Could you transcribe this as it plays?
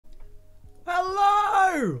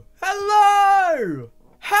Hello! Hello!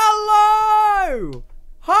 Hello!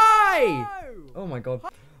 Hi! Oh my god.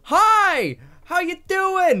 Hi! How you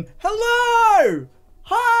doing? Hello!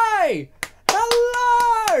 Hi!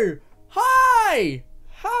 Hello! Hi!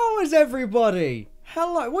 How is everybody?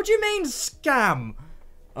 Hello. What do you mean scam?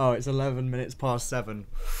 Oh, it's 11 minutes past 7.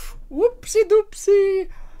 Whoopsie doopsie.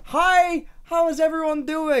 Hi, how is everyone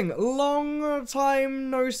doing? Long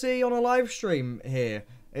time no see on a live stream here.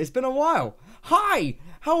 It's been a while. Hi,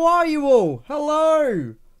 how are you all?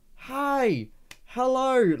 Hello. Hi.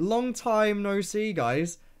 Hello. Long time no see,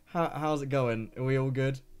 guys. How's it going? Are we all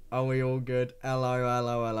good? Are we all good? Hello,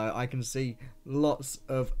 hello, hello. I can see lots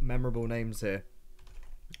of memorable names here.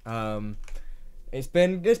 It's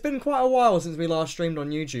been quite a while since we last streamed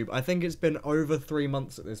on YouTube. I think it's been over 3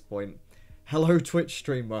 months at this point. Hello, Twitch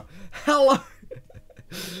streamer. Hello.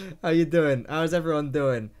 How you doing? How's everyone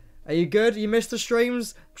doing? Are you good? You missed the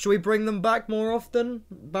streams? Should we bring them back more often?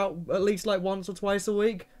 About at least like once or twice a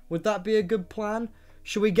week? Would that be a good plan?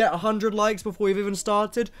 Should we get 100 likes before we've even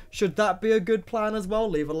started? Should that be a good plan as well?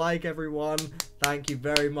 Leave a like, everyone. Thank you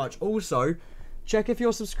very much. Also, check if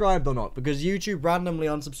you're subscribed or not, because YouTube randomly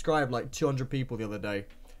unsubscribed like 200 people the other day.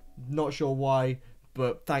 Not sure why,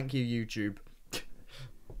 but thank you, YouTube.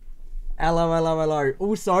 Hello, hello, hello.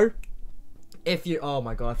 Also, if you... Oh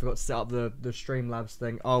my god, I forgot to set up the Streamlabs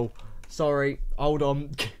thing. Oh, sorry. Hold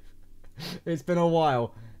on. It's been a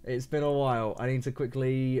while. It's been a while. I need to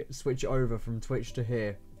quickly switch it over from Twitch to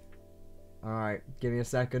here. Alright, give me a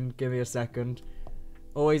second. Give me a second.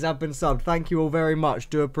 Always have been subbed. Thank you all very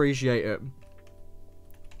much. Do appreciate it.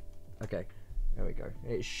 Okay, there we go.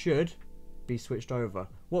 It should be switched over.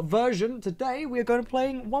 What version? Today we are going to be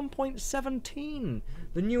playing 1.17.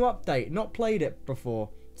 The new update. Not played it before.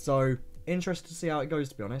 So, interested to see how it goes,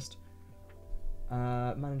 to be honest.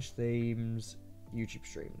 Manage themes. YouTube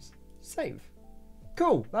streams. Save.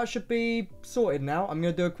 Cool. That should be sorted now. I'm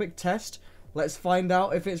going to do a quick test. Let's find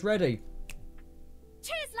out if it's ready.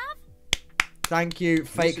 Cheers, love. Thank you,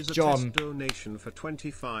 Fake this is John. A test donation for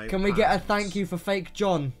 25 Can we get a thank you for Fake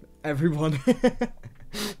John, everyone?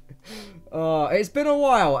 It's been a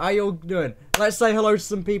while. How you all doing? Let's say hello to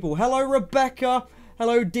some people. Hello, Rebecca.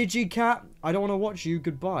 Hello, DigiCat. I don't want to watch you.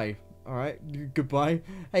 Goodbye. All right. Goodbye.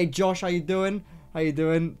 Hey, Josh. How you doing? How you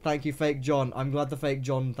doing? Thank you, Fake John. I'm glad the Fake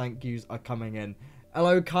John thank yous are coming in.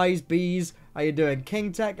 Hello, Kai's Bees. How you doing?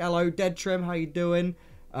 King Tech. Hello, Dead Trim. How you doing?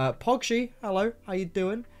 Pogshi. Hello. How you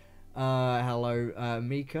doing? Hello,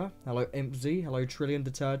 Mika. Hello, Impzy. Hello, Trillion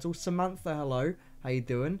the Turtle. Samantha. Hello. How you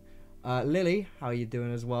doing? Lily, how you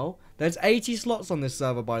doing as well? There's 80 slots on this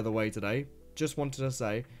server, by the way, today. Just wanted to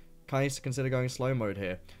say, can you consider going slow mode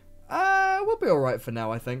here? We'll be alright for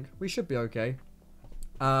now, I think. We should be okay.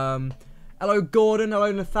 Hello, Gordon.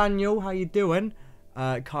 Hello, Nathaniel. How you doing?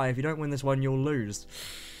 Kai, if you don't win this one, you'll lose.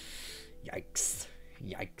 Yikes.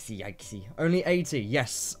 Yikesy, yikesy. Only 80.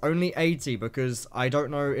 Yes, only 80, because I don't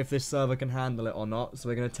know if this server can handle it or not, so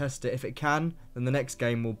we're going to test it. If it can, then the next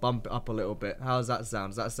game will bump it up a little bit. How does that sound?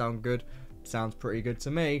 Does that sound good? Sounds pretty good to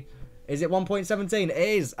me. Is it 1.17? It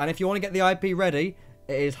is. And if you want to get the IP ready,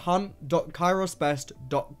 it is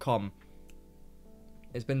hunt.kairosbest.com.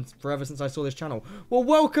 It's been forever since I saw this channel. Well,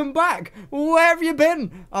 welcome back. Where have you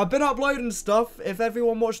been? I've been uploading stuff. If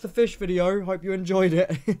everyone watched the fish video, hope you enjoyed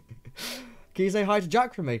it. Can you say hi to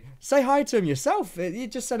Jack for me? Say hi to him yourself. You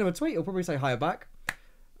just send him a tweet. He'll probably say hi back.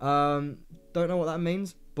 Don't know what that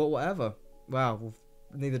means, but whatever. Wow, well,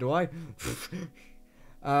 neither do I.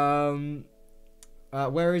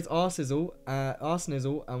 Where is Arsizzle,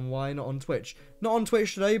 and why not on Twitch? Not on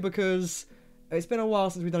Twitch today because it's been a while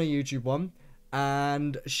since we've done a YouTube one.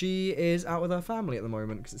 And she is out with her family at the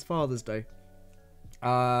moment because it's Father's Day.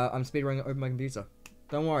 I'm speedrunning it over my computer.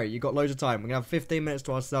 Don't worry, you got loads of time. We're going to have 15 minutes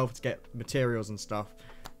to ourselves to get materials and stuff.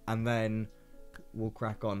 And then we'll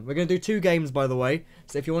crack on. We're going to do 2 games, by the way.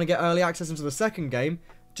 So if you want to get early access into the second game,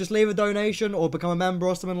 just leave a donation or become a member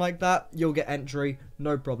or something like that. You'll get entry.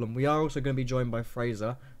 No problem. We are also going to be joined by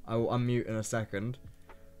Fraser. I will unmute in a second.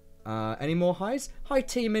 Any more highs? Hi,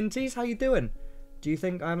 T Minties. How you doing? Do you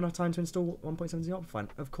think I have enough time to install 1.17 Optifine?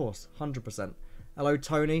 Of course. 100%. Hello,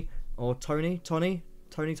 Tony. Or Tony. Tony.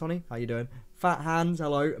 How you doing? Fat Hands,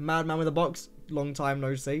 hello. Madman with a box, long time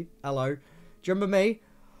no see. Hello. Do you remember me?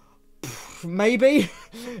 Maybe.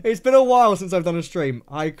 It's been a while since I've done a stream.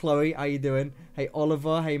 Hi, Chloe. How you doing? Hey,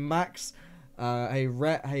 Oliver. Hey, Max. Hey,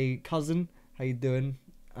 Rhett. Hey, Cousin. How you doing?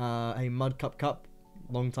 Hey, Mud Cup.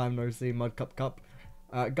 Long time no see. Mud Cup.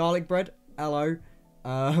 Garlic Bread. Hello.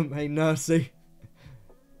 Hey, Nursey.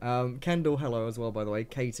 Kendall, hello as well, by the way.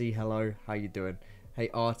 Katie, hello. How you doing? Hey,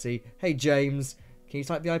 Artie. Hey, James. Can you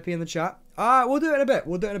type the IP in the chat? We'll do it in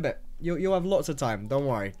a bit. You'll have lots of time. Don't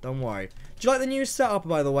worry. Don't worry. Do you like the new setup,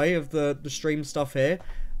 by the way, of the stream stuff here?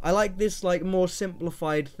 I like this like more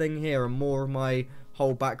simplified thing here and more of my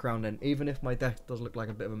whole background in. Even if my desk does look like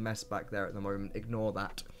a bit of a mess back there at the moment, ignore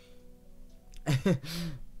that.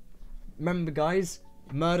 Remember, guys,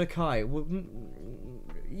 Murder-Kai. Well,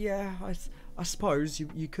 yeah, I suppose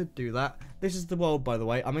you could do that. This is the world, by the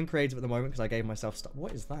way. I'm in creative at the moment because I gave myself stuff.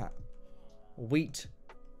 What is that? Wheat.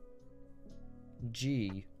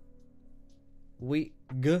 G. Wheat.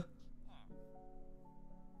 G.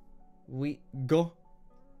 Wheat. Go.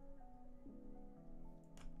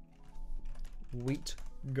 Wheat.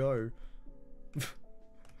 Go.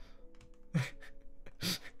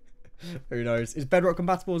 Who knows? Is Bedrock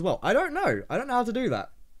compatible as well? I don't know. I don't know how to do that.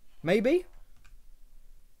 Maybe?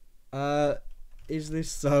 Is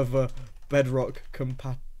this server Bedrock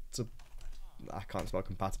compatible? I can't spell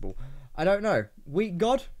compatible. I don't know. Wheat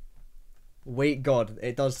God? Wheat God.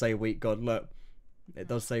 It does say Wheat God. Look. It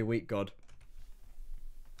does say Wheat God.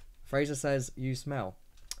 Fraser says, you smell.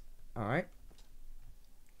 Alright.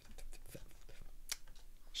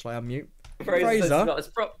 Shall I unmute? Fraser?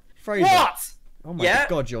 Fraser. What? Oh my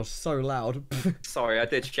god, you're so loud. Sorry, I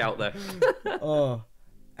did shout there. Oh.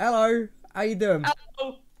 Hello. How you doing?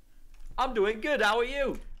 Hello. I'm doing good. How are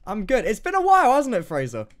you? I'm good. It's been a while, hasn't it,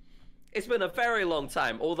 Fraser? It's been a very long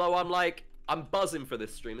time. Although I'm buzzing for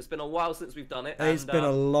this stream. It's been a while since we've done it. It's been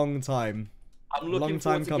a long time. I'm looking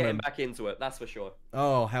forward to getting back into it. That's for sure.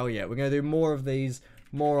 Oh, hell yeah. We're going to do more of these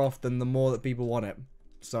more often the more that people want it.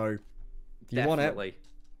 So, if you want it,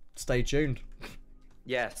 stay tuned.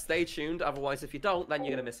 Yeah, stay tuned. Otherwise, if you don't, then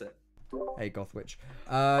you're going to miss it. Hey, Gothwitch.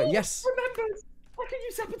 Oh, yes. Remember, I can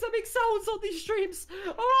use epidemic sounds on these streams.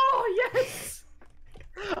 Oh, yes.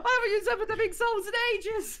 I haven't used epidemic sounds in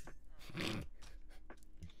ages.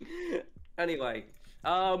 Anyway,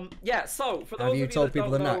 yeah, so for those have you of you told that people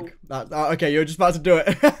don't the know... knack? Okay, you're just about to do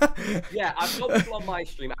it. Yeah, I've told people on my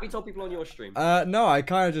stream. Have you told people on your stream? No, I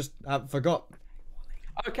kind of just forgot.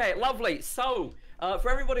 Okay, lovely. So, for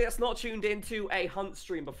everybody that's not tuned into a Hunt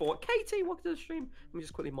stream before, Katie, welcome to the stream. Let me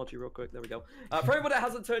just quickly mod you real quick. There we go. For everybody that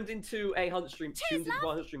hasn't turned into a Hunt stream, tuned into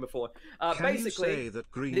a Hunt stream before, basically,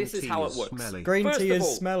 this is how it works. Smelly? Green tea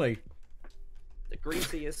is smelly. The green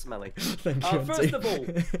tea is smelly. Thank you, first of all,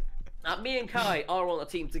 me and Kai are on a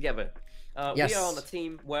team together. Yes. We are on a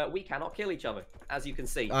team where we cannot kill each other, as you can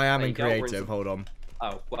see. I am in creative. Hold on.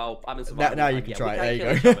 Oh, well, I'm in survival. Now you can try it.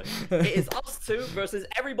 There you go. It is us two versus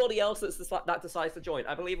everybody else that decides to join.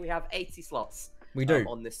 I believe we have 80 slots. We do.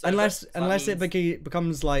 On this server. Unless it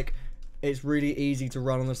becomes like it's really easy to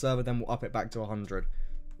run on the server, then we'll up it back to 100.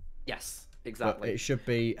 Yes, exactly. But it should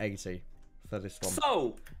be 80 for this one.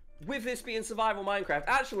 So, with this being survival Minecraft,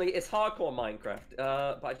 actually it's hardcore Minecraft.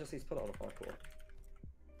 But I just need to put it on a hardcore.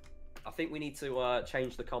 I think we need to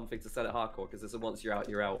change the config to set it hardcore because it's a once you're out,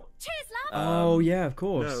 you're out. Cheers, love. Oh yeah, of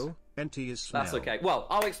course. No, NT is smell. That's okay. Well,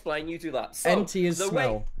 I'll explain. You do that. So, NT is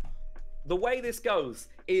smell. The way this goes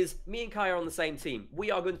is me and Kai are on the same team. We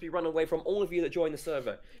are going to be running away from all of you that join the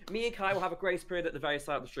server. Me and Kai will have a grace period at the very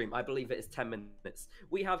start of the stream. I believe it is 10 minutes.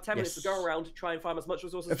 We have 10 minutes to go around, try and farm as much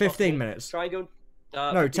resources as 15 possible. minutes. Try and go...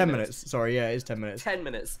 no, 10 minutes. Sorry, yeah, it is 10 minutes. 10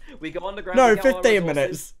 minutes. We go underground. No, 15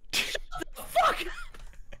 minutes. Fuck!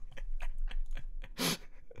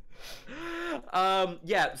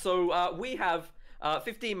 Yeah, so we have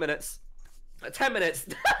 15 minutes. 10 minutes.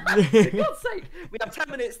 For God's sake, we have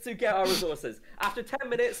 10 minutes to get our resources. After 10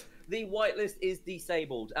 minutes, the whitelist is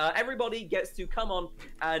disabled. Everybody gets to come on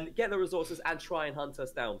and get the resources and try and hunt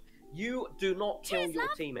us down. You do not kill your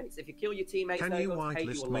teammates. If you kill your teammates, can they're you going to pay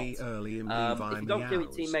you a lot. me early and if you don't kill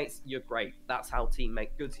your teammates, you're great. That's how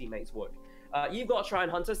good teammates work. You've got to try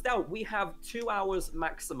and hunt us down. We have 2 hours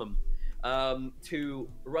maximum to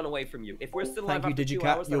run away from you. If we're still alive after 2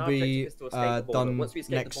 hours, then our objective is to escape the border. Once we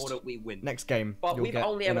escape the border, we win. Next game. But we've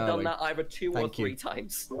only ever done that either 2 or 3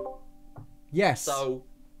 times. Yes. So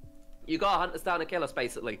you gotta hunt us down and kill us,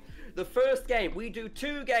 basically. The first game, we do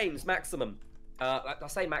 2 games maximum. I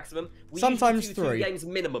say maximum. We sometimes do 3 games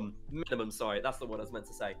minimum. Minimum, sorry, that's the word I was meant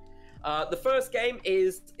to say. The first game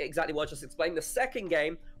is exactly what I just explained. The second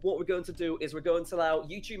game, what we're going to do is we're going to allow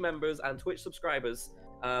YouTube members and Twitch subscribers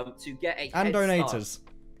to get a head donators.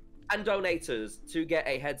 Start. And donators to get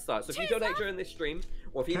a head start. So if you donate during this stream,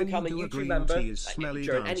 or if you become a YouTube member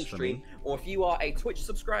during any stream, or if you are a Twitch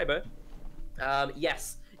subscriber,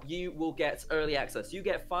 yes, you will get early access. You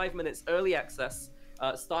get 5 minutes early access.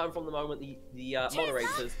 Starting from the moment the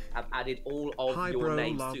moderators have added all of your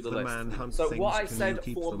names to the list. So what I said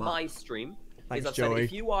for my stream is I said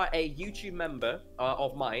if you are a YouTube member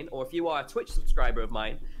of mine, or if you are a Twitch subscriber of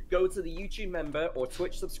mine, go to the YouTube member or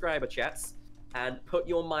Twitch subscriber chats and put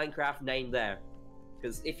your Minecraft name there.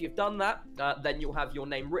 Because if you've done that, then you'll have your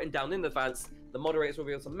name written down in advance. The moderators will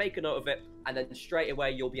be able to make a note of it, and then straight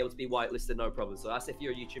away you'll be able to be whitelisted, no problem. So that's if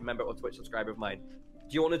you're a YouTube member or Twitch subscriber of mine.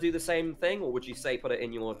 Do you want to do the same thing, or would you say put it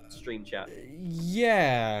in your stream chat?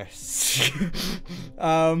 Yes.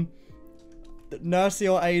 Nursey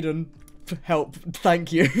or Aiden, help.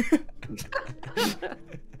 Thank you.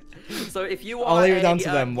 So if you are I'll leave it down to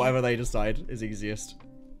them. Whatever they decide is easiest.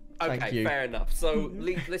 Okay, fair enough. So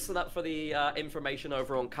listen up for the information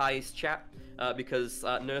over on Kai's chat, because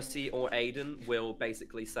Nursey or Aiden will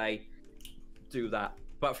basically say, do that.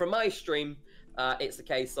 But for my stream, it's a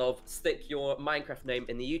case of stick your Minecraft name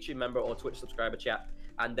in the YouTube member or Twitch subscriber chat,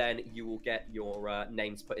 and then you will get your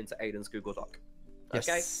names put into Aiden's Google Doc.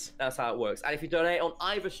 Okay? Yes. That's how it works. And if you donate on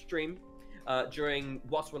either stream,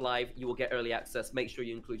 whilst we're live, you will get early access. Make sure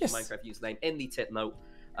you include your Minecraft username in the tip note,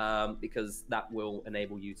 because that will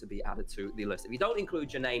enable you to be added to the list. If you don't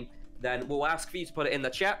include your name, then we'll ask for you to put it in the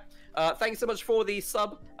chat. Thanks so much for the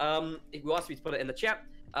sub. We'll ask for you to put it in the chat,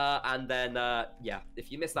 and then yeah,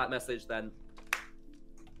 if you miss that message, then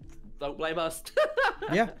don't blame us.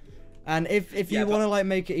 Yeah, and if you want to like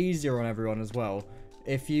make it easier on everyone as well,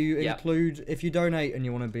 if you if you donate and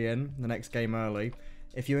you want to be in the next game early,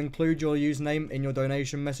 if you include your username in your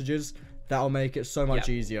donation messages, that'll make it so much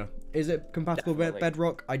easier. Is it compatible with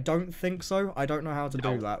Bedrock? I don't think so. I don't know how to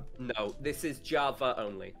do that. No, this is Java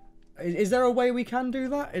only. Is there a way we can do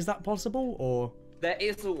that? Is that possible, or? There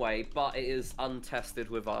is a way, but it is untested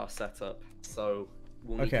with our setup, so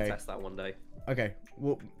we'll need to test that one day. Okay,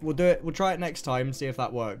 we'll do it. We'll try it next time, see if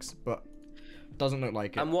that works, but doesn't look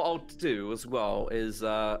like it. And what I'll do as well is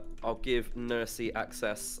I'll give Nursey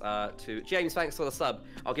access to James. Thanks for the sub.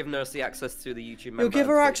 I'll give Nursey access to the YouTube member. You'll give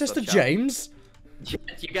her access to James?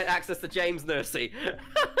 You get access to James, Nursey.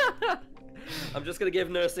 I'm just gonna give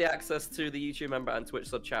Nursey access to the YouTube member and Twitch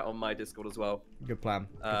sub chat on my Discord as well. Good plan.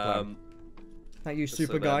 Good plan. Thank you,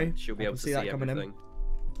 Super Guy. She'll be able to see that coming in.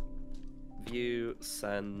 View,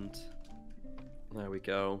 send. There we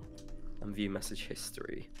go. And view message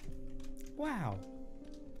history. Wow.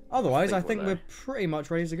 Otherwise, I think we're pretty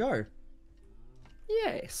much ready to go.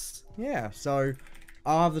 Yes. Yeah, so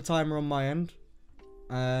I'll have the timer on my end.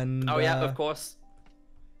 And oh yeah, of course.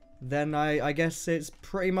 Then I guess it's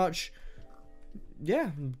pretty much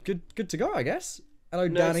good to go, I guess. Hello,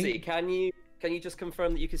 Danny. Can you just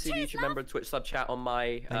confirm that you can see the YouTube member and Twitch sub chat on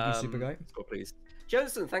my Thank you, Super Guy. Discord, please.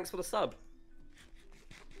 Johnson, thanks for the sub.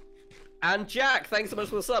 And Jack, thanks so much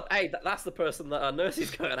for the sub. Hey, that's the person that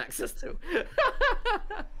Nursey's got access to.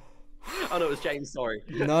 Oh no, it was James, sorry.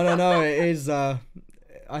 No, it is I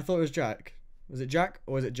thought it was Jack. Was it Jack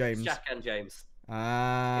or is it James? It's Jack and James.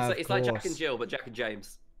 It's like Jack and Jill, but Jack and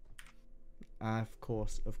James. Of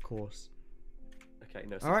course. Okay,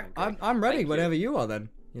 no. All right, I'm ready whenever you are then,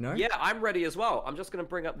 you know? Yeah, I'm ready as well. I'm just going to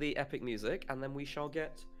bring up the epic music and then we shall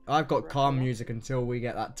get... I've got calm music until we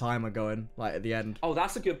get that timer going, like at the end. Oh,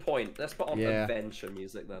 that's a good point. Let's put on adventure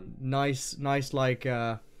music then. Nice, like,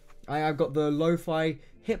 I've got the lo-fi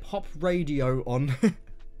hip-hop radio on.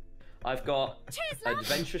 I've got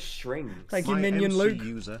adventure strings. Thank you, Minion Luke.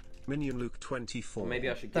 User, Minion Luke 24. Maybe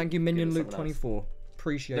I should Thank you, Minion Luke 24.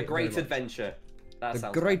 Appreciate it. The Great Adventure. The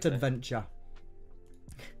Great Adventure.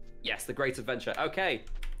 Yes, the Great Adventure. Okay.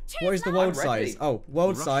 What is the world size? Oh,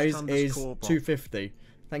 world size is 250.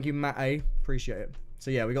 Thank you, Matt A. Appreciate it. So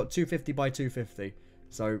yeah, we got 250 by 250.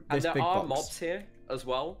 So this big box. And there are mobs here as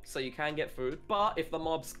well, so you can get food. But if the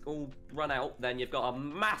mobs all run out, then you've got a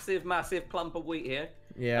massive clump of wheat here.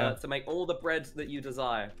 Yeah. To make all the bread that you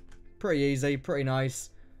desire. Pretty easy, pretty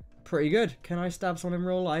nice, pretty good. Can I stab someone in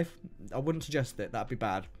real life? I wouldn't suggest it. That'd be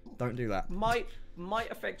bad. Don't do that. Might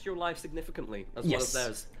affect your life significantly as well as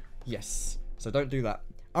theirs. Yes. So don't do that.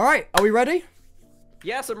 All right, are we ready?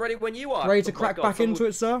 Yes, I'm ready when you are. Ready to crack back into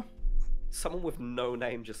it, sir? Someone with no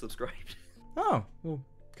name just subscribed. Oh, well,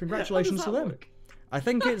 congratulations to them. Work? I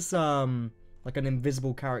think it's like an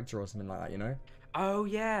invisible character or something like that, you know? Oh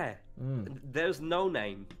yeah. There's no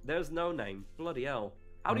name. Bloody hell.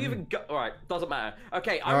 How do you even go? All right, doesn't matter.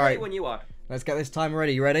 Okay, I'm ready when you are. Let's get this time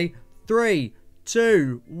ready. You ready? 3,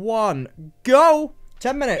 2, 1, go!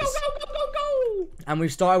 10 minutes. Go! And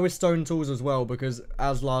we've started with stone tools as well because,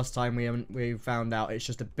 as last time we found out, it's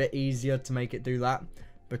just a bit easier to make it do that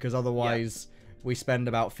because otherwise we spend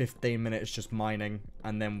about 15 minutes just mining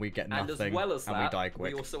and then we get nothing and as well as that, we die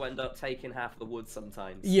quick. We also end up taking half the wood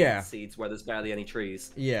sometimes. Yeah. Seeds where there's barely any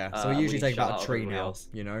trees. Yeah, so we usually take about a tree now,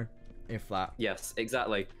 you know, if that. Yes,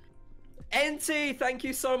 exactly. NT, thank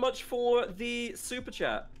you so much for the super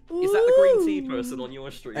chat. Is that the green tea person on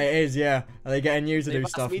your stream? It is, yeah. Are they getting you to do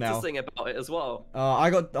stuff me now? To sing about it as well. I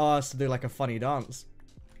got asked to do like a funny dance.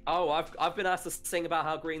 Oh, I've been asked to sing about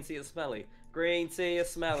how green tea is smelly. Green tea is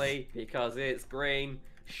smelly because it's green.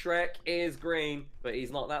 Shrek is green, but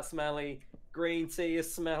he's not that smelly. Green tea is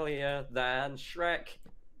smellier than Shrek.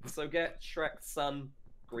 So get Shrek, son.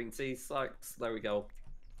 Green tea sucks. There we go.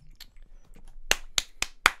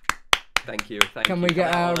 Thank you. Can we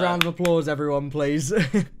get a round of applause, everyone, please?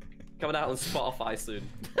 Coming out on Spotify soon.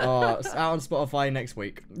 It's out on Spotify next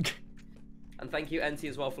week. And thank you, NT,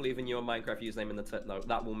 as well, for leaving your Minecraft username in the note.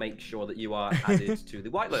 That will make sure that you are added to the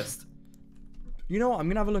whitelist. You know what? I'm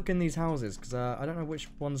gonna have a look in these houses because I don't know which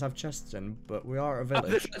ones have chests in, but we are a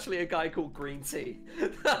village. There's actually a guy called Green Tea.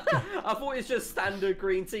 I thought it's just standard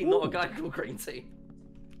green tea, not a guy called Green Tea.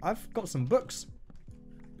 I've got some books.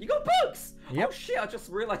 You got books? Yep. Oh shit! I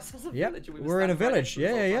just realised there's a village. We're in a village.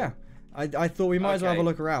 Yeah. I thought we might as well have a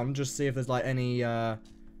look around, just see if there's like any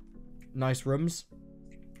nice rooms.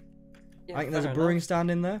 Yeah, I think there's a brewing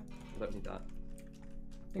stand in there. Don't need that.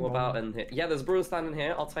 What about in here? Yeah, there's a brewing stand in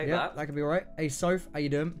here. I'll take that. That could be alright. Hey, Soph, how you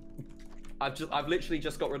doing? I've literally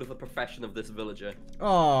just got rid of the profession of this villager.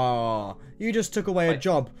 Oh, you just took away a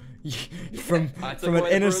job from an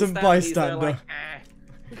innocent bystander.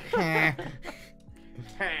 Like,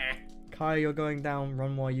 Kai, you're going down.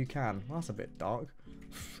 Run while you can. Well, that's a bit dark.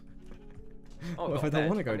 Oh, what if I don't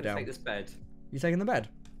want to go I'm gonna down? Take this bed. You taking the bed?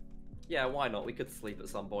 Yeah, why not? We could sleep at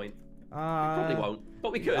some point. We probably won't,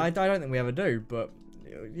 but we could. I don't think we ever do, but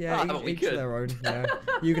yeah, each their own. Yeah,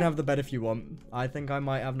 you can have the bed if you want. I think I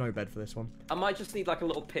might have no bed for this one. I might just need like a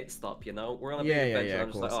little pit stop, you know? We're on a big adventure. Yeah, I'm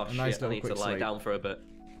just like, oh shit, nice I need to lie down for a bit.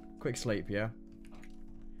 Quick sleep, yeah.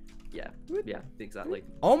 Yeah, exactly.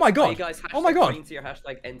 Oh my god! Hey guys, oh my god! Green or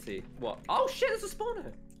hashtag NT. What? Oh shit, there's a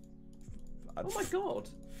spawner! Oh my god.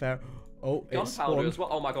 Fair. Oh, it's gunpowder as well.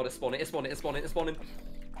 Oh my god, it's spawning, it's spawning, it's spawning, it's spawning.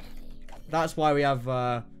 That's why we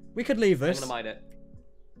have, we could leave this. I'm gonna mine it.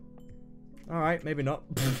 Alright, maybe not.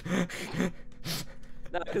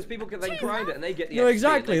 No, because people can then grind it and they get the No,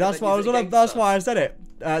 exactly, that's why I was on that's why I said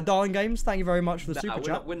it. Darling Games, thank you very much for the super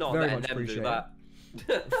chat. We're not very letting much them appreciate do that.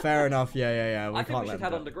 Fair enough, yeah. I think we should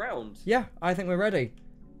head underground. Yeah, I think we're ready.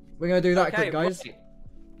 We're gonna do that quick, guys. Right.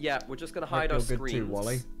 Yeah, we're just gonna hide our screens. Good too,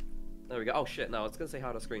 Wally. There we go. Oh shit, no, I was gonna say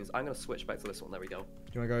hide our screens. I'm gonna switch back to this one. There we go.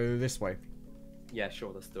 Do you wanna go this way? Yeah,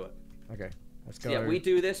 sure, let's do it. Okay, let's go. So yeah, we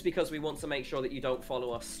do this because we want to make sure that you don't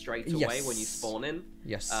follow us straight away when you spawn in.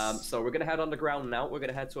 Yes. So we're gonna head underground now. We're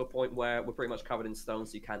gonna head to a point where we're pretty much covered in stone,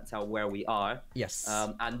 so you can't tell where we are. Yes.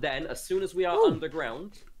 And then as soon as we are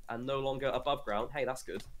underground and no longer above ground, hey, that's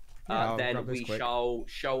good. Then we shall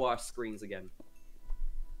show our screens again.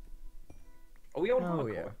 Are we on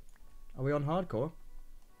hardcore? Yeah. Are we on hardcore?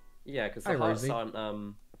 Yeah, because the hearts aren't.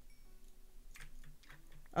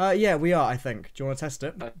 Yeah, we are. I think. Do you want to test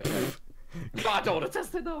it? I don't want to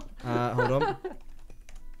test it though. Hold on.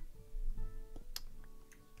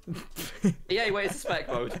 Yeah, he went into spec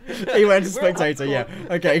mode. He went into spectator. Yeah.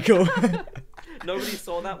 Okay. Cool. Nobody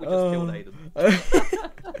saw that. We just killed Aiden.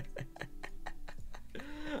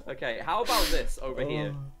 Okay, how about this over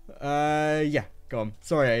here? Yeah, go on.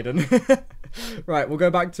 Sorry, Aiden. Right, we'll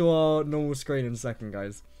go back to our normal screen in a second,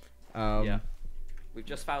 guys. Yeah. We've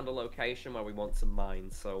just found a location where we want to mine,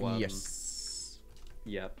 so, yes.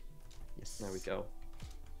 Yep. Yes. There we go.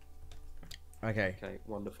 Okay. Okay,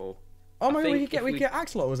 wonderful. Oh my god, we can get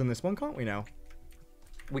axolotls in this one, can't we now?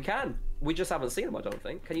 We can. We just haven't seen them, I don't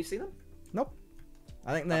think. Can you see them? Nope.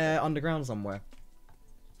 I think they're underground somewhere.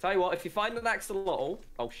 Tell you what, if you find an axolotl...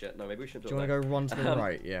 Oh shit, no, maybe we should do it. Do you want to go run to the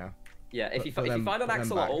right? Yeah. Yeah, if you find an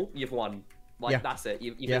axolotl, you've won. Like, that's it.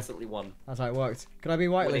 You've instantly won. That's how it works. Can I be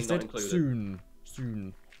whitelisted?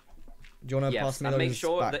 Soon. Do you want to pass me those and make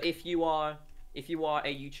sure back? that if you are a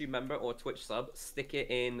YouTube member or a Twitch sub, stick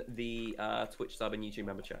it in the Twitch sub and YouTube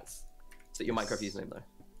member chats. Set your Minecraft username there.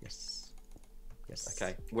 Yes.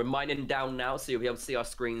 Okay, we're mining down now, so you'll be able to see our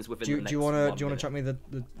screens within the next do you want to chuck me the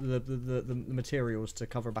materials to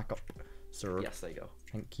cover back up, sir? Yes, there you go.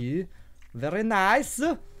 Thank you. Very nice.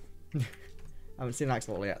 I haven't seen an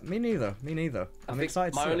axolotl yet. Me neither. I'm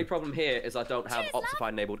excited. My only problem here is I don't have Optifine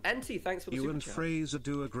enabled. NT, thanks for the You super and chat. Fraser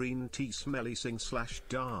do a green tea smelly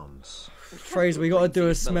sing/dance. Fraser, we got to do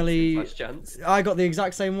a smelly. I got the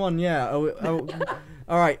exact same one. Yeah. All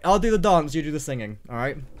right. I'll do the dance. You do the singing. All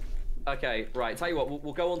right. Okay. Right. Tell you what.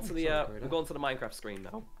 We'll go on to the Minecraft screen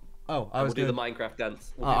now. Oh, we'll do the Minecraft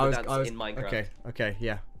dance. We'll do the dance in Minecraft. Okay.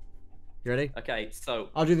 Yeah. You ready? Okay. So.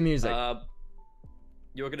 I'll do the music.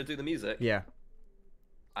 You're gonna do the music. Yeah.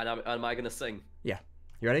 And am I gonna sing? Yeah.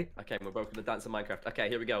 You ready? Okay, we're both gonna dance in Minecraft. Okay,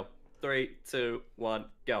 here we go. 3, 2, 1,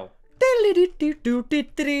 go.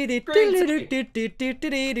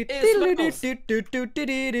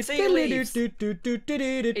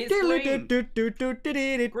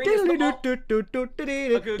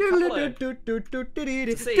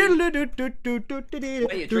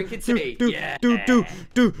 you're drinking tea. Yeah.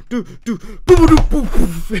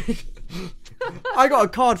 I got a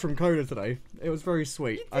card from Coda today. It was very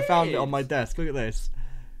sweet. I found it on my desk. Look at this.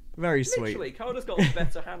 Very sweet. Literally, Coda's got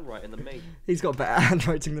better handwriting than me. He's got better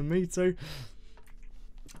handwriting than me too.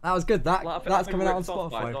 That was good. That's coming out on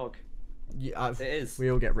Spotify. Yeah, it is.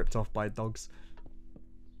 We all get ripped off by dogs.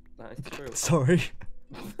 That is true. Sorry.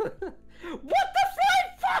 What the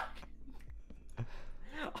flying fuck?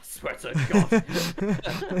 I swear to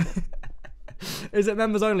God. Is it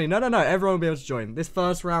members only? No. Everyone will be able to join. This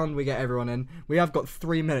first round, we get everyone in. We have got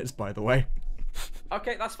 3 minutes, by the way.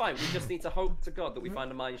 Okay, that's fine. We just need to hope to God that we find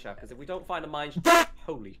a mine shaft. Because if we don't find a mine shaft,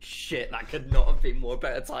 holy shit, that could not have been more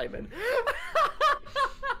better timing.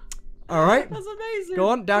 All right. That's amazing. Go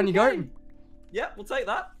on, down you go. Yeah, we'll take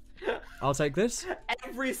that. I'll take this.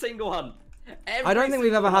 Every single hunt. I don't think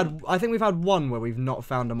we've ever had. I think we've had one where we've not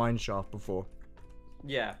found a mine shaft before.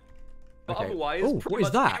 Yeah. But Okay. otherwise, Ooh, pretty what is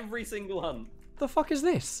much that? every single hunt. The fuck is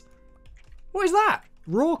this? What is that?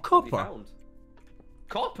 Raw What have we copper. found?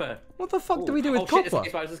 Copper. What the fuck do we do with Shit, copper? there's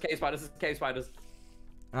cave spiders, there's cave spiders.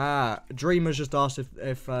 Dream has just asked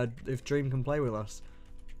if Dream can play with us.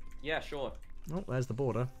 Yeah, sure. Oh, there's the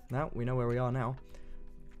border. Now we know where we are now.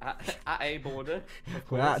 At a border, of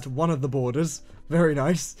We're course. at one of the borders. Very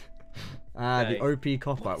nice. Okay. The OP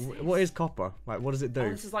copper. What is copper? Like, what does it do? Oh,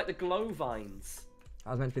 this is like the glow vines.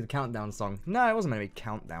 That was meant to be the countdown song. No, it wasn't meant to be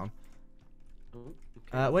countdown. Oh,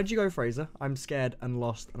 okay. Where'd you go, Fraser? I'm scared and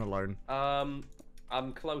lost and alone.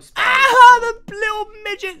 I'm close by. Ah, the little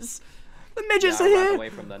midgets! The midgets Yeah, are I ran here! away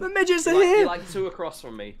from them. The midgets are You're here! like 2 across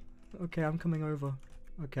from me. Okay, I'm coming over.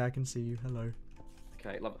 Okay, I can see you. Hello.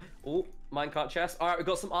 Okay, love. Oh, minecart chest. All right, we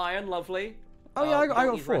got some iron. Lovely. Oh yeah, I we got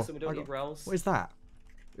don't need 4. redstone, we don't I need rails. What is that?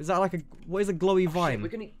 Is that like a what is a glowy vine?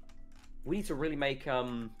 Shit, we need to really make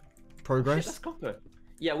Progress. Shit, that's copper.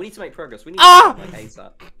 Yeah, we need to make progress. We need Ah! to like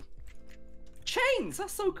ASAP. Chains.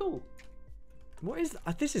 That's so cool. What is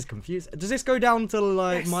this? Is confused. Does this go down to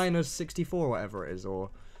like Yes. minus 64 or whatever it is, or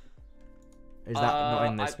is that not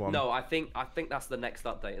in this one? No, I think that's the next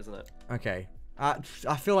update, isn't it? Okay. I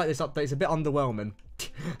feel like this update's a bit underwhelming.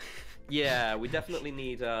 Yeah, we definitely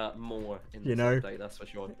need more in this know? update. That's for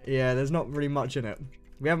sure. Yeah, there's not really much in it.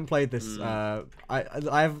 We haven't played this.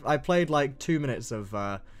 I played like 2 minutes of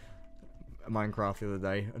Minecraft the other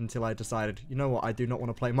day until I decided, you know what, I do not want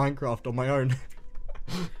to play Minecraft on my own.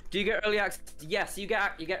 Do you get early access? Yes, you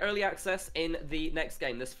get early access in the next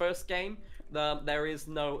game. This first game, there is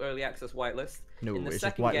no early access whitelist. No, in the it's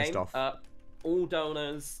just second whitelist game, off. all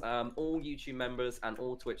donors, all YouTube members, and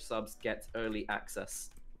all Twitch subs get early access.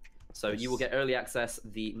 So you will get early access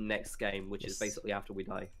the next game, which is basically after we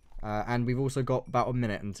die. And we've also got about a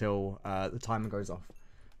minute until the timer goes off.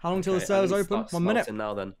 How long till the Okay, server's I'm gonna open? start 1 minute. smelting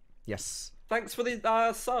now then. Yes. Thanks for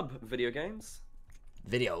the sub, video games.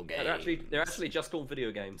 Video games. They're actually just called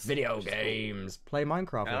video games. Video which is cool. games. Play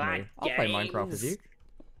Minecraft with me. I'll play Minecraft with games. you.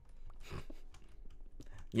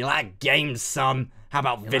 You like games, son? How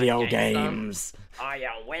about video like games, son? games? Are you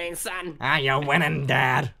winning, son? Are you winning,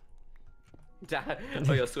 Dad? Dad.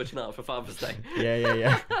 Oh, you're switching out for Father's Day.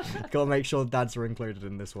 Yeah. Gotta make sure dads are included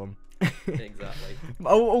in this one. Exactly.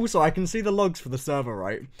 Oh, also, I can see the logs for the server,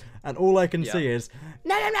 right? And all I can see is,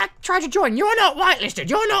 no, try to join. You're not whitelisted.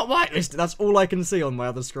 You're not whitelisted. That's all I can see on my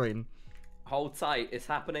other screen. Hold tight. It's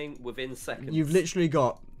happening within seconds. You've literally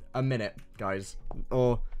got a minute, guys.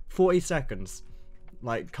 Or 40 seconds.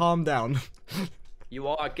 Like, calm down. You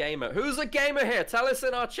are a gamer. Who's a gamer here? Tell us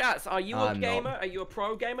in our chats. Are you a I'm gamer? not. Are you a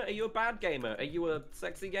pro gamer? Are you a bad gamer? Are you a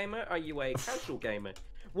sexy gamer? Are you a casual gamer?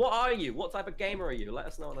 What are you? What type of gamer are you? Let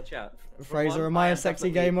us know in the chat. For Fraser, one, am I am a sexy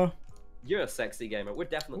definitely- gamer? You're a sexy gamer. We're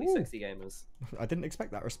definitely Ooh. sexy gamers. I didn't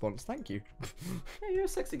expect that response. Thank you. Yeah, you're a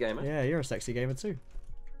sexy gamer. Yeah, you're a sexy gamer too.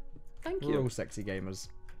 Thank We're you. all sexy gamers.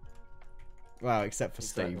 Well, except for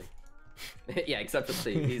Steve. Yeah, except for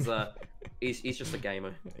Steve. He's just a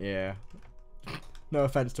gamer. Yeah. No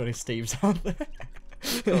offense to any Steves out there.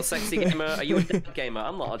 You're a sexy gamer. Are you a dad gamer?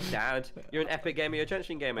 I'm not a dad. You're an epic gamer. You're a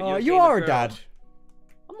Genshin gamer. Oh, You're you gamer are a girl. dad.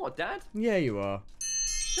 I'm not a dad. Yeah, you are.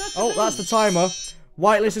 That's Oh, me. that's the timer.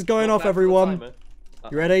 Whitelist is going Not off, bad for the everyone. timer.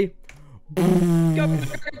 You ready? Go,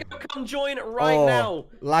 come join right Oh, now.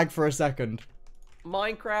 lag for a second.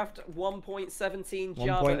 Minecraft 1.17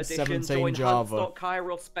 Java 1.17 edition. Join Java.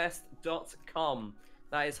 hunt.kairosbest.com.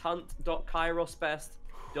 That is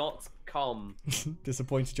hunt.kairosbest.com.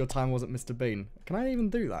 Disappointed your time wasn't Mr. Bean. Can I even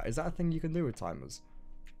do that? Is that a thing you can do with timers?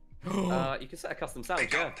 You can set a custom sound,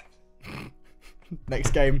 yeah.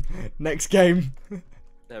 Next game. Next game.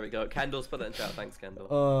 There we go. Kendall's put it in chat. Thanks,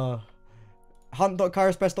 Kendall.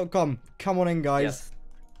 Hunt.kairos.com. Come on in, guys. Yes.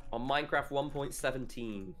 On Minecraft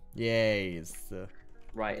 1.17. Yes.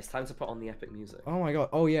 Right, it's time to put on the epic music. Oh my god.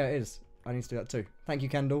 Oh yeah, it is. I need to do that too. Thank you,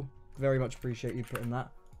 Kendall. Very much appreciate you putting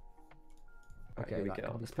that. Okay, here we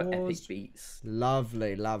go. Let's put epic beats.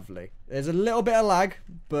 Lovely, lovely. There's a little bit of lag,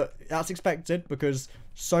 but that's expected because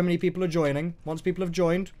so many people are joining. Once people have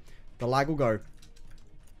joined, the lag will go.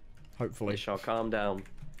 Hopefully. It shall calm down.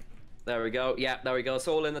 There we go. Yeah, there we go. It's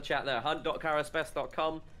all in the chat there.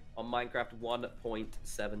 Hunt.kairosbest.com on Minecraft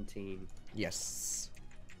 1.17. Yes.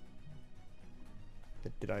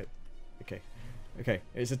 Did I? Okay. Okay.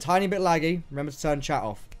 It's a tiny bit laggy. Remember to turn chat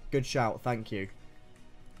off. Good shout. Thank you.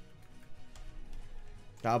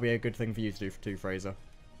 That'll be a good thing for you to do too, Fraser.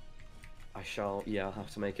 I shall. Yeah, I'll have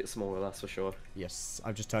to make it smaller, that's for sure. Yes.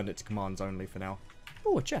 I've just turned it to commands only for now.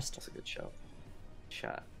 Oh, a chest. That's a good shout.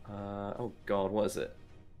 Chat. Oh god, what is it?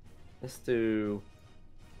 Let's do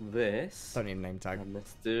this. Don't need a name tag. And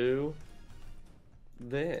let's do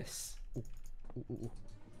this. Ooh.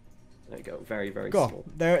 There you go. Very, very God, small.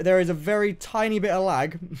 there is a very tiny bit of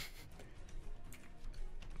lag.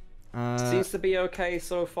 Seems to be okay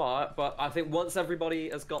so far, but I think once everybody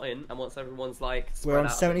has got in and once everyone's like we're on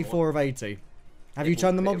 74 of 80. Have you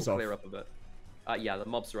turned the mobs off? Clear up a bit. Yeah, the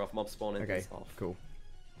mobs are off. Mob spawning is off. Cool.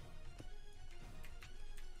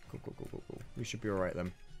 Cool. We should be alright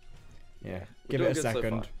then. Yeah. Give it a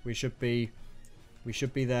second. We should be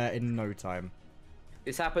there in no time.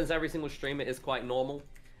 This happens every single stream. It is quite normal.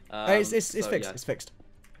 It's fixed. Yeah. It's fixed.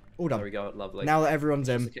 All done. There we go. Lovely. Now that everyone's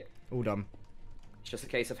in, all done. It's just a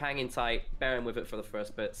case of hanging tight, bearing with it for the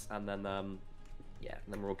first bits, and then yeah,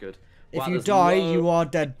 and then we're all good. If you die, you are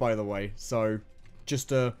dead, by the way. So,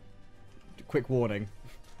 just a quick warning.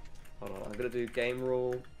 Hold on, I'm gonna do game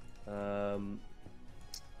rule. Oh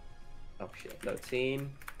shit, no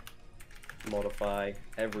team. Modify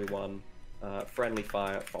everyone. Friendly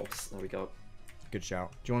fire, false. There we go. Good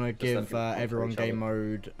shout. Do you want to give everyone game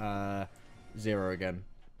mode 0 again?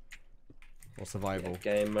 Or survival? Yeah,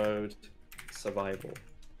 game mode, survival.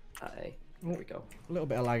 There we go. A little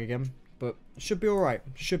bit of lag again, but should be alright.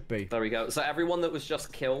 Should be. There we go. So everyone that was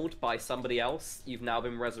just killed by somebody else, you've now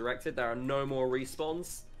been resurrected. There are no more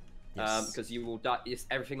respawns. Yes. Because you will die.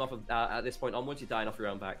 Everything off of at this point onwards, you're dying off your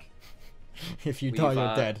own back. If you die,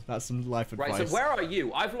 you're dead. That's some life advice. Right, so where are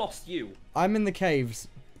you? I've lost you. I'm in the caves.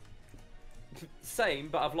 Same,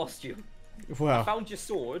 but I've lost you. Well. I found your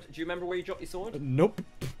sword. Do you remember where you dropped your sword? Nope.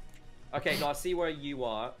 Okay, no, I see where you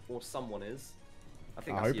are, or someone is. I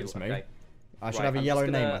think that's you. It's me. Okay. I should have a yellow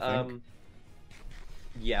name, I think.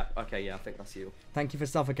 Yeah, okay, yeah, I think that's you. Thank you for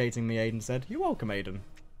suffocating me, Aiden said. You're welcome, Aiden.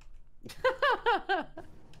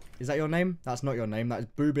 Is that your name? That's not your name. That is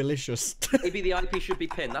Boobilicious. Maybe the IP should be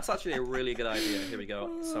pinned. That's actually a really good idea. Here we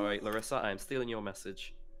go. Sorry, Larissa, I am stealing your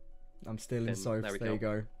message. I'm stealing Soph. There you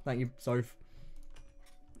go. Thank you, Soph.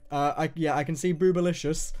 Yeah, I can see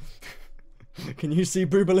Boobilicious. Can you see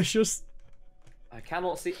Boobilicious? I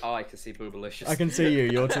cannot see. Oh, I can see Boobilicious. I can see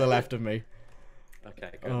you. You're to the left of me.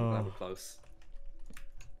 Okay, good. Now we're close.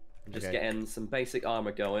 I'm just getting some basic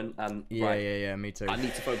armor going, and yeah, me too. I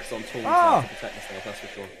need to focus on tools to protect myself. That's for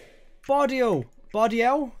sure.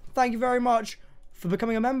 Bardiel, thank you very much for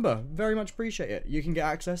becoming a member. Very much appreciate it. You can get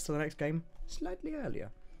access to the next game slightly earlier.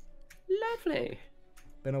 Lovely.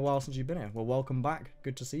 Been a while since you've been here. Well, welcome back.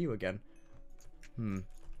 Good to see you again.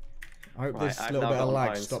 I hope this little bit of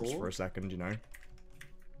lag stops for a second, you know.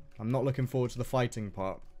 I'm not looking forward to the fighting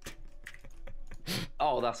part.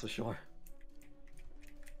 Oh, that's for sure.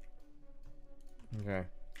 Okay.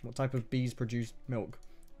 What type of bees produce milk?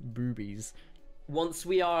 Boobies. Once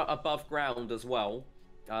we are above ground as well,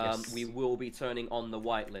 yes. we will be turning on the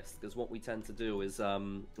whitelist, because what we tend to do is,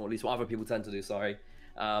 or at least what other people tend to do, sorry,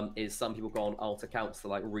 is some people go on alt accounts to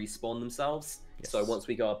like respawn themselves. Yes. So once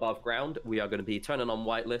we go above ground, we are going to be turning on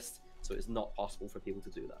whitelist, so it's not possible for people to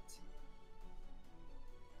do that.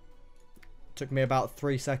 Took me about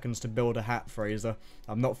 3 seconds to build a hat, Fraser.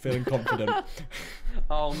 I'm not feeling confident.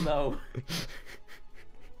 Oh no.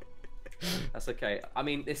 That's okay. I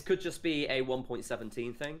mean, this could just be a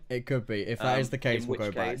 1.17 thing. It could be. If that is the case, we'll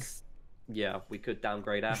go back. Yeah, we could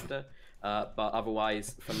downgrade after. But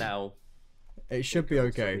otherwise, for now... It should be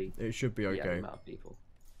okay. It should be okay. Yeah, the amount of people.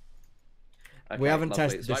 Okay, we haven't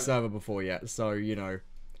tested this server before yet, so, you know,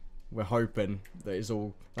 we're hoping that it's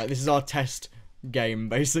all... Like, this is our test game,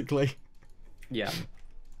 basically. Yeah.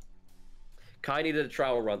 Kai needed a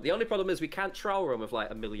trial run. The only problem is we can't trial run with like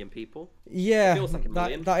 1 million people. Yeah, like 1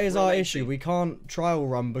 million. that is our issue. We can't trial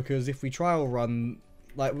run because if we trial run,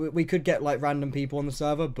 Like, we could get, like, random people on the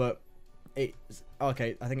server, but it's...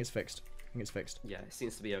 Okay, I think it's fixed. Yeah, it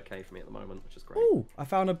seems to be okay for me at the moment, which is great. Ooh, I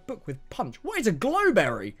found a book with punch. What is a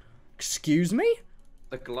glowberry? Excuse me?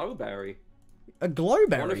 A glowberry? A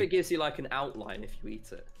glowberry? I wonder if it gives you, like, an outline if you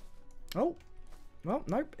eat it. Oh. Well,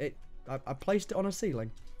 nope. I placed it on a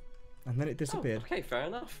ceiling. And then it disappeared. Oh, okay, fair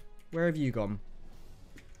enough. Where have you gone?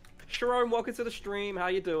 Sharon, welcome to the stream. How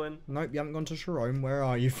you doing? Nope, you haven't gone to Sharon. Where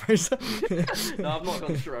are you, Fraser? No, I've not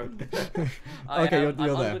gone to Sharon. Okay, you're I'm there.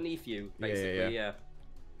 underneath you, basically, yeah.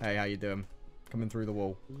 Hey, how you doing? Coming through the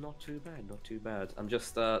wall. Not too bad, not too bad. I'm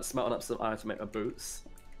just smelting up some iron to make my boots.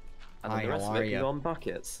 And then Hi, the rest how of are it can ya? go on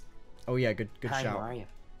buckets. Oh yeah, good Hi, shout. how are you?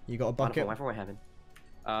 You got a bucket? Wonderful, we're having.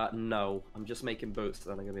 No, I'm just making boots,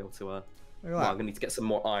 then I'm gonna be able to. Look at Well, that. I'm gonna need to get some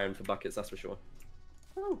more iron for buckets, that's for sure.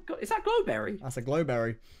 Oh, God, is that glowberry? That's a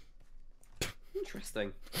glowberry.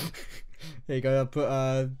 Interesting. Here you go. I'll put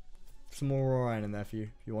some more raw iron in there for you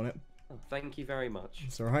if you want it. Oh, thank you very much.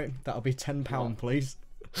 It's alright. That'll be £10, please.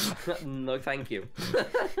 No, thank you.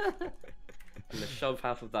 I'm gonna shove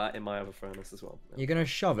half of that in my other furnace as well. You're gonna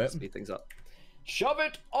shove it? Speed things up. Shove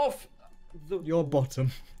it off Your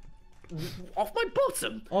bottom. Off my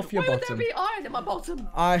bottom. Off your Why bottom. would there be iron in my bottom?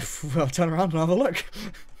 Well, turn around and have a look.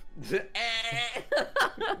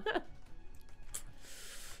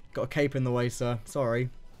 Got a cape in the way, sir. Sorry.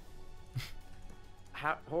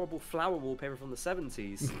 Horrible flower wallpaper from the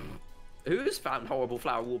 70s. Who's found horrible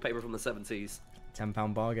flower wallpaper from the 70s?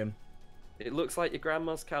 £10 bargain. It looks like your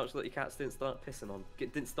grandma's couch that your cats didn't start pissing on.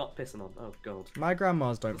 Didn't start pissing on. Oh god. My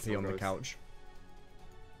grandmas don't That's pee so on the gross. couch.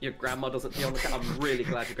 Your grandma doesn't pee on the couch. I'm really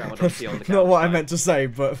glad your grandma doesn't pee on the couch. Not what I right? meant to say,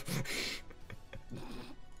 but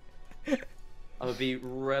I would be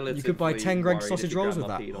relatively. you could buy 10 Greg's worried if sausage your rolls with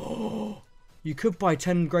grandma that. peed on it. You could buy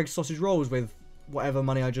 10 Greg's sausage rolls with whatever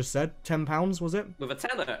money I just said. £10, was it? With a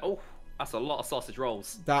tenner. Oh, that's a lot of sausage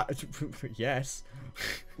rolls. That, yes.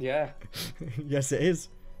 Yeah. Yes, it is.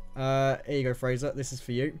 Here you go, Fraser. This is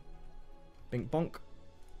for you. Bink bonk.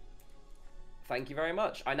 Thank you very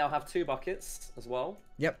much. I now have 2 buckets as well.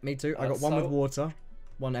 Yep, me too. I got one with water,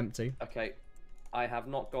 one empty. Okay. I have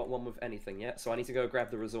not got one with anything yet, so I need to go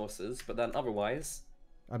grab the resources. But then otherwise,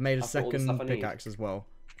 I've made a I've got all the second stuff I need. pickaxe as well,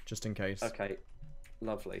 just in case. okay.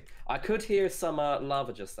 Lovely. I could hear some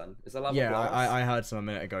lava just then. Is there lava? Yeah, below us? I heard some a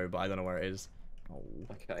minute ago, but I don't know where it is. Oh.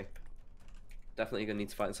 Okay. Definitely gonna need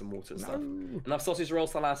to find some water and No. stuff. Enough sausage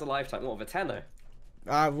rolls to last a lifetime. What, with a tenner?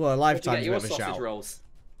 Well, a Where'd you lifetime's get a your bit of a sausage shout. rolls?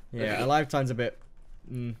 Yeah, a lifetime's a bit.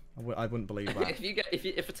 I wouldn't believe that.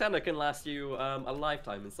 if a tenner can last you a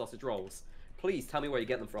lifetime in sausage rolls, please tell me where you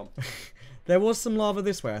get them from. There was some lava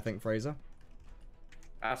this way, I think, Fraser.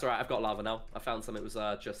 That's alright. I've got lava now. I found some. It was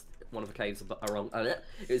just one of the caves around. It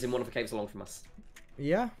was in one of the caves along from us.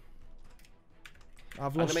 Yeah.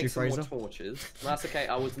 I've I'm lost gonna make you, some Fraser. more torches. That's okay.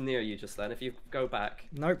 I was near you just then. If you go back.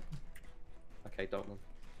 Nope. Okay, don't run.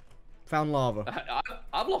 Found lava.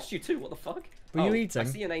 I've lost you too. What the fuck? Were you I eating?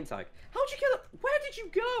 see your name tag. How'd you get up? Where did you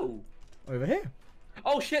go? Over here.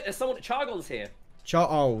 Oh shit! There's someone. Chargon's here.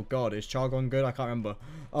 Oh god, is Chargon good? I can't remember.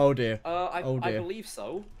 Oh dear. I dear. believe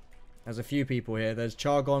so. There's a few people here. There's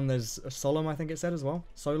Chargon, there's Solom, I think it said as well.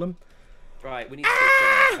 Solom. Right, we need to take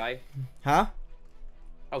care, okay? Huh?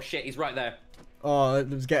 Oh shit, he's right there. Oh,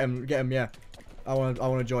 let's get him, yeah. I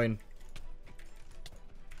wanna join.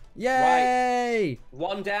 Yay!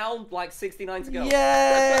 One down, like 69 to go.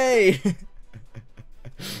 Yay!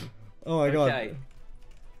 Oh my Okay.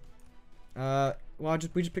 god. Well,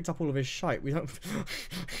 we just picked up all of his shite. We don't.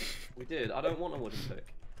 We did. I don't want a wooden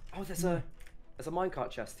pick. Oh, there's a minecart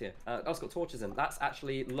chest here. Oh, it's got torches in. That's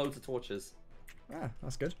actually loads of torches. Ah,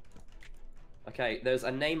 that's good. Okay, there's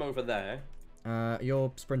a name over there.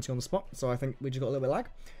 You're sprinting on the spot, so I think we just got a little bit of lag.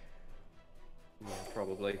 Yeah,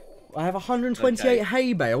 probably. I have 128 Okay.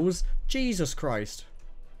 hay bales. Jesus Christ.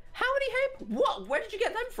 How many hay? What? Where did you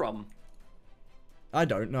get them from? I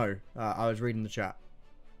don't know. I was reading the chat.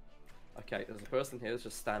 Okay, there's a person here that's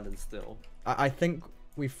just standing still. I think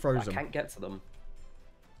we froze I them. can't get to them.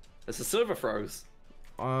 There's a server froze.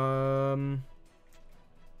 I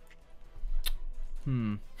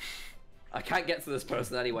can't get to this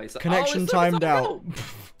person anyway. So Connection oh, the server's timed up out. now.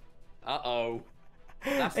 Uh-oh.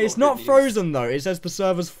 That's It's good not news. frozen though. It says the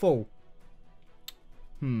server's full.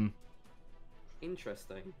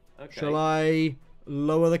 Interesting. Okay. Shall I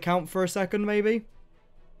lower the count for a second, maybe?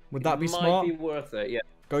 Would that be smart? Might be worth it, yeah.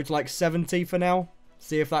 Go to like 70 for now.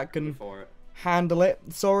 See if that can For it. handle it.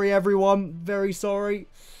 Sorry, everyone. Very sorry.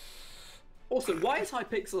 Also, why is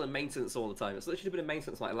Hypixel in maintenance all the time? It's literally been in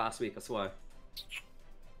maintenance like last week, I swear.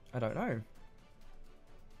 I don't know.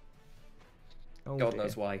 Oh, God dear.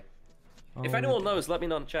 knows why. If anyone knows, let me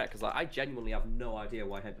know in chat, because like, I genuinely have no idea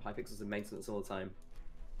why Hypixel's in maintenance all the time.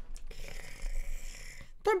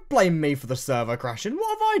 Don't blame me for the server crashing.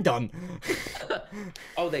 What have I done?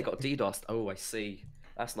 Oh, they got DDoSed. Oh, I see.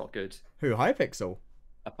 That's not good. Who, Hypixel?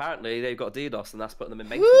 Apparently, they've got DDoS, and that's putting them in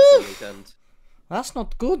maintenance all weekend. That's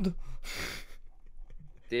not good.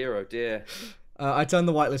 Dear, oh dear. I turned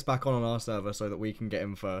the whitelist back on our server so that we can get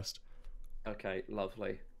him first. Okay,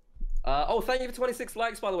 lovely. Oh, thank you for 26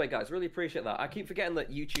 likes, by the way, guys. Really appreciate that. I keep forgetting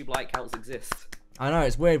that YouTube like counts exist. I know,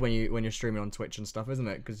 it's weird when you're streaming on Twitch and stuff, isn't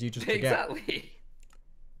it? Because you just forget. Exactly.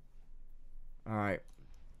 Alright.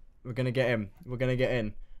 We're gonna get him. We're gonna get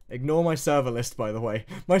in. Ignore my server list, by the way.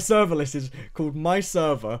 My server list is called My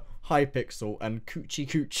Server, Hypixel, and Coochie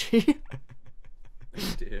Coochie.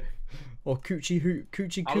 Oh dear. Or Coochie A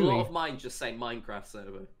Cooey. lot of mine just say Minecraft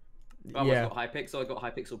server. I've got Hypixel, I've got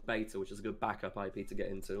Hypixel Beta, which is a good backup IP to get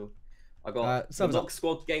into. I've got the Nook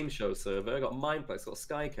Squad Game Show server, I've got Mineplex, I've got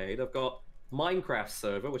Skycade, I've got Minecraft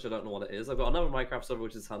server, which I don't know what it is, I've got another Minecraft server,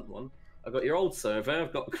 which is Hunt One. I've got your old server,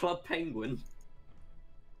 I've got Club Penguin.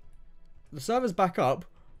 The server's back up,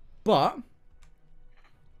 but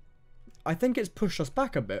I think it's pushed us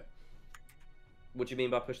back a bit. What do you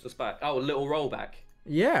mean by pushed us back? Oh, a little rollback.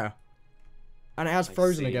 Yeah. And it has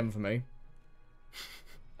frozen again for me.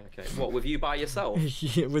 Okay, what, with you by yourself?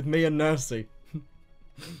 Yeah, with me and Nursey.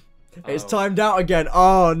 It's timed out again.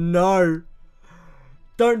 Oh no.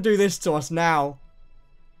 Don't do this to us now.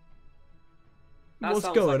 That What's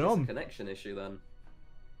sounds going like on? It's a connection issue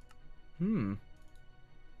then.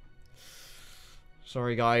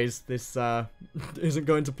 Sorry guys, this isn't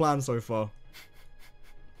going to plan so far.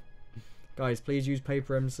 Guys, please use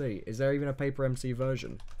PaperMC. Is there even a PaperMC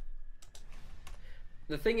version?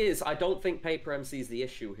 The thing is, I don't think PaperMC is the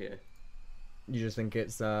issue here. You just think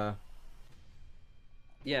it's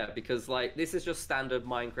Yeah, because like this is just standard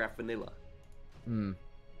Minecraft vanilla.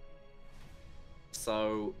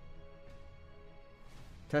 So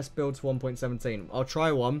test builds 1.17. I'll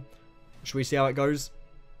try one. Should we see how it goes?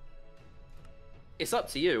 It's up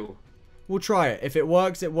to you. We'll try it. If it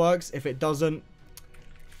works, it works. If it doesn't,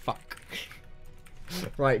 fuck.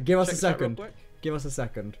 Right, give us a second. Give us a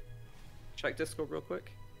second. Check Discord real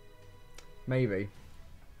quick. Maybe.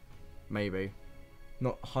 Maybe.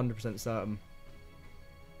 Not 100% certain.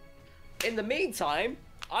 In the meantime,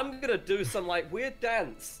 I'm gonna do some like weird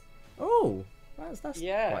dance. Oh, that's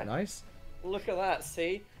quite nice. Look at that.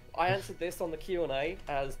 See, I answered this on the Q&A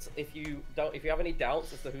as if you have any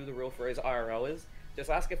doubts as to who the real Fraser IRL is, just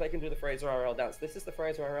ask if they can do the Fraser IRL dance. This is the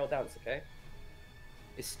Fraser IRL dance, okay?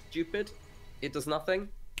 It's stupid. It does nothing,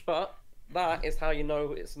 but that is how you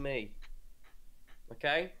know it's me.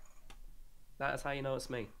 Okay? That is how you know it's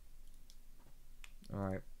me.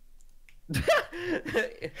 Alright.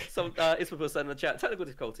 Some Isma said in the chat, technical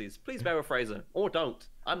difficulties. Please bear with Fraser. Or don't.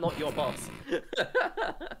 I'm not your boss.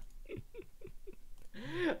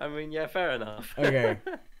 I mean, yeah, fair enough. Okay.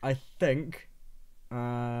 I think...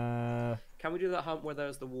 Can we do that hunt where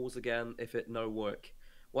there's the walls again if it no work?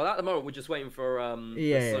 Well, at the moment, we're just waiting for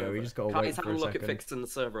yeah, we just gotta wait He's for having a a look second. at fixing the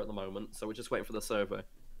server at the moment, so we're just waiting for the server.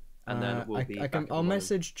 And then we'll be I'll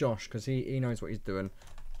message Josh, because he knows what he's doing.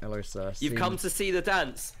 Hello, sir. You've come to see the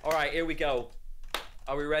dance. Alright, here we go.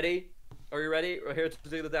 Are we ready? Are we ready? We're here to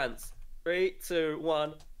do the dance. 3, 2,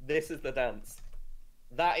 1. This is the dance.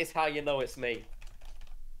 That is how you know it's me.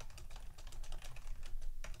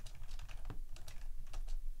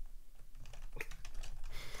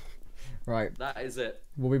 Right. That is it.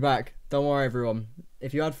 We'll be back. Don't worry, everyone.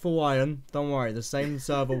 If you had full iron, don't worry. The same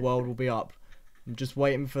server world will be up. I'm just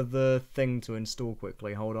waiting for the thing to install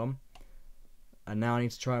quickly. Hold on. And now I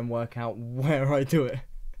need to try and work out where I do it.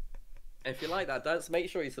 If you like that dance, make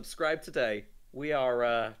sure you subscribe today. We are,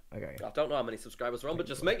 okay. I don't know how many subscribers we're on, but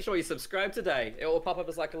just make sure you subscribe today. It will pop up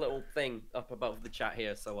as like a little thing up above the chat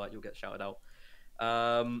here, so you'll get shouted out.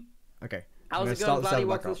 Okay. How's it going, Vladdy?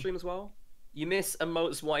 Welcome to the stream as well. You miss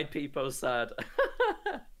emotes wide people sad.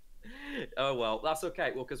 Oh well, that's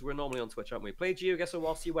okay. Well, because we're normally on Twitch, aren't we? Play GeoGuessr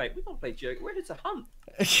whilst you wait. We don't play GeoGuessr. We're here to hunt.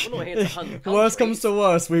 We're not here to hunt. Worst comes to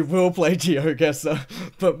worst, we will play GeoGuessr,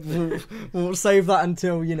 but we'll save that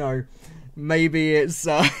until, you know, maybe it's.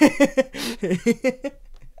 We'll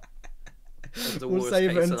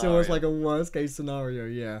save it until it's like a worst case scenario.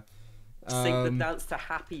 Yeah. Sing the dance to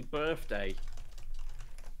Happy Birthday.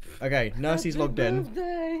 Okay, Nursey's logged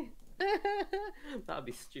in. That'd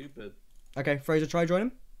be stupid. Okay, Fraser, try join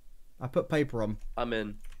him. I put paper on. I'm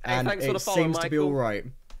in. Hey, and thanks it for the follow, seems Michael. to be alright.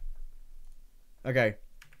 Okay.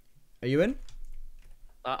 Are you in?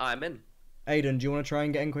 I'm in. Aiden, do you want to try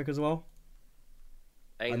and get in quick as well?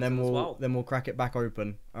 Aiden's and then in as well. we'll crack it back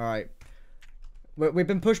open. Alright. We've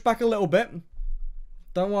been pushed back a little bit.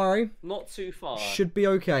 Don't worry. Not too far. Should be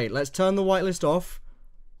okay. Let's turn the whitelist off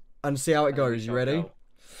and see how it goes. You ready?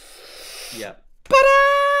 Yeah.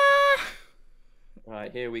 Ta-da!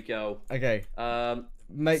 Right, here we go. Okay. Get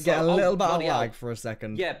a little bit of lag for a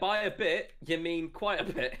second. Yeah, by a bit, you mean quite a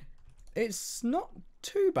bit. It's not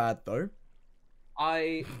too bad though.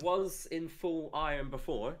 I was in full iron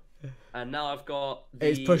before, and now I've got the,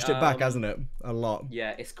 It's pushed it back, hasn't it? A lot.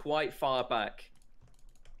 Yeah, it's quite far back.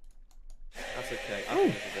 That's okay.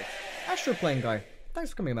 Oh, Astroplane guy.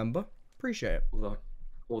 Thanks for becoming a member. Appreciate it.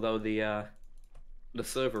 Although the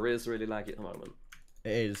server is really laggy at the moment.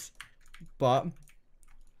 It is. But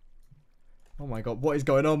oh my god, what is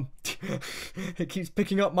going on? It keeps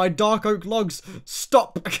picking up my dark oak logs.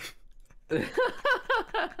 Stop!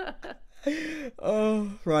 Oh,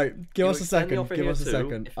 right. Give us a second. Give us a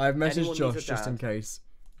second. I've messaged Josh just in case.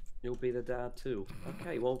 You'll be the dad too.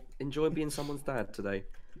 Okay, well, enjoy being someone's dad today.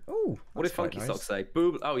 Oh, what did Funky Socks say?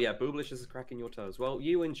 Oh yeah, Boobalicious is cracking your toes. Well,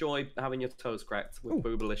 you enjoy having your toes cracked with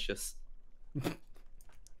Boobalicious.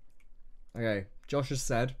 Okay, Josh has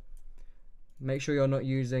said, make sure you're not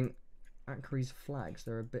using Acre's flags.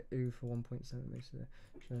 They're a bit ooh for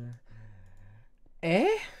 1.7.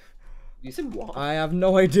 Eh? Using what? I have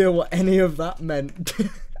no idea what any of that meant.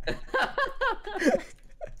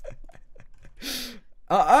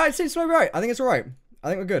 It's alright. I think it's alright. I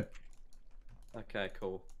think we're good. Okay,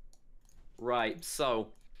 cool. Right, so...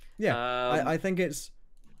 Yeah, I think it's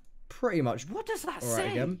pretty much... What does that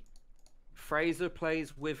say? Again. Fraser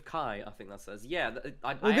plays with Kai, I think that says. Yeah,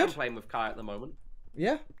 I am playing with Kai at the moment.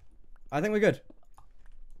 Yeah, I think we're good.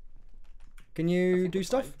 Can you do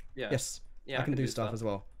stuff? Fine. Yeah. Yes. Yeah, I can do stuff as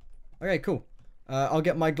well. Okay, cool. I'll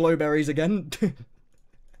get my glowberries again.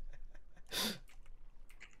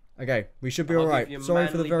 Okay, we should be alright. Sorry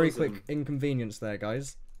for the very quick inconvenience there,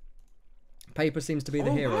 guys. Paper seems to be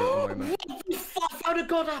the hero at the moment. I found a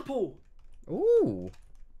god apple! Ooh.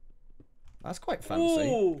 That's quite fancy.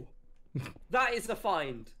 Ooh. That is a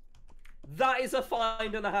find. That is a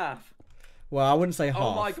find and a half. Well, I wouldn't say half.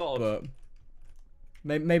 Oh my god. But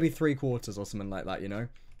maybe 3/4 or something like that, you know?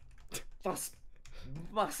 That's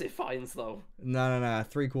massive finds, though. No,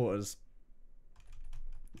 3/4.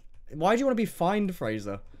 Why do you want to be fined,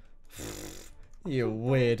 Fraser? You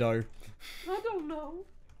weirdo. I don't know.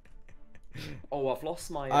 Oh, I've lost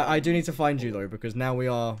my... I do need to find you, though, because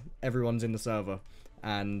now everyone's in the server,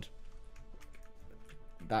 and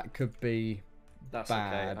that could be That's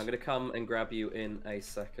bad. Okay. I'm going to come and grab you in a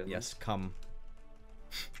second. Yes, come.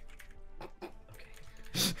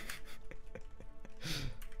 Okay.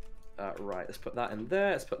 Right, let's put that in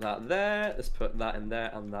there, let's put that there, let's put that in there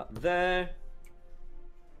and that there.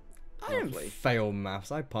 I didn't fail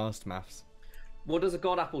maths, I passed maths. What does a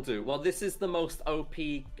god apple do? Well, this is the most OP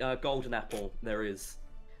golden apple there is.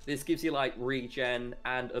 This gives you like regen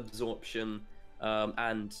and absorption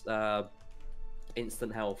and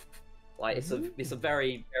instant health. Like it's a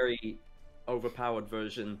very, very overpowered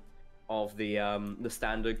version of the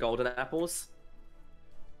standard golden apples.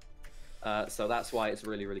 So that's why it's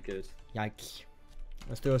really, really good. Yikes.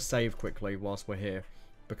 Let's do a save quickly whilst we're here,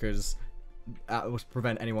 because that will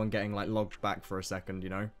prevent anyone getting like logged back for a second, you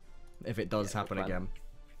know, if it does happen again.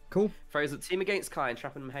 Cool. Fraser, team against Kai and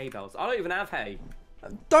trapping them hay bales. I don't even have hay.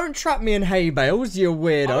 Don't trap me in hay bales, you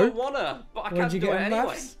weirdo. I don't wanna, but I can't do it anyway.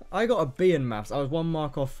 Maths? I got a B in maths. I was 1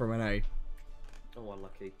 mark off from an A. Oh,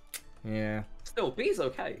 unlucky. Yeah. Still, B's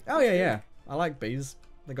okay. Oh yeah. I like B's.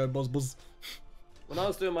 They go buzz. When I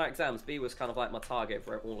was doing my exams, B was kind of like my target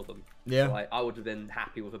for all of them. Yeah. So, like, I would have been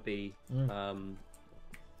happy with a B.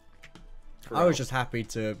 I was just happy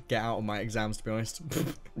to get out of my exams, to be honest.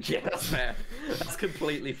 Yeah, that's fair. That's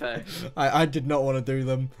completely fair. I did not want to do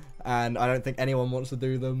them, and I don't think anyone wants to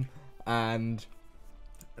do them, and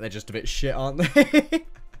they're just a bit shit, aren't they?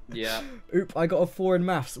 Yeah. Oop, I got a 4 in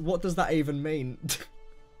maths. What does that even mean?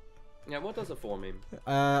 Yeah, what does a 4 mean?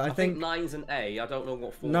 I think 9's an A. I don't know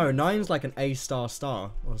what 4 No, means. 9's like an A star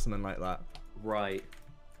or something like that. Right.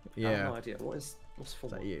 Yeah. I have no idea. What's 4?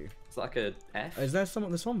 Is that you? It's like a F? Is there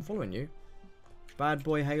someone following you? Bad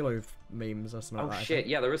boy Halo memes or something like that. Oh shit,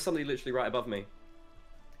 yeah, there is somebody literally right above me.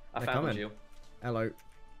 I found you. Hello.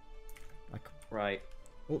 Right.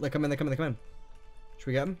 Oh, they're coming. Should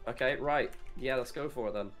we get them? Okay, right. Yeah, let's go for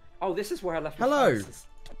it then. Oh, this is where I left my Hello. fences.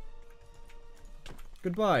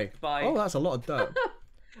 Goodbye. Bye. Oh, that's a lot of dirt.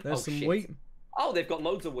 There's some wheat. Oh, they've got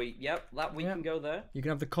loads of wheat. Yep, that wheat can go there. You can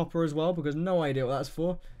have the copper as well, because no idea what that's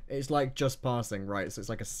for. It's like just passing, right? So it's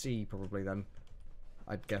like a C probably then.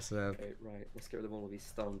 I'd guess. Okay, right, let's get rid of all of these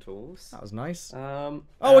stone tools. That was nice. Oh,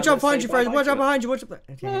 watch out behind you, Fraser! Watch out behind you! Watch out!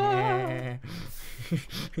 Yeah.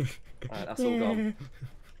 Alright, that's all gone.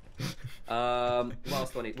 What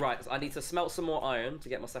else do I need? Right, so I need to smelt some more iron to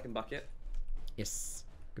get my second bucket. Yes,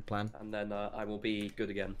 good plan. And then I will be good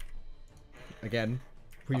again. Again?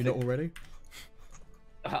 Were you not already?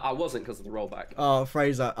 I wasn't because of the rollback. Oh,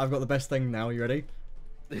 Fraser, I've got the best thing now. You ready?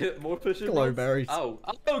 More fishing glowberries. Oh,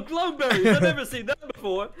 glowberries! I've never seen that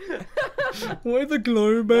before. Why the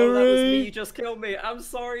glowberry? Well, that was me. You just killed me. I'm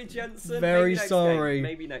sorry, Jensen. Very Maybe sorry. Game.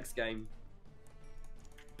 Maybe next game.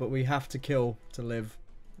 But we have to kill to live.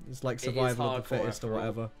 It's like survival of the fittest or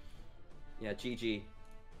whatever. Yeah, GG.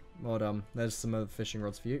 Well done. There's some other fishing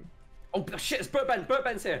rods for you. Oh shit! It's Burt Ben. Burt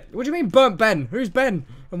Ben's here. What do you mean burnt Ben? Who's Ben?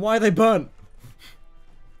 And why are they burnt?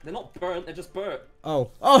 They're not burnt. They're just Burt. Oh,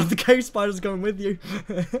 the cave spider's going with you.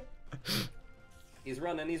 He's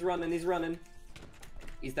running. He's running. He's running.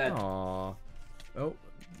 He's dead. Aww. Oh,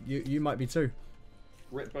 you might be too.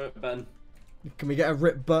 Rip Burt Ben. Can we get a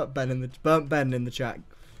rip burnt Ben in the chat?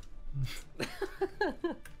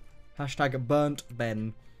 Hashtag burnt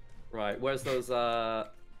Ben. Right, where's those? There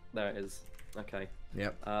it is. Okay.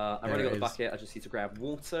 Yep. I've already got the bucket. I just need to grab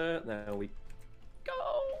water. There we go.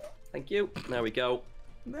 Thank you. There we go.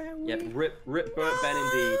 Yep. Rip Burt Ben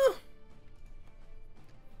indeed.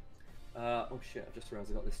 Oh shit! I just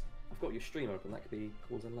realized I've got your stream open. That could be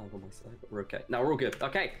causing lag on my side, but we're okay. Now we're all good.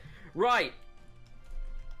 Okay. Right.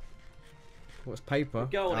 What's paper? We're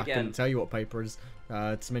going I again. couldn't tell you what paper is.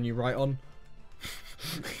 It's the menu right on.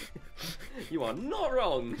 You are not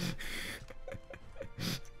wrong.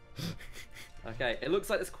 Okay, it looks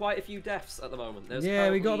like there's quite a few deaths at the moment. There's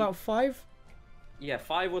we got about 5. Yeah,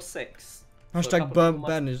 5 or 6. Hashtag burnt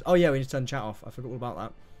Ben is. Oh yeah, we need to turn chat off. I forgot all about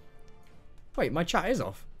that. Wait, my chat is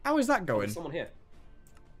off. How is that going? There's someone here.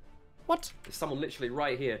 What? There's someone literally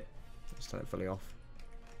right here. Let's turn it fully off.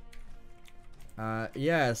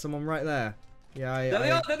 Yeah, someone right there. Yeah, There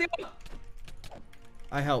they are.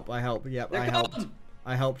 I help. Yep, They're I helped. gone.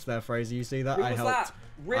 I helped there, Fraser. You see that? Who I was helped. that?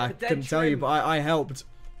 Rip I Dead couldn't tell you, Trim. but I helped.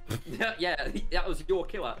 Yeah, that was your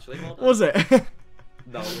kill actually. Well done. Was it?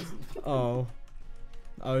 No, it wasn't. Oh,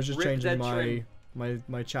 I was just Rip changing Dead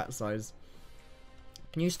my chat size.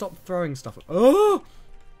 Can you stop throwing stuff? Oh!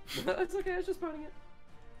 That's okay. I was just burning it.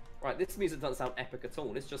 Right, this music doesn't sound epic at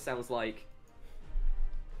all. This just sounds like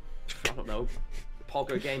I don't know,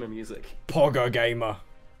 Pogo Gamer music. Pogo Gamer.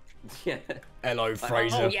 Yeah. Hello,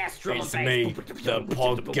 Fraser. Oh yes, drum it's and me, bass. the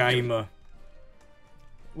Pog Gamer.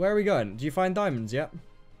 Where are we going? Do you find diamonds yet?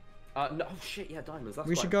 No, oh shit, yeah, diamonds. That's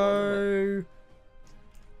We quite should important,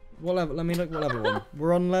 go. What level? Let me look. What level one?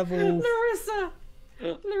 We're on level.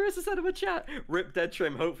 Larissa said in the chat, "Rip Dead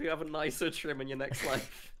Trim. Hopefully, you have a nicer trim in your next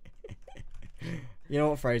life." You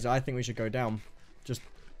know what, Fraser? I think we should go down. Just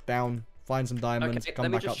down. Find some diamonds. Okay,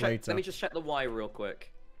 come back up later. Let me just check the Y real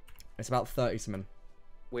quick. It's about 30 something.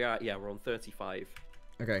 We're on 35.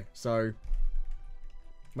 Okay, so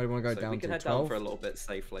where do we want to go So down we can to? head 12? down for a little bit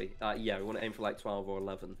safely. Yeah, we want to aim for like 12 or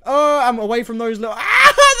 11. Oh, I'm away from those little.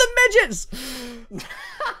 Ah, the midgets!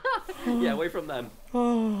 Yeah, away from them.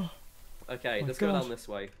 Oh. Okay, let's God. go down this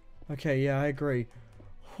way. Okay, yeah, I agree.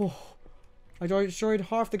 Oh, I destroyed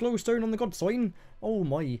half the glowstone on the god sign. Oh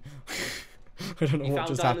my. I don't know You what found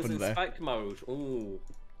just diamonds happened in there. spec mode. Ooh.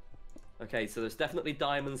 Okay, so there's definitely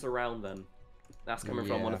diamonds around then. That's coming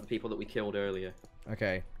from one Yeah. of the people that we killed earlier.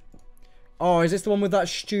 Okay. Oh, is this the one with that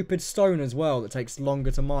stupid stone as well that takes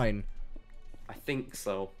longer to mine? I think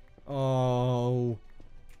so. Oh.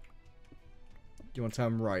 Do you want to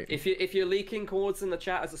turn right? If you're leaking coords in the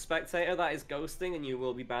chat as a spectator, that is ghosting, and you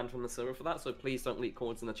will be banned from the server for that. So please don't leak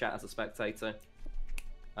coords in the chat as a spectator.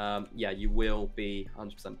 Yeah, you will be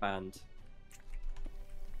 100% banned.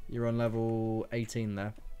 You're on level 18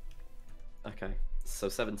 there. Okay, so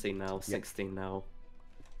 17 now, 16 now,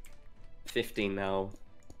 15 now,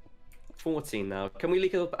 14 now. Can we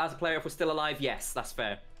leak it as a player if we're still alive? Yes, that's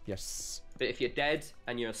fair. Yes. But if you're dead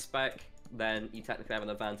and you're a spec, then you technically have an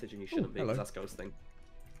advantage and you shouldn't be, because that's ghosting.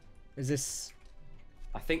 Is this...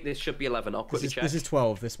 I think this should be 11. I'll quickly check. This is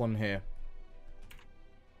 12, this one here.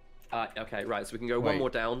 Okay, right, so we can go Wait. one more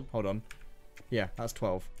down. Hold on. Yeah, that's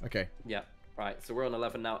 12. Okay. Yeah, right, so we're on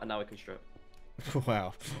 11 now, and now we can strip.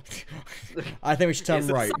 Wow. I think we should turn It's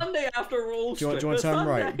right. a Sunday after all. Do you want to turn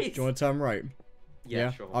right? Do you want to turn right?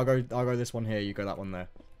 Yeah, sure. I'll go this one here, you go that one there.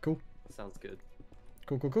 Cool. Sounds good.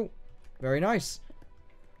 Cool. Very nice.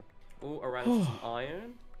 Oh, around some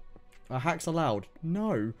iron. Are hacks allowed?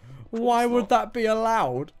 No. Why would that be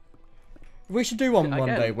allowed? We should do one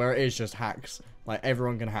Again. day where it is just hacks. Like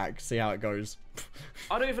everyone can hack. See how it goes.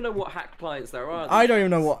 I don't even know what hack clients there are. I don't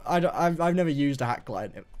even know what. I've never used a hack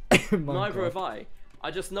client. Neither have I. I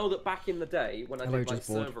just know that back in the day when I did like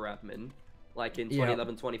server admin, like in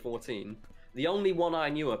 2011, 2014, the only one I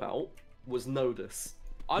knew about was Nodus.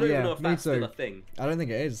 I don't even know if that's still a thing. I don't think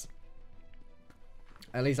it is.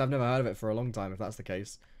 At least I've never heard of it for a long time, if that's the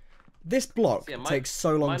case. This block takes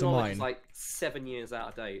so long to mine. My knowledge is like 7 years out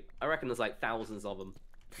of date. I reckon there's like thousands of them.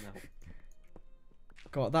 No.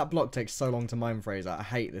 God, that block takes so long to mine, Fraser. I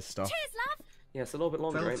hate this stuff. Cheers, love. Yeah, it's a little bit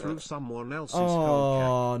longer. Fell through someone else's hole.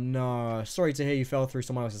 Oh no! Sorry to hear you fell through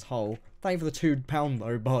someone else's hole. Thank you for the £2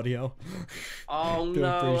 though, Bardio. Oh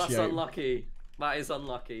no, that's unlucky. That is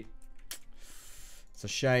unlucky. It's a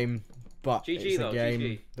shame, but GG, it's a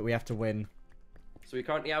game that we have to win. So we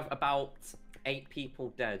currently have about 8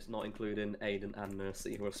 people dead, not including Aiden and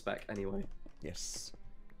Mercy, who are spec anyway. Yes.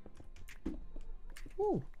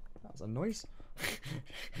 Ooh, that was a noise.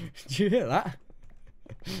 Did you hear that?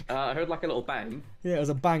 I heard like a little bang. Yeah, it was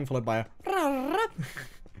a bang followed by a... Oh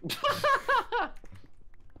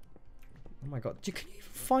my god, can you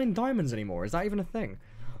even find diamonds anymore? Is that even a thing?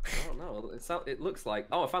 I don't know. It looks like...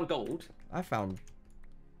 Oh, I found gold. I found...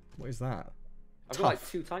 What is that? I've got like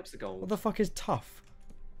 2 types of gold. What the fuck is tough?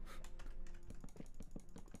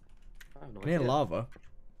 I have no idea. Lava.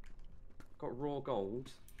 Got raw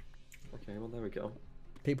gold. Okay, well there we go.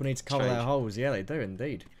 People need to cover their holes. Yeah, they do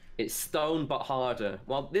indeed. It's stone but harder.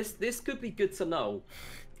 Well, this could be good to know,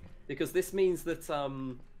 because this means that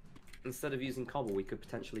instead of using cobble, we could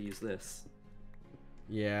potentially use this.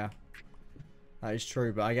 Yeah, that is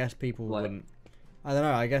true. But I guess people wouldn't. I don't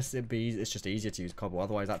know. I guess it's just easier to use cobble.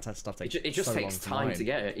 Otherwise, that stuff takes. It just takes time to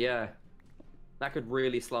get it. Yeah, that could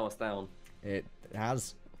really slow us down. It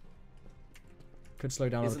has. Could slow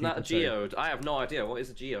down. Isn't that a geode? I have no idea. What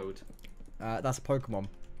is a geode? That's a Pokemon.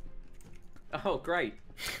 Oh, great.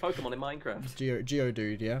 Pokemon in Minecraft.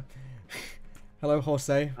 Geodude, yeah. Hello,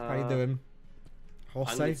 Jose. How you doing?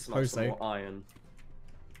 Jose? I'm going to smash some more iron.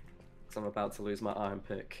 Because I'm about to lose my iron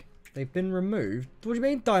pick. They've been removed? What do you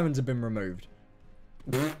mean diamonds have been removed?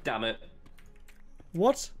 Damn it.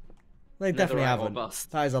 What? They definitely haven't. Or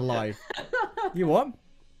bust. That is a lie. You what?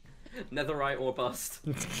 Netherite or bust.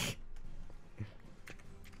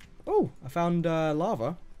 Oh, I found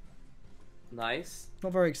lava. Nice.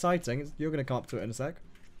 Not very exciting. You're going to come up to it in a sec.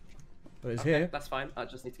 But it's here. That's fine. I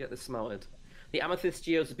just need to get this smelted. The amethyst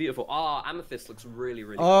geodes are beautiful. Ah, amethyst looks really,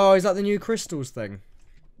 really Oh, cool. Is that the new crystals thing?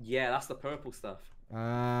 Yeah, that's the purple stuff.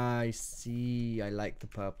 Ah, I see. I like the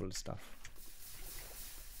purple stuff.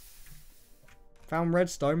 Found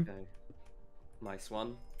redstone. Okay. Nice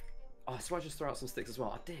one. Oh, I swear I just threw out some sticks as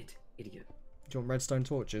well. I did. Idiot. Do you want redstone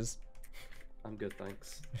torches? I'm good,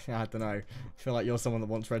 thanks. I don't know. I feel like you're someone that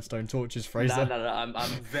wants redstone torches, Fraser. No. I'm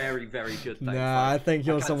very, very good, thanks. Nah, I think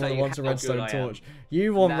you're someone that wants a redstone torch.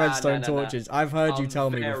 You want redstone torches. I've heard you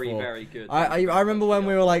tell me before. Very good. I remember when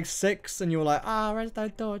we were like 6 and you were like,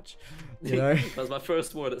 redstone torch. You know? That was my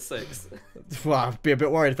first word at 6. Well, I'd be a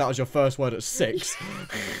bit worried if that was your first word at 6.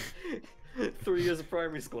 3 years of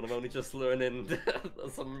primary school and I'm only just learning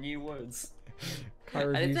some new words. I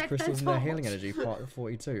reviews crystals and their healing energy, part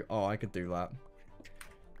 42. Oh, I could do that.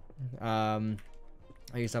 I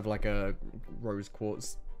used to have like a rose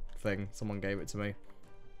quartz thing. Someone gave it to me. It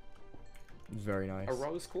was very nice. A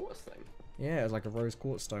rose quartz thing? Yeah, it was like a rose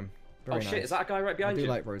quartz stone. Very nice. Shit, is that a guy right behind you? I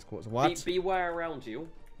do like rose quartz. What? Beware around you.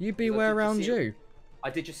 You beware around you? I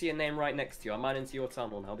did just see a name right next to you. I'm mining into your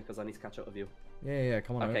tunnel now because I need to catch up with you. Yeah,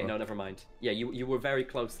 come on Okay, over. no, never mind. Yeah, you were very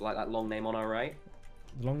close to like that long name on our right.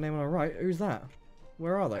 The long name on our right? Who's that?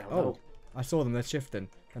 Where are they? Oh, I saw them. They're shifting.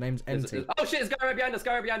 Their name's Enty. Oh shit, it's guy right behind us.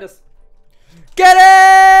 Guy right behind us. Get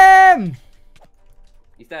him!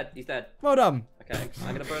 He's dead. Well done. Okay,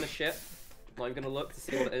 I'm gonna burn a ship. I'm not even gonna look to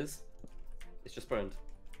see what it is. It's just burned.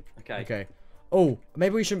 Okay. Oh,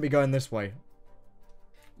 maybe we shouldn't be going this way.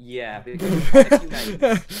 Yeah,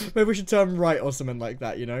 because maybe we should turn right or something like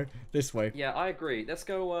that, you know? This way. Yeah, I agree. Let's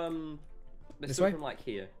go, let's do it from, like,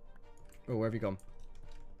 here. Oh, where have you gone?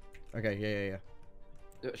 Okay,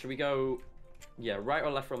 yeah. Should we go, yeah, right or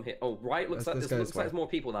left from here? Oh, right looks like there's more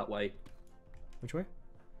people that way. Which way?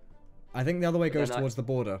 I think the other way goes towards the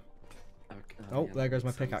border. Okay. Oh, yeah, there goes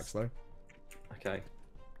my pickaxe, though. Okay.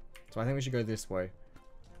 So I think we should go this way.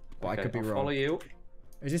 But I could be wrong. Follow you.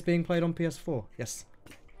 Is this being played on PS4? Yes.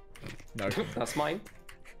 No. That's mine.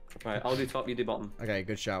 Right, I'll do top, you do bottom. Okay,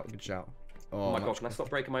 good shout. Oh my god, can I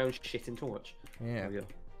stop breaking my own shitting torch? Yeah.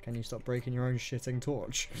 Can you stop breaking your own shitting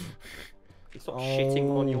torch? Stop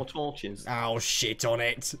shitting on your torches. I'll shit on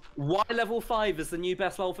it. Why level 5 is the new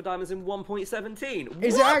best level for diamonds in 1.17?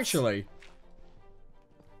 Is it actually?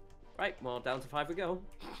 Right, well, down to 5 we go.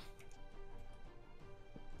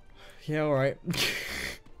 Yeah, alright.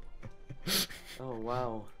 Oh,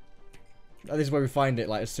 wow. This is where we find it,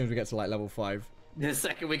 like, as soon as we get to, like, level 5. The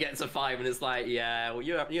second we get to 5 and it's like, yeah, well,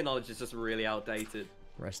 your knowledge is just really outdated.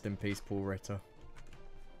 Rest in peace, Paul Ritter.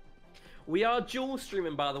 We are dual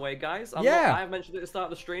streaming, by the way, guys. I have mentioned it at the start of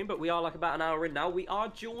the stream, but we are like about an hour in now. We are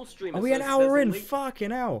dual streaming. Are we an hour in? Fucking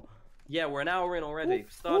hell. Yeah, we're an hour in already.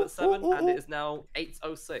 Start at 7 and it is now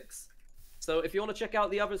 8:06. So if you want to check out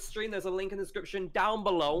the other stream, there's a link in the description down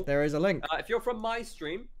below. There is a link. If you're from my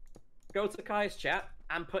stream, go to Kai's chat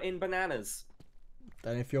and put in bananas.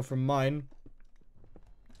 And if you're from mine,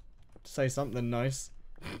 say something nice.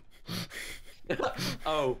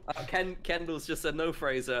 Oh, Kendall's just said no,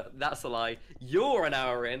 Fraser. That's a lie. You're an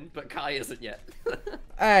hour in, but Kai isn't yet.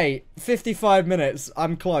 Hey, 55 minutes.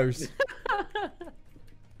 I'm close.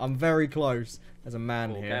 I'm very close. There's a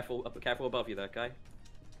man here. Careful above you there, Kai.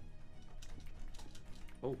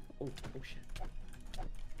 Oh shit.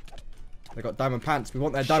 They got diamond pants. We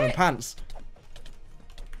want their diamond pants.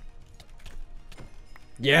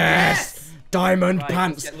 Yes! Diamond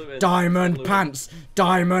pants! Diamond pants!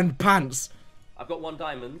 Diamond pants! I've got 1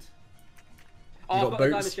 diamond. Oh, I've got the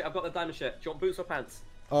diamond shit. I've got the diamond shit. Do you want boots or pants?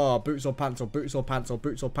 Oh, boots or pants or boots or pants or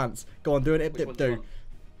boots or pants. Go on, do an dip do.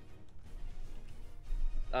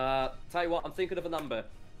 Tell you what, I'm thinking of a number.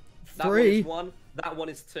 3. That one is 1. That one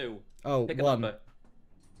is 2. Oh, pick 1. a number.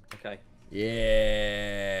 Okay.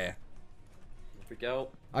 Yeah. Here we go.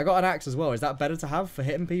 I got an axe as well. Is that better to have for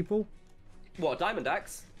hitting people? What, a diamond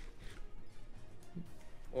axe?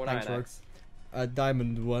 Or an iron axe? A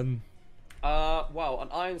diamond one. Well, an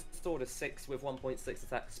iron sword is 6 with 1.6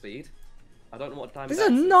 attack speed. I don't know what diamond This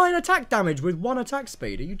axe is 9 attack damage with 1 attack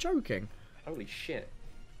speed. Are you joking? Holy shit.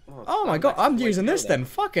 Oh my god, I'm using this then.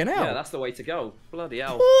 Fucking hell. Yeah, that's the way to go. Bloody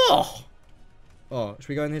hell. Oh! Oh, should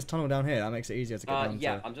we go in this tunnel down here? That makes it easier to get down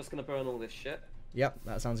yeah, to. I'm just gonna burn all this shit. Yep,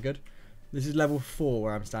 that sounds good. This is level 4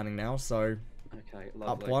 where I'm standing now, so... Okay,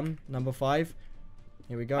 lovely. Up 1, number 5.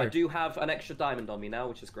 Here we go. I do have an extra diamond on me now,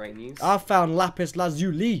 which is great news. I found lapis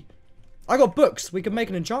lazuli. I got books. We can make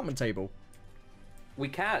an enchantment table. We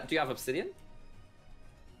can. Do you have obsidian?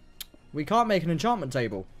 We can't make an enchantment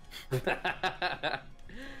table. I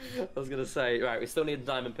was gonna say, right, we still need a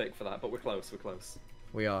diamond pick for that, but we're close, we're close.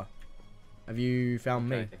 We are. Have you found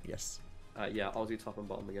me? Okay. Yes. Yeah, I'll do top and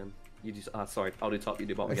bottom again. You do, sorry, I'll do top, you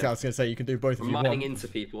do bottom Okay, again. I was gonna say, you can do both if you want. Mining into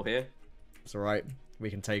people here. It's alright. We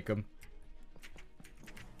can take them.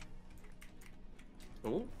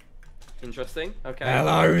 Oh, interesting. Okay.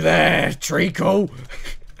 Hello there, Treacle!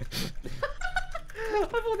 I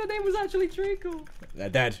thought the name was actually Treacle. They're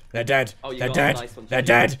dead. They're dead. Oh, you They're got dead. a nice one, They're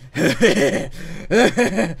dead.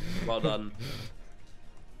 Well done.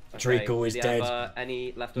 Okay, Treacle is do you dead. have,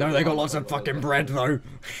 any left No, over? they got lots of fucking bread though.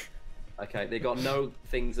 Okay, they got no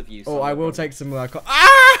things of use. Oh, on I them. will take some.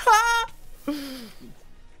 Ah! I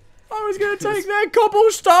was gonna take their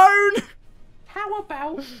cobblestone. How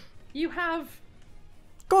about you have?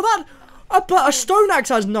 God, that. But a stone axe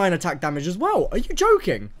has 9 attack damage as well. Are you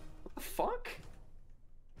joking? What the fuck?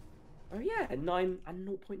 Oh yeah, 9 and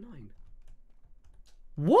 0.9.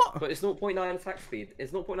 What? But it's 0.9 attack speed.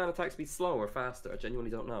 Is 0.9 attack speed slower or faster? I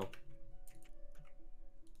genuinely don't know.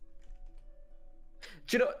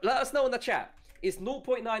 Do you know? Let us know in the chat. Is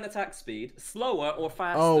 0.9 attack speed slower or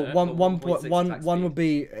faster? Oh, than 1 would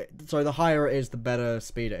be. So the higher it is, the better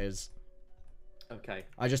speed it is. Okay.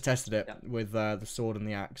 I just tested it Yeah. with the sword and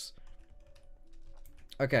the axe.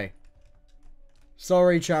 Okay.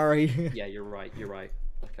 Sorry, Chari. Yeah, you're right. You're right.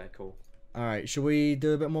 Okay, cool. All right, should we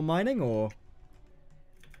do a bit more mining or?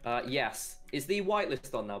 Yes. Is the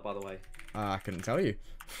whitelist on now, by the way? I couldn't tell you.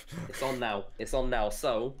 It's on now. It's on now.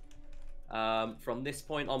 So, from this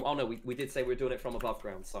point on... Oh, no, we did say we were doing it from above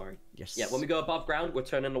ground. Sorry. Yes. Yeah, when we go above ground, we're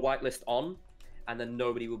turning the whitelist on, and then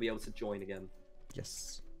nobody will be able to join again.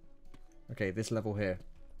 Yes. Okay, this level here.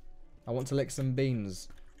 I want to lick some beans.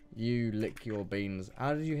 You lick your beans.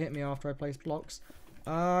 How did you hit me after I placed blocks?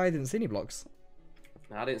 I didn't see any blocks.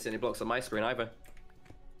 I didn't see any blocks on my screen either.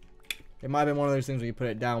 It might have been one of those things where you put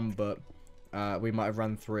it down, but we might have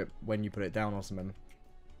run through it when you put it down or something.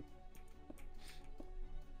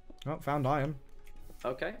 Oh, found iron.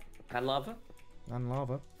 Okay. And lava. And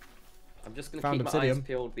lava. I'm just going to Found keep obsidian. my eyes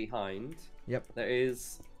peeled behind. Yep. There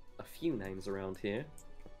is a few names around here.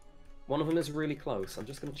 One of them is really close. I'm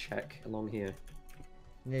just going to check along here.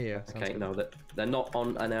 Yeah, sounds Okay, good. no, they're not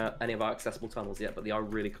on any of our accessible tunnels yet, but they are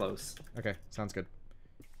really close. Okay, sounds good.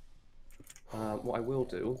 What I will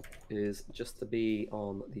do is, just to be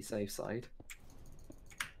on the safe side...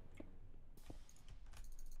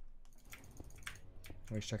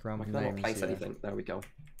 Let me check around I with cannot names. place Yeah. anything. There we go.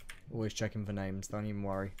 Always checking for names. Don't even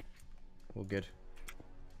worry. All good.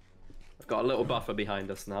 I've got a little buffer behind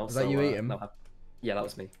us now. Is that you eating? Yeah, that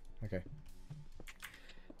was me. Okay.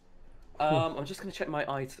 I'm just going to check my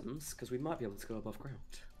items, because we might be able to go above ground.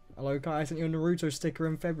 Hello, Kai. I sent you a Naruto sticker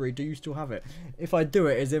in February. Do you still have it? If I do,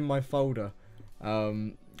 it's in my folder.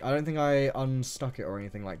 I don't think I unstuck it or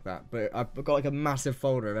anything like that, but I've got like a massive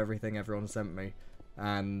folder of everything everyone sent me,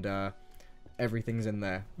 and everything's in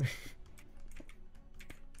there.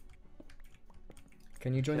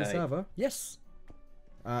 Can you join the server? Yes.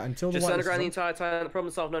 Until the just whitelist underground the entire time. The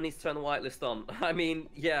problem solved. No need to turn the whitelist on. I mean,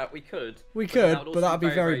 yeah, we could. We could, but that'd be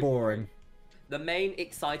very boring. The main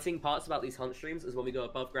exciting parts about these hunt streams is when we go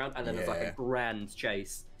above ground, and then there's like a grand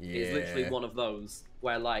chase. Yeah. It's literally one of those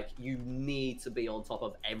where like you need to be on top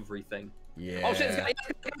of everything. Yeah. Oh shit!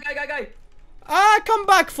 Guy! Ah, come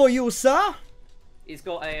back for you, sir. He's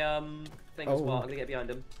got a thing as well. I'm gonna get behind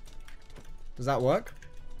him. Does that work?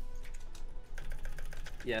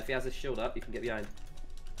 Yeah, if he has his shield up, you can get behind.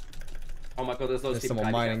 Oh my god, there's loads of people.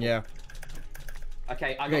 Someone mining, yeah.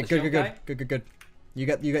 Okay, I got the shield guy. Good. You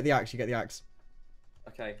get the axe. You get the axe.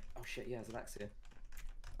 Okay. Oh shit, yeah, there's an axe here.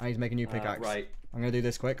 I need to make a new pickaxe. Right. I'm gonna do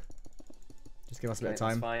this quick. Just give us a bit of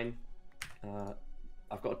time. That's fine.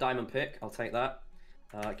 I've got a diamond pick. I'll take that.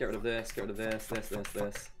 Get rid of this. Get rid of this.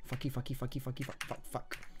 This.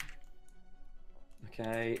 Fuck.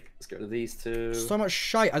 Okay. Let's get rid of these two. So much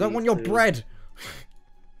shite. I don't want your bread.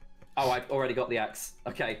 Oh, I've already got the axe.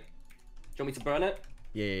 Okay. Do you want me to burn it?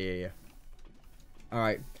 Yeah.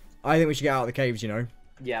 Alright. I think we should get out of the caves, you know.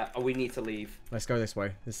 Yeah, we need to leave. Let's go this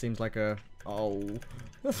way. This seems like a... Oh.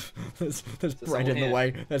 There's bread in the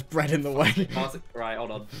way. There's bread in the way. Right,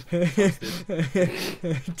 hold on.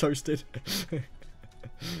 Toasted.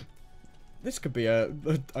 This could be a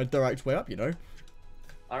direct way up, you know.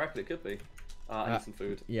 I reckon it could be. I need some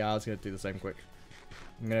food. Yeah, I was going to do the same quick.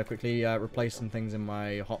 I'm going to quickly replace some things in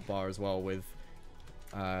my hotbar as well with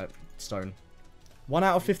stone. 1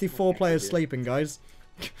 out of 54 players sleeping, guys.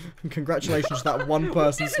 Congratulations to that one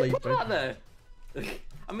person sleeping. Put that there.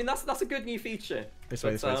 I mean, that's a good new feature. This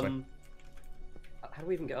way. How do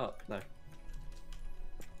we even get up? No.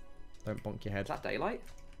 Don't bonk your head. Is that daylight?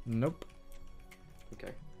 Nope.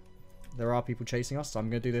 Okay. There are people chasing us, so I'm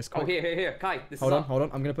going to do this quick. Oh, here. Kai, hold on.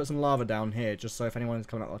 I'm going to put some lava down here, just so if anyone is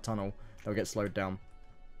coming out of the tunnel, they'll get slowed down.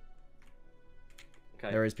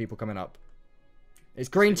 Okay. There is people coming up. It's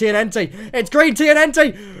green TNT! It's green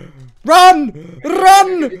TNT! Run!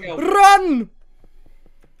 Run!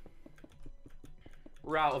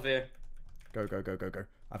 We're out of here. Go.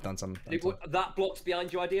 I've done some. That blocks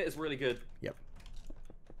behind your idea is really good. Yep.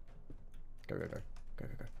 Go.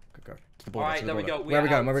 To the border, Alright, there we go. Where are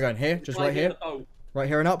we going? Here? Just right here? Right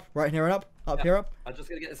here and up? Right here and up? Up here up? I'm just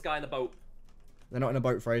gonna get this guy in the boat. They're not in a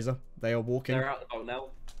boat, Fraser. They are walking. They're out the boat now.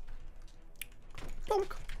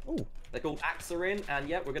 Donk. Oh. They're called Axerin, and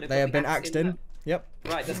yeah, we're gonna. They have been axed in. Yep.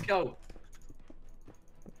 Right, let's go.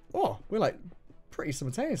 Oh, we're like pretty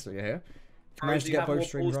simultaneously here. Managed to get both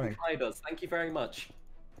streams running. Thank you very much.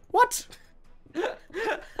 What?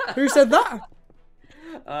 Who said that?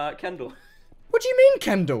 Kendall. What do you mean,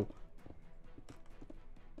 Kendall?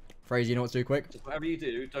 Fraser, you know what to do quick? Just whatever you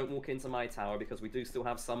do, don't walk into my tower because we do still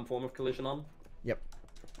have some form of collision on. Yep.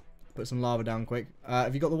 Put some lava down quick.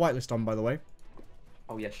 Have you got the whitelist on, by the way?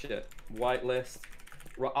 Oh yeah, shit. Whitelist.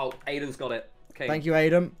 Right, oh, Aiden's got it. Okay. Thank you,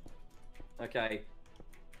 Aiden. Okay.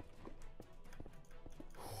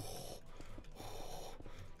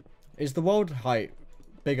 Is the world height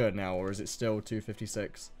bigger now, or is it still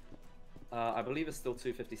 256? I believe it's still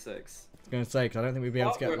 256. I was going to say, because I don't think we'd be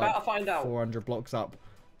able to get like 400 blocks up.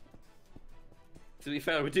 To be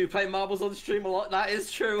fair, we do play marbles on stream a lot. That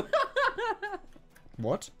is true.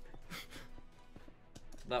 What?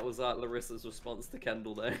 That was Larissa's response to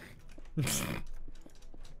Kendall there.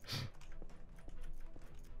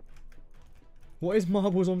 What is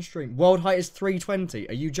marbles on stream? World height is 320.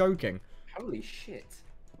 Are you joking? Holy shit.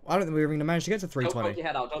 I don't think we were going to manage to get to 320. Don't poke your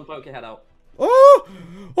head out. Don't poke your head out. Oh!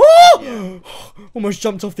 Oh! Yeah. Almost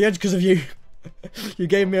jumped off the edge because of you. You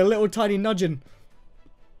gave me a little tiny nudging.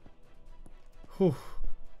 That's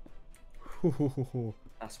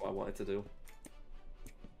what I wanted to do.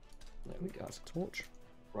 There we go. That's a torch.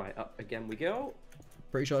 Right, up again we go.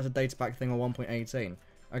 Pretty sure that's a data pack thing on 1.18.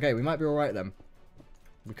 Okay, we might be alright then.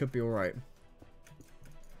 We could be alright.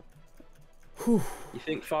 You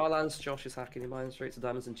think Farlands Josh is hacking your mine straight to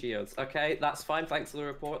diamonds and geodes? Okay, that's fine. Thanks for the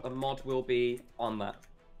report. The mod will be on that.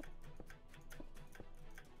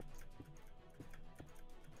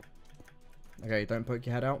 Okay, don't poke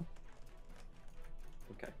your head out.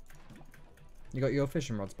 Okay. You got your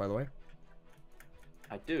fishing rods, by the way?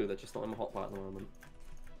 I do. They're just not in my hotbar at the moment.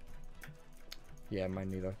 Yeah, mine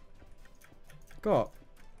neither. God.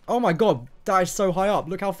 Oh my god, that is so high up.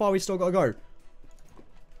 Look how far we still gotta go.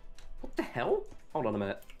 What the hell? Hold on a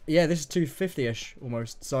minute. Yeah, this is 250-ish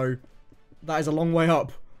almost, so that is a long way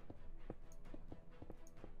up.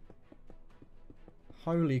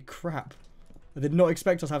 Holy crap. I did not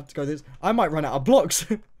expect us to have to go this. I might run out of blocks.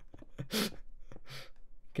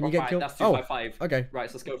 Can you get killed? That's 2 by 5. Okay. Right,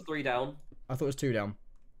 so let's go 3 down. I thought it was 2 down.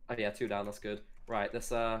 Oh yeah, 2 down, that's good. Right, let's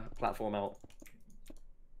platform out.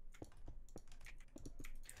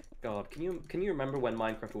 God, can you remember when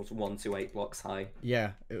Minecraft was 1 to 8 blocks high?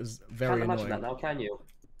 Yeah, it was very Can't annoying. imagine that now, can you?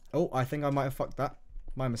 Oh, I think I might have fucked that.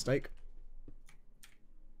 My mistake.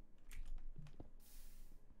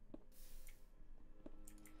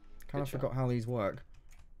 Kind of forgot how these work,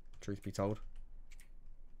 truth be told.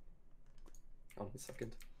 Hold on a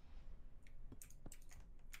second.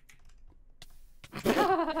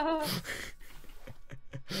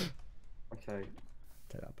 Okay.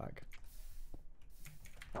 Take that back.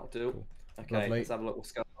 That'll do. Cool. Okay, Lovely. let's have a look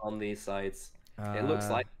what's going on these sides. It looks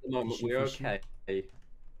like at the moment we're okay.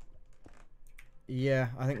 Yeah,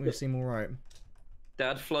 I think we seem alright.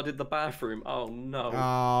 Dad flooded the bathroom. Oh no.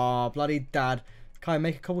 Ah, bloody dad. Kai,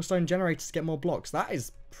 make a cobblestone generator to get more blocks. That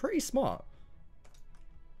is pretty smart.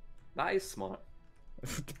 That is smart.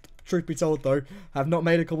 Truth be told, though, I have not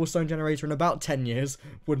made a cobblestone generator in about 10 years.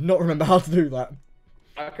 Would not remember how to do that.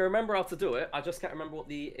 I can remember how to do it. I just can't remember what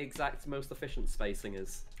the exact most efficient spacing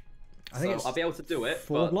is. I think so I'll be able to do it,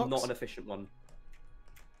 4 but blocks? not an efficient one.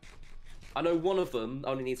 I know one of them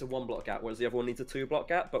only needs a 1 block gap, whereas the other one needs a 2 block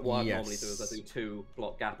gap. But what I normally do is I do 2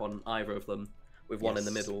 block gap on either of them, with 1 in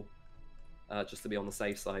the middle, just to be on the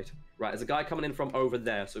safe side. Right, there's a guy coming in from over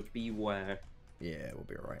there, so beware. Yeah, we'll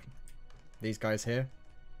be alright. These guys here.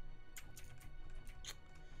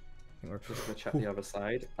 I think we're Just gonna check the other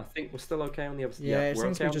side. I think we're still okay on the other side. Yeah, it we're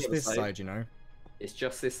seems okay to be on just the this other side, you know. It's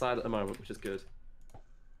just this side at the moment, which is good.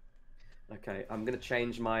 Okay, I'm gonna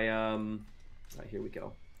change my Right, here we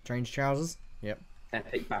go. Change trousers. Yep.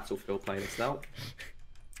 Epic Battlefield playlist now.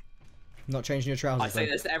 Not changing your trousers. I say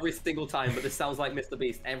this every single time, but this sounds like Mr.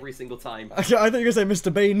 Beast every single time. I thought you were gonna say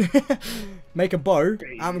Mr. Bean. Make a bow.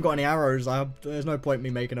 I haven't got any arrows. There's no point in me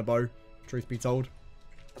making a bow. Truth be told.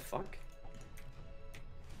 The fuck?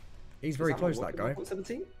 He's very close, that guy.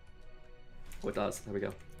 17? Oh, it does. There we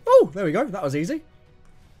go. Oh, there we go. That was easy.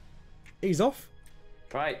 He's off.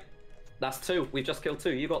 Right. That's 2. We've just killed 2.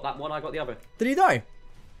 You got that one, I got the other. Did he die?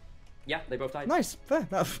 Yeah, they both died. Nice. Fair.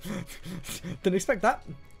 Didn't expect that.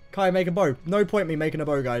 Kai, make a bow. No point me making a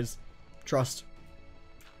bow, guys. Trust.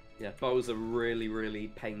 Yeah, bows are really, really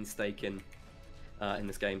painstaking in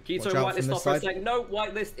this game. Can you Watch turn out from whitelist this off for a side. second? No,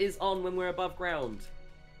 whitelist is on when we're above ground.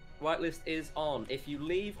 Whitelist is on. If you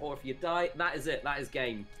leave or if you die, that is it. That is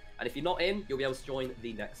game. And if you're not in, you'll be able to join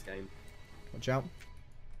the next game. Watch out.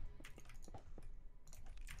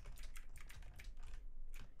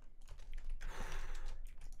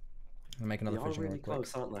 I'll make another They are fishing really rod quick.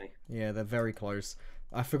 close, aren't they? Yeah, they're very close.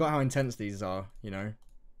 I forgot how intense these are, you know.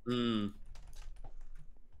 Mm.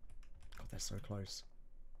 God, they're so close.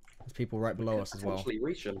 There's people right below us as well. Actually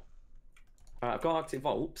reach them. Alright, I've got Arctic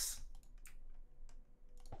Volts.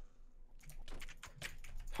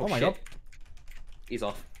 Oh my shit. god. He's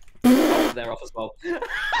off. Oh, they're off as well.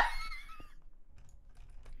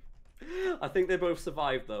 I think they both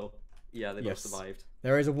survived though. Yeah, they both survived.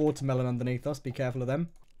 There is a watermelon underneath us. Be careful of them.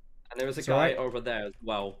 And there is a guy over there as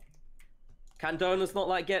well. Can donors not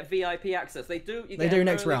like get VIP access? They do. They do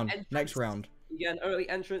next round. Next round. You get an early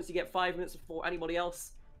entrance. You get 5 minutes before anybody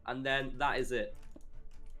else, and then that is it.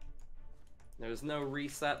 There is no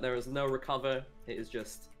reset. There is no recover. It is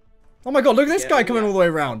just. Oh my god! Look at this guy coming all the way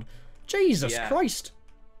around. Jesus Christ!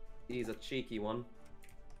 He's a cheeky one.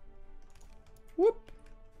 Whoop.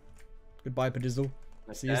 Goodbye, Padizzle.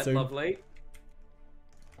 See you soon. Lovely.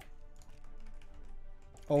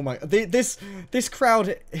 Oh my! This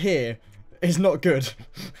crowd here is not good.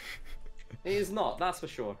 It is not. That's for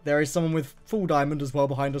sure. There is someone with full diamond as well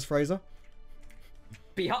behind us, Fraser.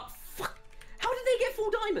 Fuck! How did they get full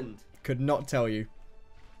diamond? Could not tell you.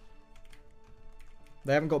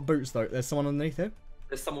 They haven't got boots though. There's someone underneath here.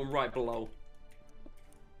 There's someone right below.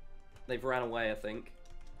 They've ran away, I think.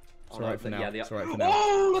 It's alright for now. Yeah, It's alright for now.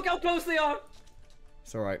 Oh, look how close they are!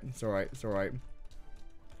 It's alright. It's alright. It's alright.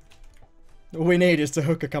 All we need is to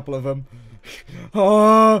hook a couple of them.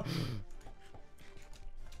 Oh!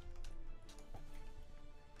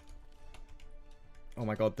 Oh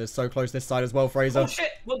my god, they're so close this side as well, Fraser. Oh shit!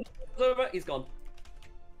 One's over. He's gone.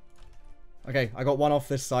 Okay, I got one off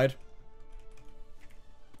this side.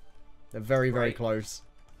 They're very, very close.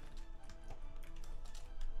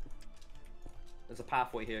 There's a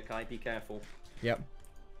pathway here, Kai. Be careful. Yep.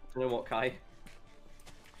 You know what, Kai?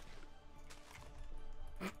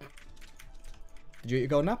 Did you eat a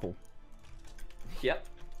golden apple? Yep.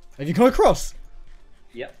 Have you gone across?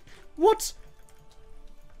 Yep. What?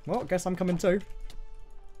 Well, guess I'm coming too.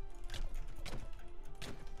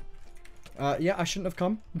 Yeah, I shouldn't have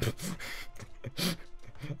come.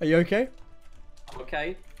 Are you okay?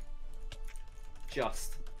 Okay.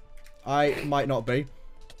 Just. I might not be.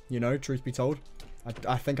 You know, truth be told.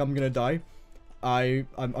 I think I'm gonna die.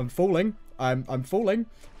 I'm falling. I'm falling.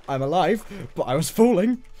 I'm alive, but I was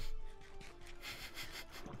falling.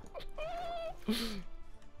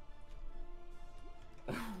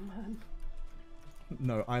 Oh man.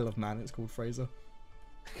 No, Isle of Man, it's called Fraser.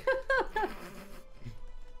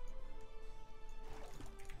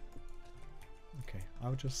 Okay,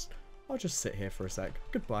 I'll just sit here for a sec.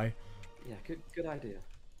 Goodbye. Yeah, good idea.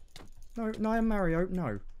 No, I am Mario,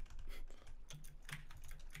 no.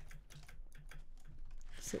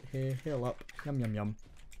 Sit here, heal up, yum yum yum.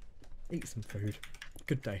 Eat some food.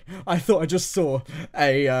 Good day. I thought I just saw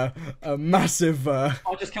a massive I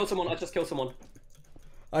just killed someone,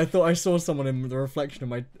 I thought I saw someone in the reflection of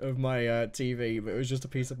my TV, but it was just a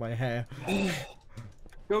piece of my hair.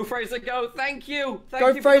 Go Fraser, go! Thank you! Thank Go,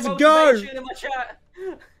 you Fraser, for the go! motivation in my chat!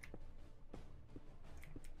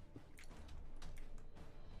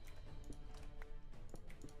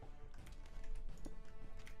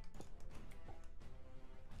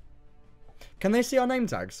 Can they see our name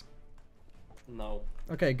tags? No.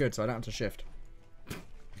 Okay, good, so I don't have to shift.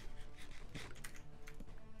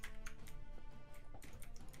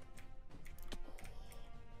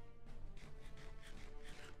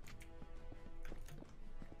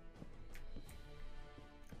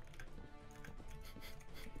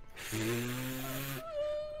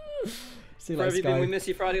 See you later, we Sky. miss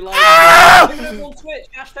you Friday live. On Twitch,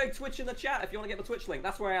 hashtag Twitch in the chat if you want to get the Twitch link.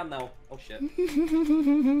 That's where I am now. Oh shit.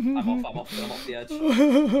 I'm off the edge.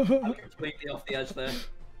 I'm completely off the edge there.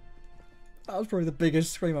 That was probably the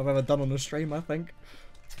biggest scream I've ever done on a stream, I think.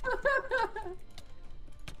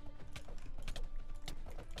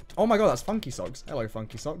 Oh my god, that's Funky Socks. Hello,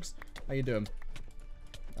 Funky Socks. How you doing?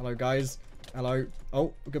 Hello, guys. Hello.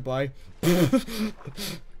 Oh, goodbye.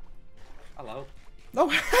 Hello. Oh,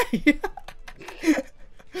 hey!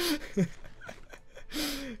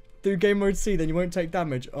 Do game mode C, then you won't take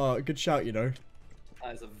damage. Oh, good shout, you know.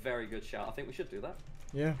 That is a very good shout. I think we should do that.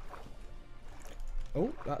 Yeah.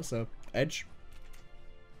 Oh, that's a edge.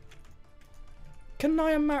 Can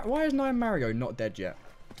why is Nia Mario not dead yet?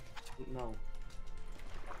 No.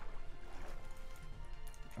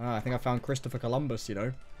 Ah, I think I found Christopher Columbus, you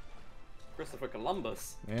know. Christopher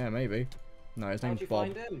Columbus? Yeah, maybe. No, his name's Bob.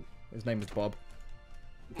 How'd you find him? His name is Bob.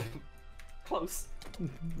 Close.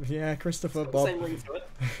 Yeah, Christopher Got Bob. the same ring to it.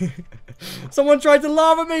 Someone tried to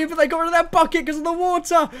laugh at me, but they got rid of their bucket because of the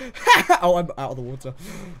water. Oh, I'm out of the water.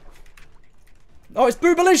 Oh, it's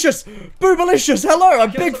Boobalicious! Boobalicious! Hello, I'm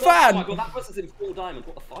a big fan! Oh my god, that person's in full diamond.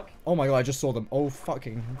 What the fuck? Oh my god, I just saw them. Oh,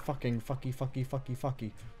 fucking,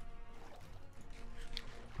 fucky.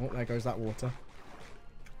 Oh, there goes that water.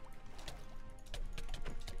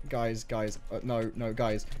 Guys, no,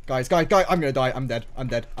 guys, I'm gonna die, I'm dead,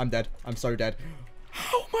 I'm so dead.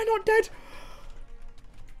 How am I not dead?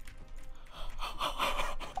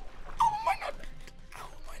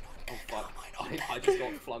 I just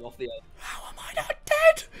got flung off the edge. How am I not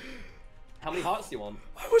dead? How many hearts do you want?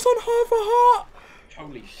 I was on half a heart.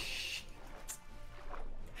 Holy shit.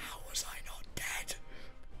 How was I not dead?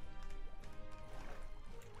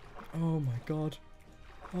 Oh my god.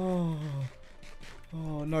 Oh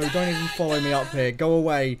no, don't even follow me up here. Go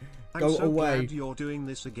away. Go I'm so away. Glad you're doing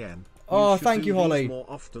this again. Oh, should thank do you, these Holly. More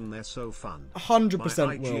often, they're so fun. 100%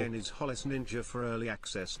 My will. IGN is Hollis Ninja for early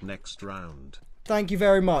access next round. Thank you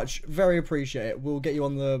very much. Very appreciate it. We'll get you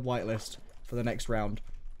on the whitelist for the next round.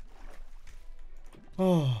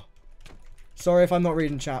 Oh. Sorry if I'm not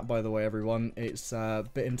reading chat, by the way, everyone. It's a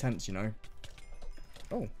bit intense, you know.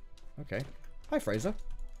 Oh, okay. Hi, Fraser.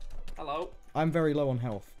 Hello. I'm very low on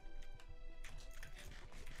health.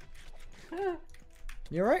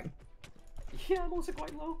 You alright? Yeah, I'm also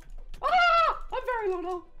quite low. Ah! I'm very low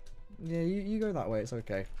now. Yeah, you go that way. It's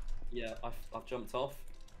okay. Yeah, I've jumped off.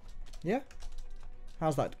 Yeah?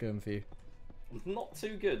 How's that going for you? Not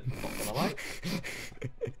too good, not gonna lie.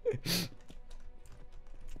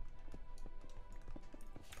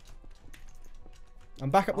 I'm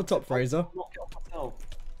back up the top, Fraser. Not get off myself.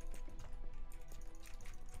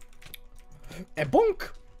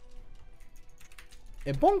 Bonk!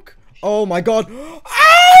 Bonk! Oh my god!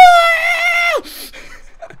 Ah!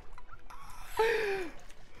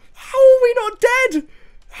 How are we not dead?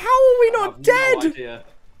 How are we not dead? No idea.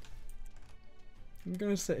 I'm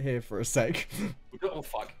gonna sit here for a sec. Oh,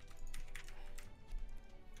 fuck.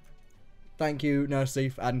 Thank you,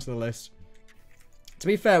 Nursey, for adding to the list. To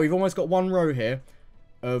be fair, we've almost got one row here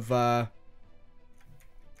of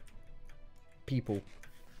people.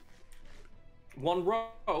 One row.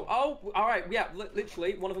 Oh, alright, yeah,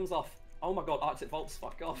 literally, one of them's off. Oh my god, Arctic Volts,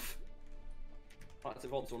 fuck off. Arctic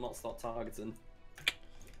Volts will not stop targeting.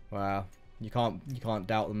 Wow. You can't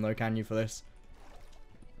doubt them though, can you, for this?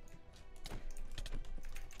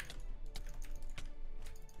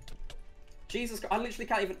 Jesus Christ, I literally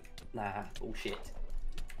can't even... Nah, bullshit.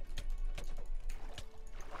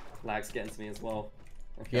 Lag's getting to me as well.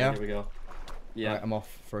 Okay, yeah. Here we go. Yeah. Right, I'm off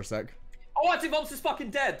for a sec. Oh, Arctic Volts is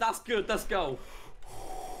fucking dead! That's good, let's go!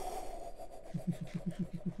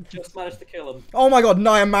 Just managed to kill him. Oh my god,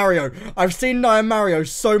 Nia Mario! I've seen Nia Mario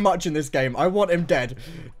so much in this game. I want him dead.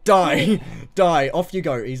 Die. Die. Off you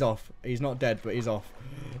go. He's off. He's not dead, but he's off.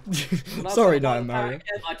 Sorry, Nia Mario.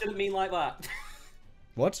 I didn't mean like that.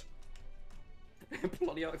 What?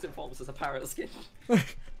 Bloody Arctic Volts as a parrot skin.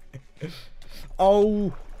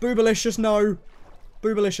 Oh, Boobalicious, no.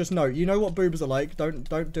 Boobalicious, no. You know what boobas are like.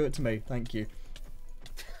 Don't do it to me. Thank you.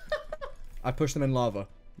 I pushed them in lava.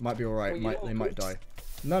 Might be alright. Well, They might die.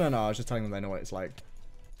 No. I was just telling them they know what it's like.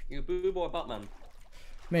 You a boob or a Batman?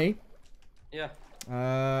 Me? Yeah.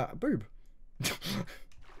 Boob.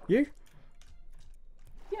 You?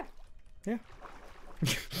 Yeah. Yeah.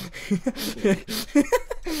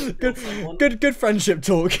 Good friendship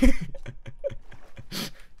talk.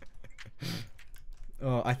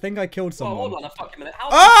 Oh, I think I killed someone. Oh, hold on a fucking minute. How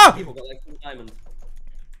many people got like 4 diamonds?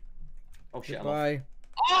 Oh shit, I'm off. Bye.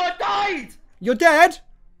 Oh, I died! You're dead?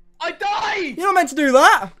 I died! You're not meant to do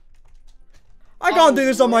that! I can't do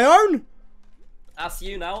this on my own! That's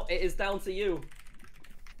you now. It is down to you.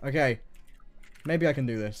 Okay. Maybe I can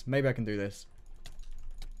do this. Maybe I can do this.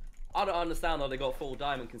 I don't understand how they got full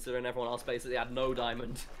diamond considering everyone else basically had no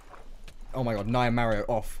diamond. Oh my god, Nia Mario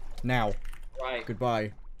off. Now. Right.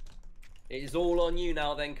 Goodbye. It is all on you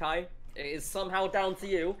now then, Kai. It is somehow down to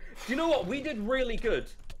you. Do you know what? We did really good.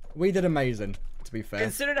 We did amazing, to be fair.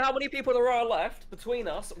 Considering how many people there are left between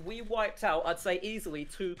us, we wiped out, I'd say, easily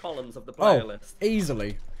 2 columns of the player list.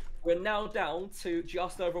 Easily. We're now down to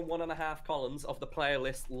just over 1.5 columns of the player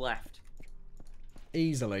list left.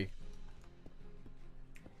 Easily.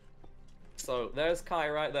 So, there's Kai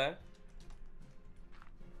right there.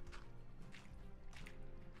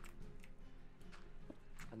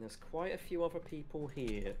 And there's quite a few other people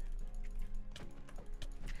here.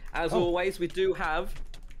 As always, we do have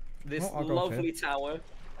this lovely tower.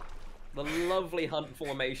 The lovely hunt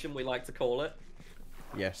formation, we like to call it.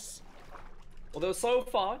 Yes. Although so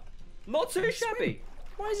far, not too shabby.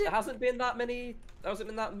 Why is it? There hasn't been that many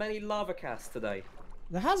lava casts today.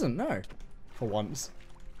 There hasn't, no. For once.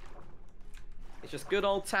 It's just good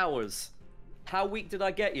old towers. How weak did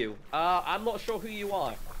I get you? I'm not sure who you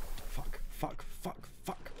are. Fuck.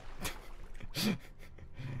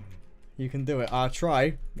 You can do it.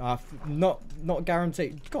 Try. Not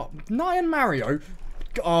guaranteed. God, Nia Mario.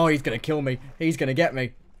 Oh, he's gonna kill me. He's gonna get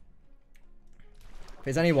me. If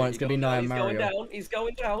there's anyone, it's gonna be Nia Mario. He's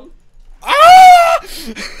going down. Ah!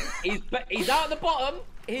 He's at the bottom.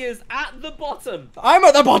 He is at the bottom. I'm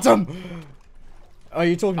at the bottom. Are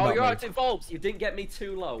you talking about me? Oh, you're Arctic Volts. You didn't get me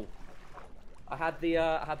too low. I had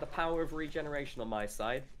the power of regeneration on my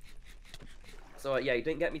side. So yeah, you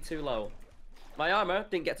didn't get me too low. My armor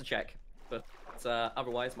didn't get to check, but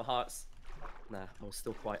otherwise my heart's I was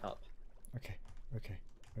still quite up. Okay.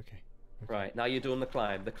 Right, now you're doing the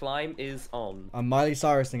climb. The climb is on. I'm Miley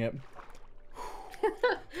Cyrusing it.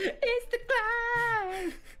 It's the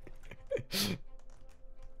climb!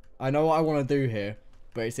 I know what I want to do here,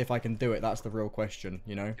 but it's if I can do it. That's the real question,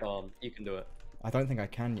 you know? Go on, you can do it. I don't think I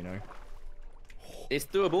can, you know? It's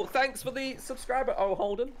doable. Thanks for the subscriber,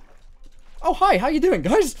 Holden. Oh, hi, how you doing,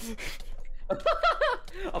 guys?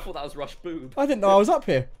 I thought that was Rush Boob. I didn't know I was up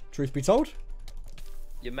here, truth be told.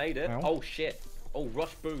 You made it. Ow. Oh, shit. Oh,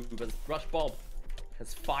 Rush Bob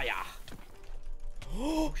has fire.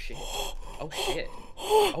 Oh, shit. Oh, shit.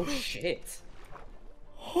 Oh, shit.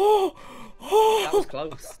 That was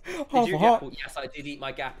close. Did you gapple? Yes, I did eat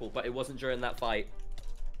my gapple, but it wasn't during that fight.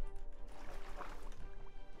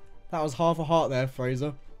 That was half a heart there,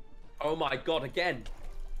 Fraser. Oh my god, again.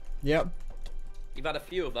 Yep. You've had a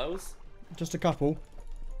few of those. Just a couple.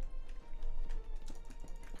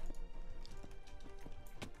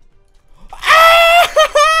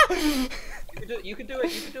 You can do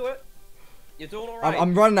it. You're doing alright.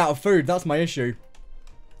 I'm running out of food, that's my issue.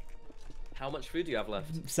 How much food do you have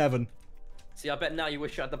left? 7. See, I bet now you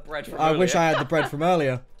wish you had the bread from I earlier. wish I had the bread from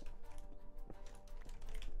earlier.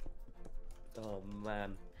 Oh, Oh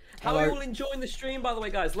man. How are you all enjoying the stream, by the way,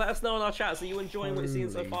 guys? Let us know in our chats. Are you enjoying what you're seeing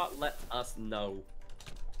so far? Let us know.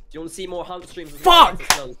 Do you want to see more hunt streams? Fuck!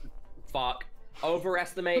 Fuck.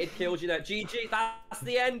 Overestimated killed you there. GG, that's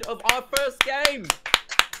the end of our first game.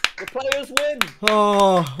 The players win.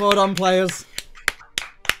 Oh, well done, players.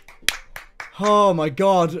 Oh my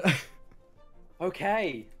god.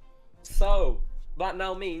 Okay. So, that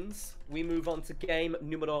now means we move on to game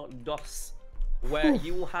numero dos, where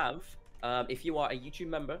you will have, if you are a YouTube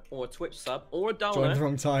member or a Twitch sub or a donor, Joined the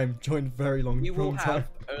wrong time. Joined very long. you will wrong have time.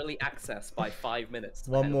 early access by 5 minutes.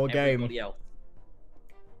 One ahead more of game. everybody else.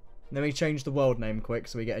 Let me change the world name quick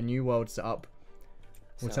so we get a new world set up.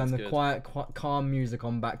 We'll Sounds turn the good. quiet, calm music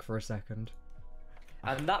on back for a second.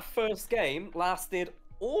 And that first game lasted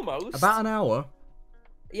almost About an hour.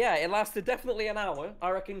 Yeah, it lasted definitely an hour.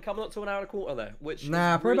 I reckon coming up to an hour and a quarter there. Which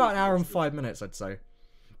Nah, probably about an hour and impressive. 5 minutes, I'd say.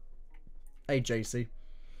 Hey, JC.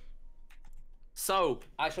 So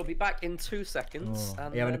I shall be back in 2 seconds. Oh,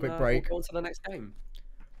 and you having a then, quick break? We'll go on to the next game.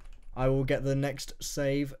 I will get the next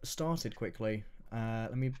save started quickly.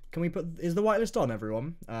 Can we put, is the whitelist on,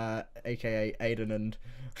 everyone? AKA Aiden and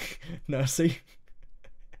Nursey.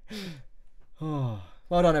 Oh,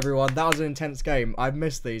 well done, everyone. That was an intense game. I've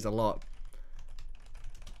missed these a lot.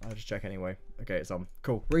 I'll just check anyway. Okay, it's on.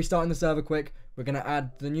 Cool. Restarting the server quick. We're going to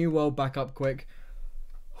add the new world back up quick.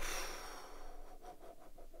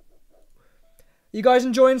 You guys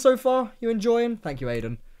enjoying so far? You enjoying? Thank you,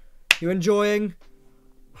 Aiden. You enjoying?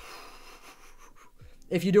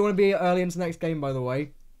 If you do want to be early into the next game, by the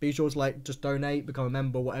way, be sure to like just donate, become a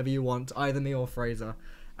member, whatever you want, either me or Fraser,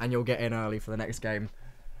 and you'll get in early for the next game.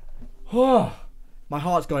 Oh, my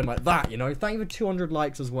heart's going like that, you know. Thank you for 200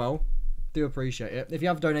 likes as well. Do appreciate it. If you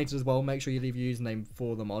have donated as well, make sure you leave your username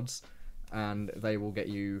for the mods, and they will get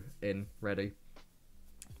you in ready.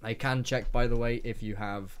 They can check, by the way, if you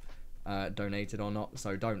have donated or not,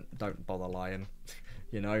 so don't bother lying.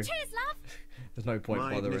 You know. Cheers, love. There's no point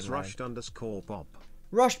Mine bothering is lying. rushed_Bob.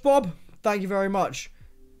 Rush Bob, thank you very much.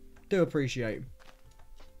 Do appreciate.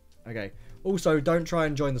 Okay. Also, don't try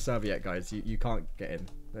and join the server yet, guys. You can't get in.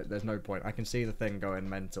 There's no point. I can see the thing going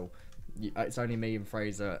mental. It's only me and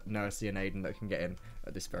Fraser, Nursey and Aiden that can get in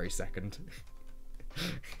at this very second.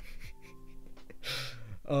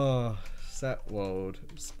 Oh, set world.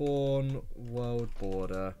 Spawn, world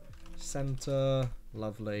border. Center,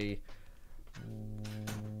 lovely.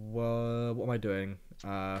 What am I doing?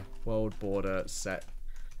 World border set.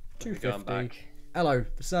 Going 250. back. Hello,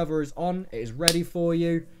 the server is on. It is ready for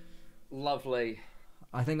you. Lovely.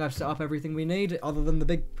 I think I've set up everything we need, other than the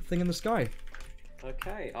big thing in the sky.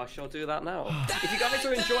 Okay, I shall do that now. If you guys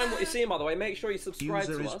are enjoying what you're seeing, by the way, make sure you subscribe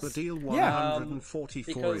User to is us. Badil Yeah.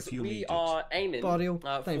 144 Because if you we need are aiming Badil,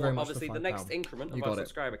 for thank you very much for obviously the £5. next increment You of our got it.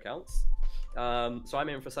 subscriber counts. So I'm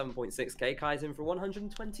in for 7.6k, Kai's in for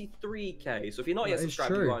 123k. So if you're not yet That is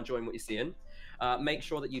subscribed, true. you are enjoying what you're seing. Make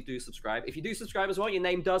sure that you do subscribe. If you do subscribe as well, your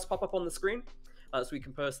name does pop up on the screen, so we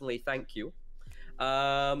can personally thank you.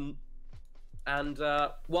 And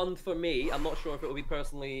one for me, I'm not sure if it will be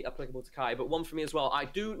personally applicable to Kai, but one for me as well. I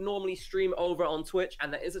do normally stream over on Twitch,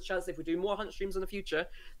 and there is a chance if we do more hunt streams in the future,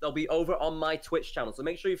 they'll be over on my Twitch channel. So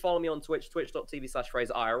make sure you follow me on Twitch,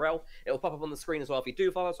 twitch.tv/FraserIRL. It'll pop up on the screen as well if you do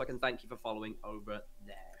follow, so I can thank you for following over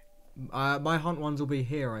there. My hunt ones will be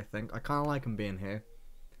here, I think. I kind of like them being here.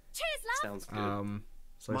 Cheers, love. Sounds good.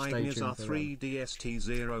 So Mine stay is tuned for them.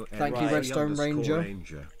 R3DST0 Thank you, Redstone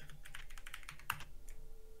Ranger.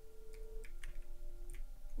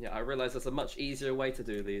 Yeah, I realise there's a much easier way to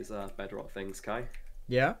do these bedrock things, Kai.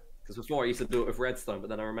 Yeah? Because before I used to do it with redstone, but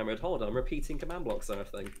then I remembered, hold on, repeating command blocks are a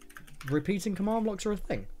thing. Repeating command blocks are a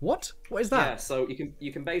thing. What? What is Yeah, that? so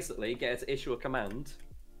you can basically get it to issue a command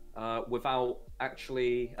without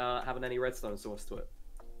actually having any redstone source to it.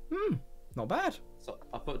 Not bad. So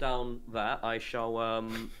I'll put down that. I shall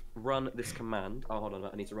run this command. Oh, hold on,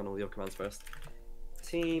 I need to run all the other commands first.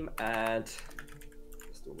 Team add.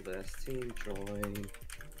 Let's do all this. Team join.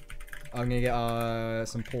 I'm gonna get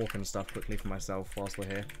some pork and stuff quickly for myself whilst we're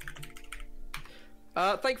here.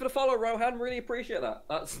 Thank you for the follow, Rohan. Really appreciate that.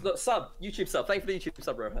 That's sub, YouTube sub. Thank you for the YouTube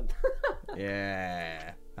sub, Rohan.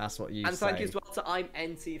 Yeah, that's what you and say. thank you as well to I'm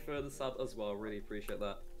NT for the sub as well. Really appreciate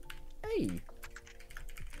that. Hey, look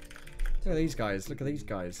at these guys. Look at these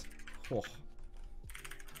guys. Oh.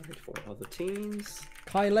 For other teams.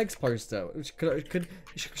 Kai Legs poster.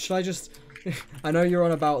 Should I just? I know you're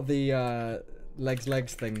on about the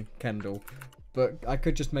legs thing, Kendall, but I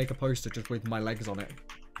could just make a poster just with my legs on it.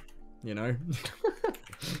 You know.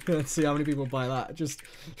 Let's see how many people buy that. Just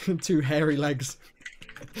 2 hairy legs.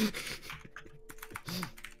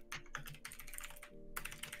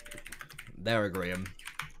 There, Graham.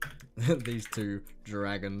 These two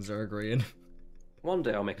dragons are agreeing. One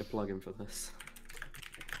day I'll make a plugin for this.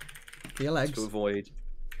 For your legs? To avoid...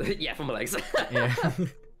 yeah, for my legs. Yeah.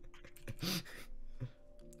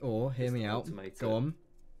 Or, hear me out. Go on.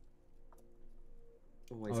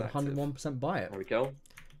 Always 101% buy it. There we go.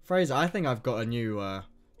 Fraser, I think I've got a new a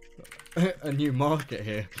new market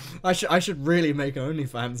here. I should really make an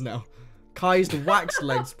OnlyFans now. Kai's wax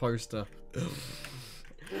legs poster.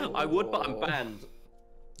 I would, but I'm banned.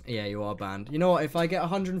 Yeah, you are banned. You know what? If I get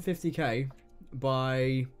 150k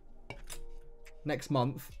by next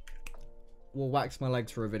month, we'll wax my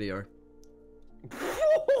legs for a video.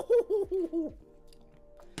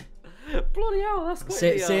 Bloody hell, that's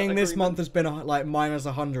quite seeing this month has been like minus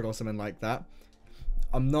 100 or something like that.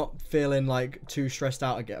 I'm not feeling like too stressed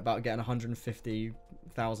out about getting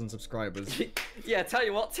 150,000 subscribers. Yeah, tell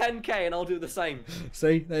you what, 10k and I'll do the same.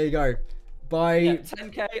 See, there you go. By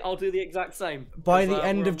 10k, I'll do the exact same. By the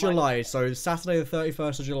end of July, so Saturday the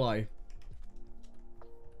 31st of July.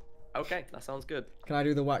 Okay, that sounds good. Can I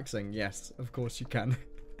do the waxing? Yes, of course you can.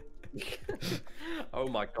 Oh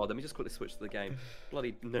my god, let me just quickly switch to the game.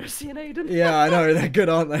 Bloody Nursey and Aiden. Yeah, I know, they're good,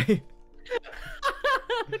 aren't they?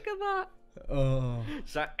 Look at that. Oh.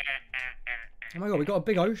 So, Oh my god, we got a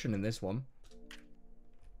big ocean in this one.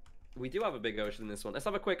 We do have a big ocean in this one. Let's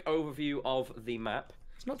have a quick overview of the map.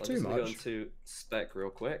 It's not so too much. Go into spec real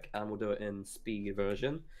quick, and we'll do it in speed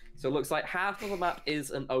version. So it looks like half of the map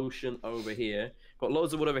is an ocean over here. Got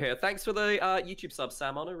loads of wood over here. Thanks for the YouTube sub,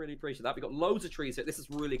 Sam. I really appreciate that. We got loads of trees here. This is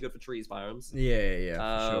really good for trees biomes. Yeah,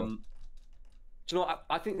 for sure. Do you know what?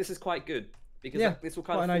 I think this is quite good because this will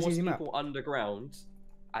kind of force people underground,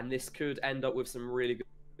 and this could end up with some really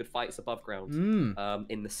good fights above ground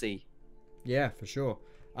in the sea. Yeah, for sure.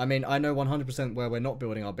 I mean, I know 100% where we're not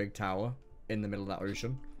building our big tower in the middle of that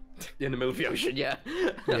ocean. In the middle of the ocean, yeah.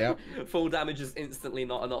 Yeah. Full damage is instantly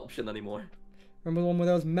not an option anymore. Remember the one where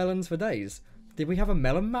there was melons for days? Did we have a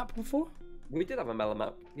melon map before? We did have a melon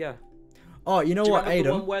map, yeah. Oh, you know what, Aiden?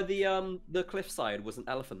 The one where the cliffside was an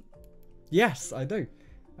elephant. Yes, I do.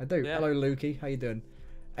 Yeah. Hello, Lukey. How you doing?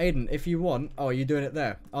 Aiden, if you want... Oh, are you doing it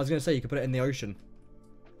there? I was going to say you could put it in the ocean.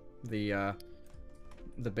 The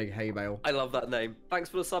big hay bale. I love that name. Thanks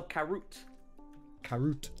for the sub, Karut.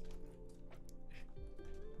 Karut.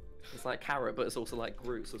 It's like carrot, but it's also like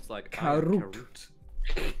Groot, so it's like Karut.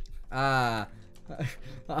 I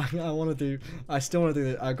want to do. I still want to do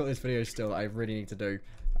this. I've got this video still that I really need to do.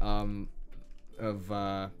 I'm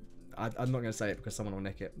not gonna say it because someone will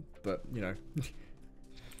nick it, but you know.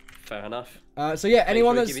 Fair enough. So yeah,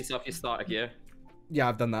 anyone that's give yourself your starter gear. Yeah,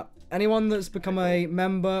 I've done that. Anyone that's become a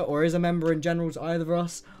member or is a member in general to either of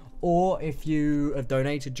us, or if you have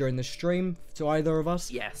donated during the stream to either of us,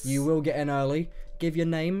 yes, you will get in early. Give your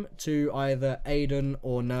name to either Aiden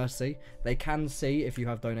or Nursey. They can see if you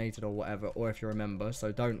have donated or whatever, or if you're a member.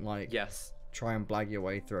 So don't try and blag your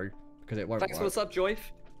way through because it won't. Thanks for the sub, Joyf.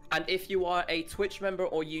 And if you are a Twitch member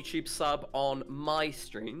or YouTube sub on my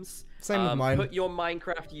streams, same with mine. Put your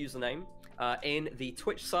Minecraft username in the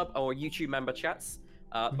Twitch sub or YouTube member chats.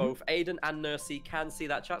 Both Aiden and Nursey can see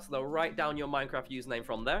that chat, so they'll write down your Minecraft username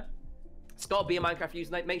from there. It's got to be a Minecraft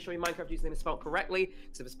username. Make sure your Minecraft username is spelled correctly,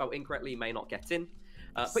 because if it's spelled incorrectly, you may not get in.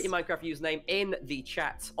 Put your Minecraft username in the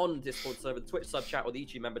chat on the Discord server, the Twitch sub chat, or the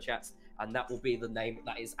YouTube member chats, and that will be the name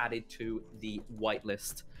that is added to the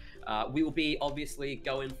whitelist. We will be obviously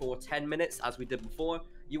going for 10 minutes, as we did before.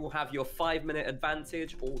 You will have your 5-minute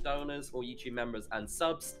advantage, all donors, all YouTube members, and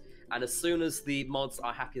subs. And as soon as the mods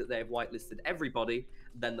are happy that they have whitelisted everybody,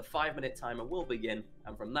 then the 5-minute timer will begin,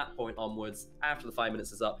 and from that point onwards, after the 5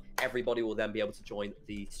 minutes is up, everybody will then be able to join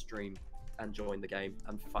the stream and join the game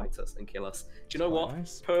and fight us and kill us. Do you know what?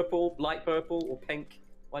 Nice. Purple, light purple, or pink?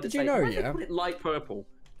 Did you know, why did they put it light purple?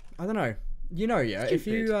 I don't know. You know, yeah. Stupid. If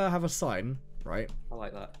you have a sign, right? I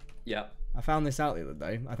like that. Yeah. I found this out the other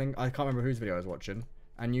day. I can't remember whose video I was watching.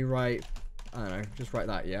 And you write, I don't know, just write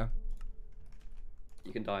that, yeah.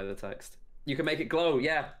 You can dye the text. You can make it glow,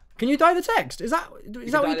 yeah. Can you dye the text? Is that what you do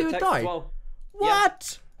with dye? Well.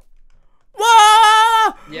 What? Yeah.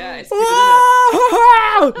 Whoa! Yeah, it's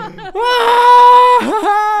good, isn't it?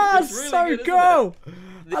 Whoa! It's really so good, cool.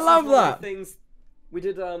 I love that. We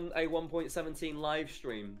did a 1.17 live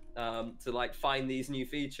stream to find these new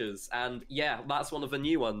features, and yeah, that's one of the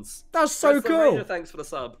new ones. That's so cool. Ranger, thanks for the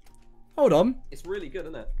sub. Hold on. It's really good,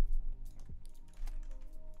 isn't it?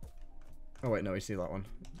 Oh wait, no, we see that one.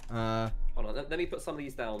 Hold on, let me put some of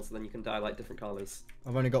these down so then you can dye different colours.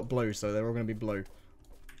 I've only got blue, so they're all going to be blue.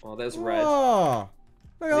 Oh, there's red. Oh,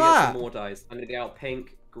 look at that. that. Some more dyes. I'm going to get out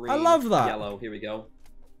pink, green, I love that. Yellow. Here we go.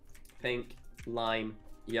 Pink, lime,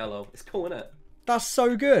 yellow. It's cool, isn't it? That's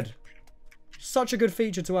so good. Such a good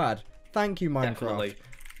feature to add. Thank you, Minecraft. Definitely.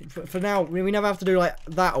 For now, we never have to do like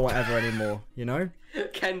that or whatever anymore, you know?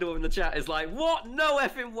 Kendall in the chat is like, what? No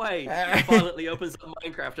effing way! Violently opens up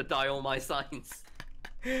Minecraft to die all my signs.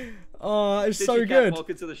 Oh, it's Did so you good.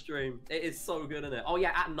 Welcome to the stream. It is so good, isn't it? Oh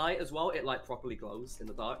yeah, at night as well, it like properly glows in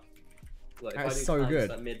the dark. Look, That's so good.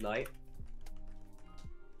 At midnight.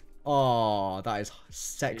 Oh, that is It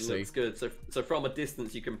sexy. looks good. So from a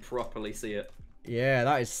distance, you can properly see it. Yeah,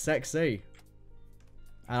 that is sexy.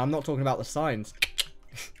 And I'm not talking about the signs.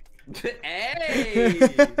 Hey!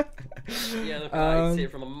 Yeah, look, I can see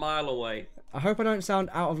it from a mile away. I hope I don't sound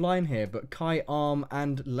out of line here, but kite arm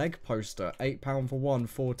and leg poster, £8 for one,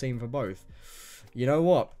 14 for both. You know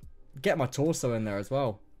what? Get my torso in there as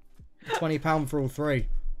well. £20 for all three.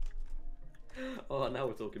 Oh, now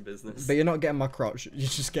we're talking business. But you're not getting my crotch. You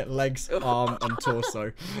just get legs, arm, and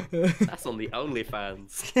torso. That's on the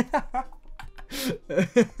OnlyFans.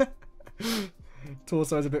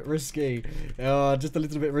 Torso is a bit risky. Just a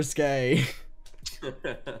little bit risque.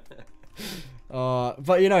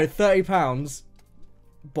 But you know, £30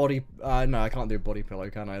 body. No, I can't do a body pillow,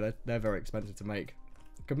 can I? They're very expensive to make.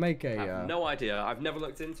 Could make a. I have no idea. I've never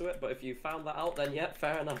looked into it, but if you found that out, then yeah,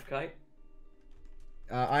 fair enough, Kite.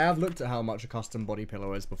 I have looked at how much a custom body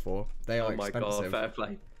pillow is before. They are expensive. Oh my god, fair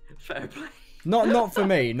play, fair play. Not for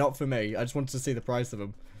me, not for me. I just wanted to see the price of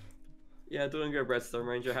them. Yeah, doing good, Redstone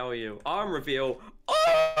Ranger. How are you? Arm reveal.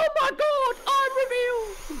 Oh my god, arm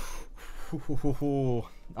reveal.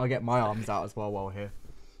 I'll get my arms out as well while we're here.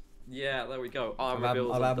 Yeah, there we go. Arm I'll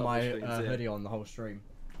reveal. have my hoodie on the whole stream.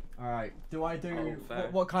 Alright, do I do... Oh,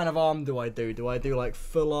 what kind of arm do I do? Do I do like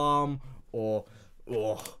full arm or...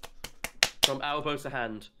 Oh. From elbow to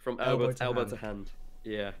hand. From elbow to hand.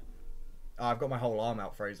 Yeah. I've got my whole arm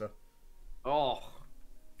out, Fraser. Oh.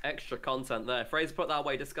 Extra content there. Fraser put that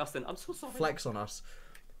away, disgusting. I'm so sorry. Flex on us.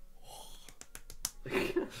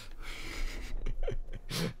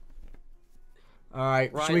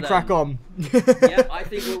 Alright, Right should we then. crack on? Yeah, I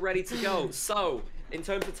think we're ready to go. So, in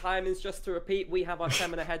terms of timings, just to repeat, we have our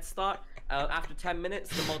 10-minute head start. After 10 minutes,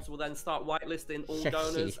 the mods will then start whitelisting all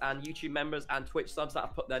donors and YouTube members and Twitch subs that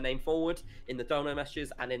have put their name forward in the donor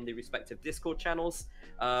messages and in the respective Discord channels.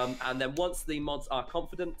 And then once the mods are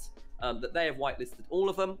confident that they have whitelisted all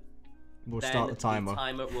of them, We'll start the timer. The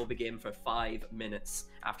timer will begin for 5 minutes.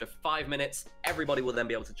 After 5 minutes, everybody will then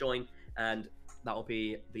be able to join, and that will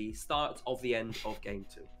be the start of the end of game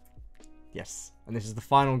 2. Yes, and this is the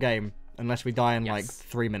final game. Unless we die in like Yes.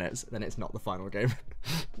 3 minutes, then it's not the final game.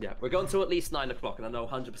 Yeah, we're going to at least 9 o'clock, and I know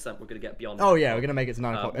 100% we're going to get beyond. Oh yeah, we're gonna make it to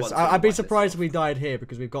 9 o'clock. once I'd we be whitelist surprised if stuff. we died here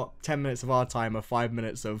because we've got 10 minutes of our timer, 5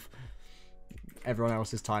 minutes of everyone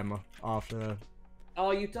else's timer after.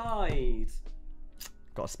 Oh, you died.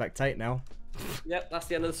 Got to spectate now. Yep, that's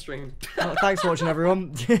the end of the stream. Well, thanks for watching,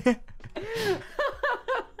 everyone.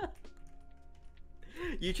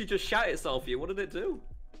 YouTube just shout itself you. What did it do?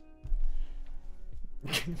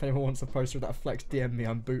 If anyone wants a poster of that flex, DM me.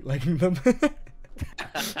 I'm bootlegging them.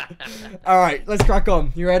 All right, let's crack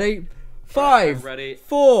on. You ready? 5, I'm ready.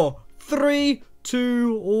 4, 3,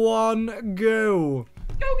 2, 1, go.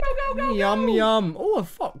 Go. Yum yum. Oh, a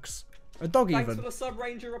fox. A dog Thanks even. for the sub,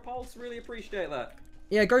 Ranger Repulse. Really appreciate that.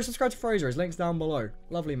 Yeah, go subscribe to Fraser. His link's down below.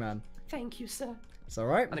 Lovely man. Thank you, sir. It's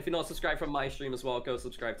alright. And if you're not subscribed from my stream as well, go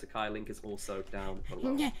subscribe to Kai. Link is also down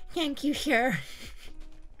below. Thank you, sir.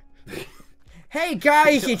 Hey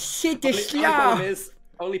guys, it's Sid the Slaw.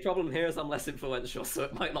 Only problem here is I'm less influential, so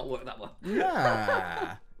it might not work that well.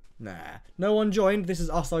 Nah. No one joined. This is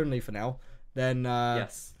us only for now. Then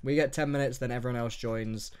Yes. we get 10 minutes, then everyone else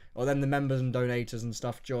joins. Or then the members and donators and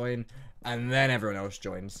stuff join. And then everyone else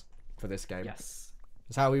joins for this game. Yes.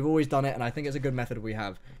 It's how we've always done it, and I think it's a good method we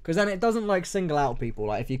have. Because then it doesn't like single out people.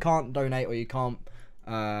 Like if you can't donate or you can't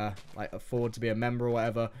like afford to be a member or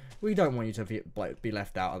whatever, we don't want you to be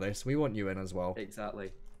left out of this. We want you in as well.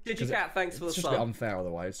 Exactly. Digicat, thanks for the It's just a bit sub. unfair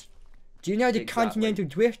otherwise. Do you know the Exactly. continental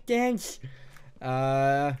drift dance?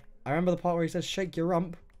 I remember the part where he says shake your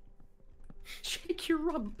rump. Shake your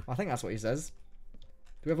rump. I think that's what he says.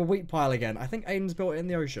 Do we have a wheat pile again? I think Aiden's built it in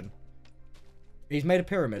the ocean. He's made a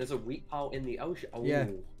pyramid. There's a wheat pile in the ocean. Oh. Yeah.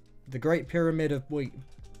 The Great Pyramid of Wheat.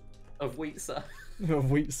 Of wheat, sir.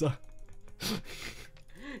 Of wheat, sir.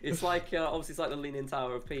 It's like obviously it's like the Leaning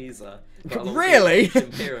Tower of Pisa. but along with Really?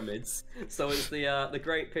 ancient pyramids. So it's the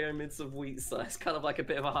Great Pyramids of Wheatsa. It's kind of like a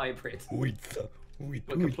bit of a hybrid, Wheat, sir. Wheat,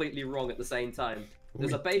 but completely wrong at the same time.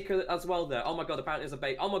 There's a baker as well there. Oh my god, apparently there's a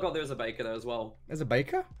baker. Oh my god, there's a baker there as well. There's a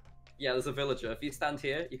baker? Yeah, there's a villager. If you stand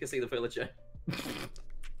here, you can see the villager.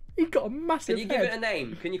 He got a massive Can you give head. it a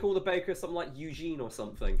name? Can you call the baker something like Eugene or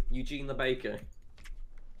something? Eugene the baker.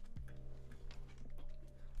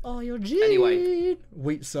 Oh, you're Gene. Anyway.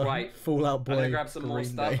 Wheat Sun. Right. Fallout Boy. I'm gonna grab some more Green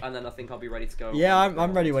stuff, Day. and then I think I'll be ready to go. Yeah,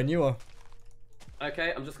 I'm ready when you are.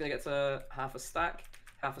 Okay, I'm just gonna get to half a stack.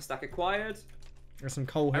 Half a stack acquired. There's some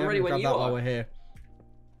coal here. I'm ready when grab you that are. while we're here.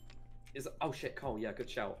 Oh shit, coal. Yeah, good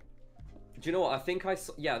shout. Do you know what? I think I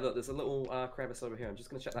saw... Yeah, look, there's a little crevice over here. I'm just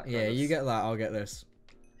gonna check that crevice. Yeah, you get that. I'll get this.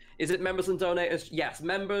 Is it members and donators? Yes,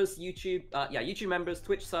 members, YouTube, YouTube members,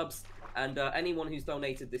 Twitch subs, and anyone who's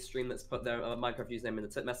donated this stream that's put their Minecraft username in the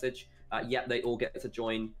tip message. Yeah, they all get to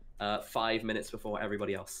join 5 minutes before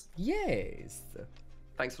everybody else. Yes.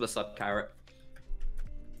 Thanks for the sub, Carrot.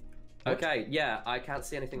 Okay, yeah, I can't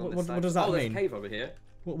see anything on this side. What does that mean? Oh, there's a cave over here.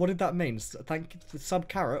 What did that mean? Thank you. Sub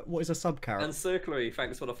carrot. What is a sub carrot? And Circular,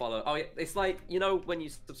 thanks for the follow. Oh, yeah, it's like, you know, when you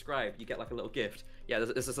subscribe, you get like a little gift. Yeah,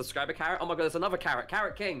 there's a subscriber carrot. Oh my god, there's another carrot.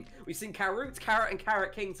 Carrot King. We've seen Carrot, Carrot, and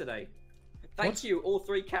Carrot King today. Thank you, all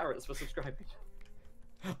 3 carrots, for subscribing.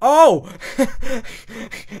 Oh!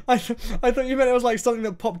 I thought you meant it was like something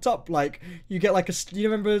that popped up, like you get like you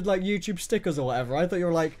remember like YouTube stickers or whatever. I thought you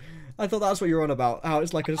were like, I thought that's what you were on about. How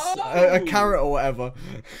it's like a carrot or whatever.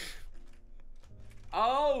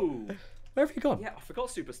 Oh! Where have you gone? Yeah, I forgot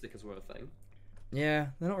super stickers were a thing. Yeah,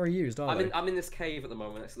 they're not reused, are they? I'm in this cave at the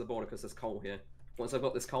moment next to the border because there's coal here. Once I've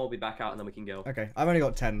got this coal, I'll be back out and then we can go. Okay, I've only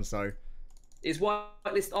got 10, so. Is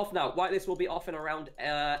whitelist off now? Whitelist will be off in around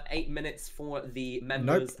 8 minutes for the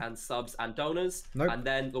members and subs and donors. And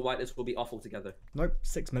then the whitelist will be off altogether. Nope,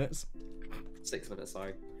 6 minutes. 6 minutes,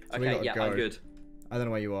 sorry. So okay, yeah, I'm good. I don't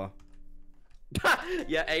know where you are.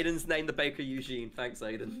 Yeah, Aiden's named the baker Eugene. Thanks,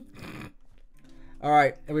 Aiden.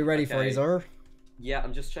 Alright, are we ready, Fraser? Yeah,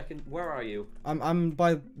 I'm just checking. Where are you? I'm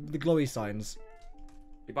by the glowy signs.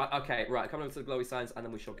 You're by... Okay, right, come over to the glowy signs and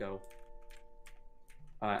then we shall go.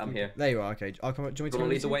 Alright, I'm here. There you are, okay. I'll come. Do you want me to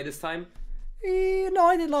lead the way this time? No,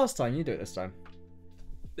 I did last time. You do it this time.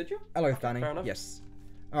 Did you? Hello, okay, Danny. fair enough. Yes.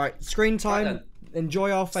 Alright, screen time. Right,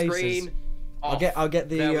 enjoy our faces. Screen off. I'll get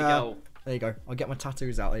the there we go. There you go. I'll get my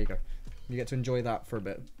tattoos out. There you go. You get to enjoy that for a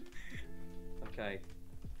bit. Okay.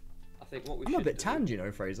 I think what we I'm should a bit do... tanned, you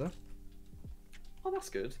know, Fraser. Oh, that's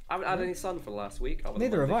good. I haven't had any sun for the last week.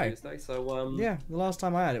 Neither have I. Tuesday, so, yeah, the last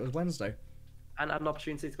time I had it was Wednesday. And had an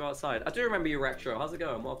opportunity to go outside. I do remember you, Retro. How's it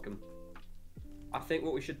going? Welcome. I think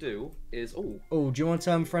what we should do is... Oh, do you want to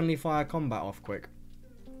turn friendly fire combat off quick?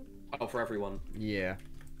 Oh, for everyone. Yeah.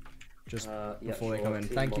 Just before they come in.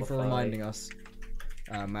 Thank you for reminding us,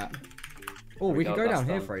 Matt. Oh, we could go down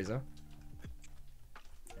here, Fraser.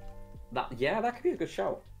 Yeah, that could be a good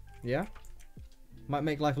shout. Yeah? Might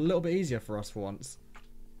make life a little bit easier for us for once.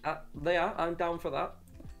 I'm down for that.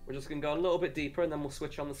 We're just going to go a little bit deeper and then we'll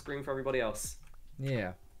switch on the screen for everybody else.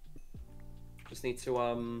 Yeah. Just need to,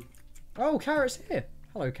 Oh, Carrot's here.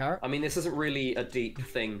 Hello, Carrot. I mean, this isn't really a deep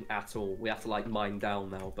thing at all. We have to, like, mine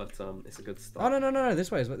down now, but, it's a good start. Oh, no.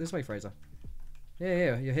 This way, Fraser.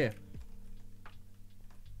 Yeah, you're here.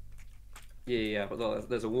 Yeah, but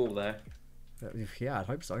there's a wall there. Yeah, I'd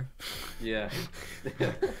hope so. Yeah.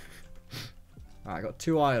 Alright, I got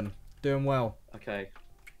 2 iron. Doing well. Okay.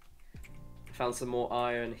 Found some more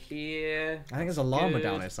iron here. I think there's a llama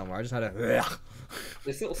down here somewhere. I just had a...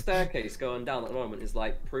 This little staircase going down at the moment is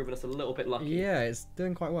like proving us a little bit lucky. Yeah, it's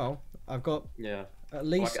doing quite well. I've got at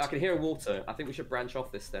least... I can hear water. I think we should branch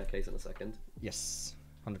off this staircase in a second. Yes,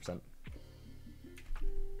 100%.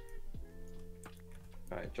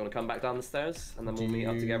 Alright, do you want to come back down the stairs? And then we'll meet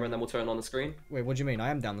up together and then we'll turn on the screen? Wait, what do you mean? I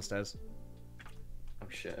am down the stairs. Oh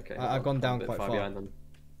shit, okay. I've gone down quite far. Behind them.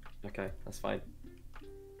 Okay, that's fine.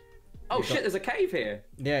 Oh shit, there's a cave here!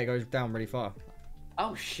 Yeah, it goes down really far.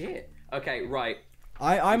 Oh shit! Okay, right.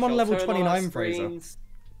 I'm on level 29, Fraser.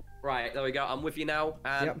 Right, there we go. I'm with you now.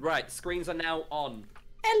 And right, screens are now on.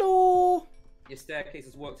 Hello! Your staircase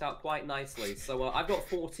has worked out quite nicely. So I've got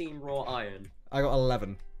 14 raw iron. I got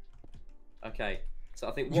 11. Okay. So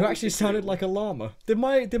I think you actually sounded like a llama. Did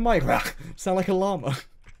my sound like a llama?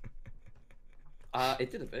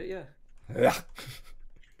 It did a bit, yeah.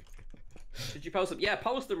 Did you post them? Yeah,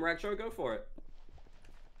 post them, Retro. Go for it.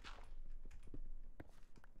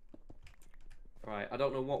 Right, I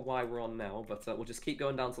don't know why we're on now, but we'll just keep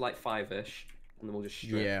going down to like 5-ish, and then we'll just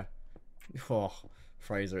strip. Yeah. Oh,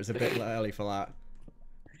 Fraser, it's a bit early for that.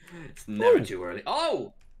 It's never too early.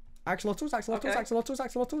 Oh! Axolotls.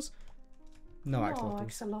 No, axolotls.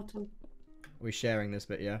 Axolotl. Are we sharing this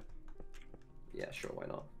bit, yeah? Yeah, sure, why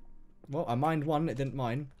not? Well, I mined one, it didn't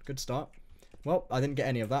mine. Good start. Well, I didn't get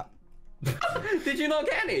any of that. Did you not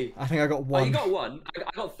get any? I think I got 1. Oh, you got 1?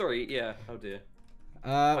 I got 3, yeah. Oh dear.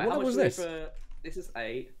 Right, what was this? This is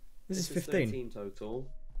 8. This is 15. 13 total.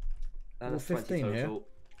 Well, 15 total. here.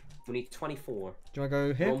 We need 24. Do you want to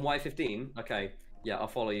go here? We're on Y15? Okay. Yeah, I'll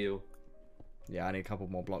follow you. Yeah, I need a couple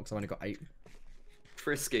more blocks. I've only got 8.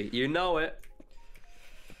 Frisky, you know it.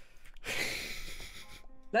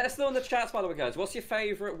 Let us know in the chats, by the way, guys. What's your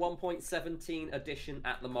favourite 1.17 edition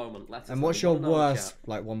at the moment? And what's your worst,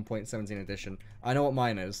 like, 1.17 edition? I know what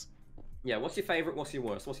mine is. Yeah, what's your favourite? What's your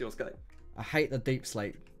worst? What's yours, guy? I hate the deep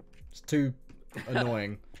slate. It's too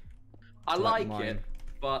annoying. I like it,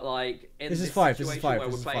 but like in this is this 5. situation This is 5. where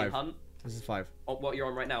This we're is playing 5. Hunt. This is 5. Oh, what you're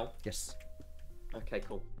on right now? Yes. Okay,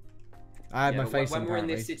 cool. I had my face when on, we're in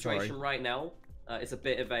apparently. this situation Sorry. right now, it's a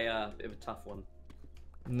bit of a tough one.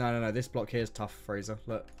 No. This block here is tough, Fraser.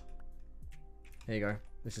 Look. Here you go.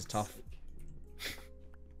 This is tough.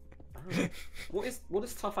 Oh. What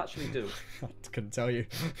does tough actually do? I couldn't tell you.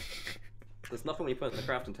 There's nothing when you put it in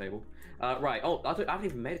the crafting table. Right. Oh, I haven't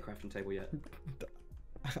even made a crafting table yet.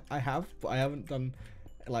 I have, but I haven't done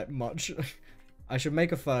like much. I should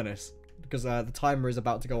make a furnace because the timer is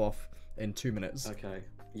about to go off in 2 minutes. Okay.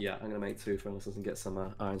 Yeah, I'm gonna make 2 furnaces and get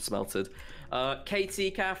some iron smelted.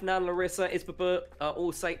 Katie, Kath, Nan, Larissa, Isbabert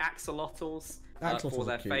all say axolotls for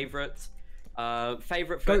their favourite.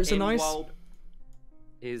 Favourite for goats are nice. World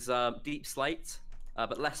is deep slate,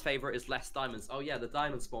 but less favourite is less diamonds. Oh yeah, the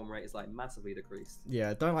diamond spawn rate is like massively decreased.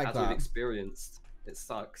 Yeah, don't like As that. we've experienced, it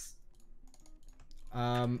sucks.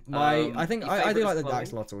 I think I do like the clothing?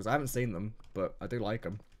 axolotls. I haven't seen them, but I do like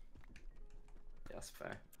them. Yeah, that's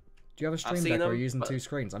fair. Do you have a stream seen deck or are them, you using but- 2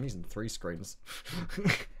 screens? I'm using 3 screens.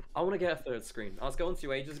 I want to get a 3rd screen. I was going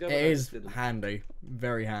to ages ago. But It I is just didn't. handy,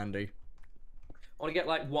 very handy. I want to get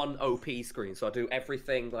like 1 OP screen, so I do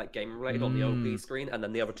everything like game related on the OP screen, and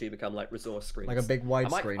then the other 2 become like resource screens. Like a big wide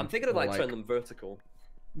screen. I'm thinking of or like turning them vertical.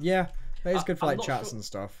 Yeah, that is good for I'm like not chats sure- and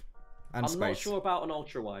stuff, and I'm space. not sure about an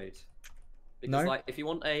ultra wide, because No? like if you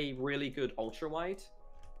want a really good ultra wide,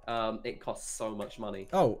 it costs so much money.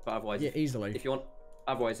 Oh, But otherwise, yeah, easily. if you want,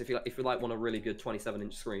 otherwise if you want a really good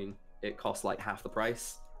 27-inch screen, it costs like half the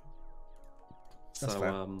price. That's so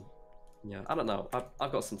fair. yeah, I don't know.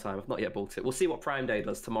 I've got some time. I've not yet bought it. We'll see what Prime Day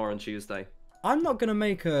does tomorrow and Tuesday. I'm not gonna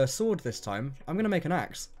make a sword this time. I'm gonna make an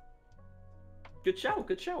axe. Good shout.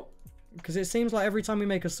 Good shout. Because it seems like every time we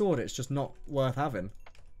make a sword, it's just not worth having.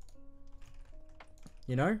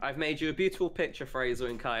 You know? I've made you a beautiful picture, Fraser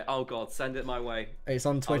and Kai. Oh god, send it my way. It's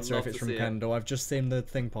on Twitter love if it's to from see it. Kendall. I've just seen the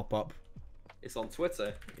thing pop up. It's on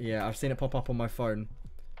Twitter. Yeah, I've seen it pop up on my phone.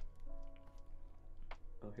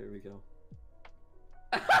 Oh, here we go.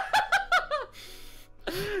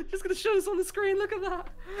 Just gonna show us on the screen. Look at that.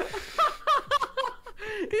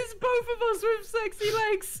 It's both of us with sexy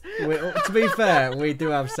legs. To be fair, we do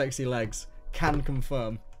have sexy legs. Can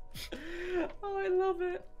confirm. Oh, I love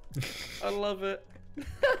it. I love it.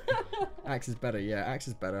 Axe is better, yeah, axe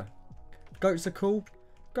is better. Goats are cool.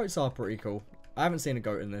 Goats are pretty cool. I haven't seen a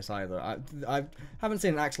goat in this either. I haven't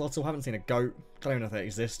seen an axolotl, haven't seen a goat. Don't even know if they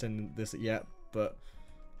exist in this yet, but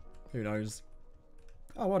who knows.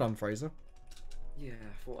 Oh, well done, Fraser. Yeah,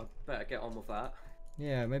 I thought I'd better get on with that.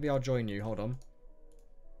 Yeah, maybe I'll join you. Hold on.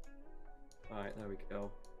 Alright, there we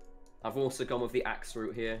go. I've also gone with the axe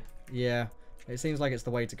route here. Yeah, it seems like it's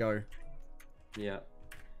the way to go. Yeah.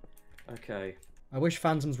 Okay. I wish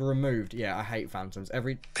phantoms were removed. Yeah, I hate phantoms.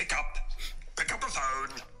 Pick up the phone.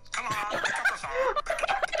 Come on, pick up the phone. Pick it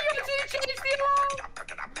up.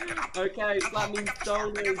 Okay, so that means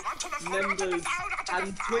donors, members,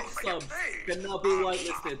 and Twitch subs can now be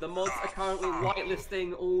whitelisted. The mods are currently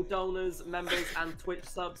whitelisting all donors, members, and Twitch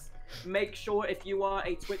subs. Make sure if you are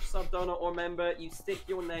a Twitch sub donor or member, you stick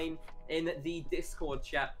your name in the Discord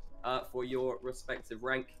chat for your respective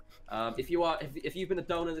rank. If you've been a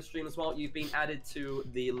donor in the stream as well, you've been added to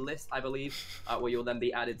the list, I believe, where you'll then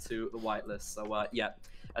be added to the whitelist. So yeah,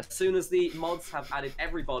 as soon as the mods have added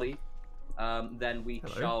everybody, then we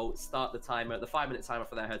shall start the timer, the 5-minute timer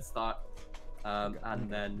for their head start, and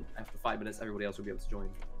then after 5 minutes, everybody else will be able to join.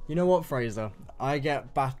 You know what, Fraser? I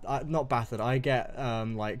get not battered. I get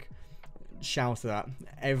like shouted at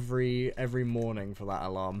every morning for that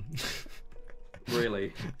alarm.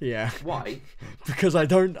 Really? Yeah. Why? Because I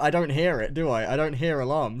don't hear it, do I? I don't hear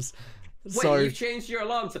alarms. Wait, So you've changed your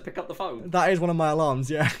alarm to pick up the phone? that is one of my alarms,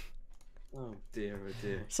 yeah. Oh dear, oh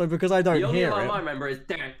dear. So because I don't The only hear alarm I it, remember is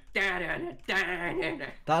dan, dan, dan, dan, dan, dan.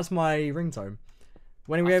 that's my ringtone.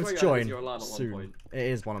 When we I able to swear you had it as join your alarm at one soon, point. it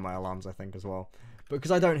is one of my alarms, I think, as well. But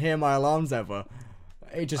because I don't hear my alarms ever,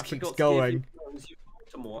 it just I keeps forgot to give going. you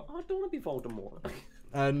Voldemort. I don't want to be Voldemort.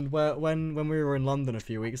 And when we were in London a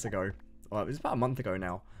few weeks ago, well, it was about a month ago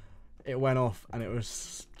now, it went off and it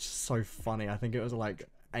was just so funny. I think it was like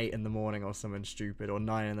 8 in the morning or something stupid, or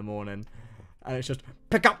 9 in the morning, and it's just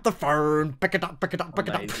pick up the phone, pick it up, pick it up, pick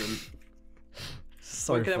it up. Amazing.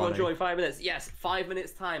 So when can funny. everyone join? 5 minutes. Yes, 5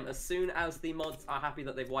 minutes time. As soon as the mods are happy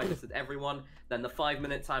that they've whitelisted everyone, then the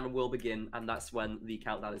 5-minute timer will begin, and that's when the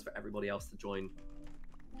countdown is for everybody else to join.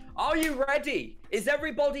 Are you ready? Is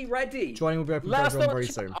everybody ready? Joining will be open for everyone very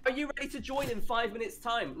soon. Are you ready to join in 5 minutes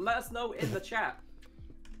time? Let us know in the chat.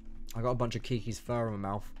 I got a bunch of Kiki's fur in my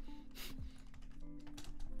mouth.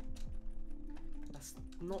 That's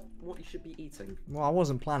not what you should be eating. Well, I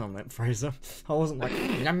wasn't planning on it, Fraser. I wasn't like,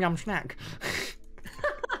 yum yum snack.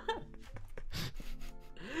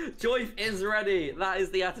 Joyce is ready. That is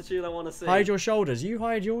the attitude I want to see. Hide your shoulders. You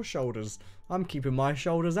hide your shoulders. I'm keeping my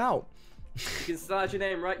shoulders out. You can start your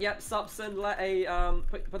name, right? Yep, Subson, let a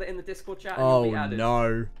put it in the Discord chat and Oh you'll be added.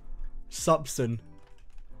 no. Subson.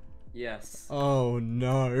 Yes. Oh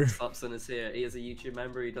no. Subson is here. He is a YouTube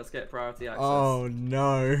member. He does get priority access. Oh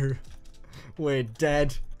no. We're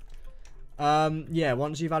dead. Yeah,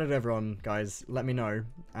 once you've added everyone, guys, let me know.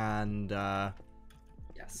 And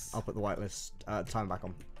Yes. I'll put the whitelist time back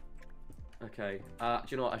on. Okay. Do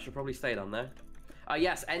you know what? I should probably stay down there.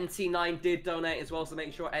 Yes, NT9 did donate as well, so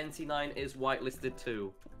make sure NT9 is whitelisted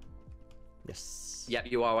too. Yes. Yep,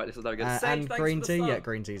 you are whitelisted. There we go. Sage, And thanks Green for the Tea, sub. yeah,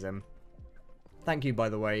 Green Tea's in. Thank you, by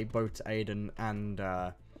the way, both to Aiden and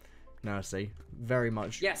Nursey. Very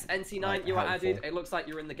much. Yes, NT9, like, you are helpful. added. It looks like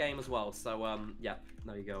you're in the game as well. So, yeah,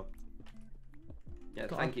 there you go. Yeah,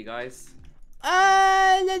 thank you guys.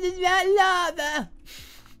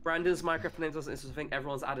 Brandon's Minecraft name doesn't I think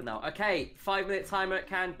everyone's added now. Okay, 5-minute timer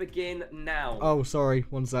can begin now. Oh, sorry.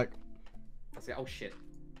 1 sec. Let's go. Oh shit.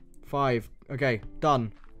 5. Okay,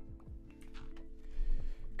 done.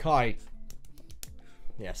 Kai.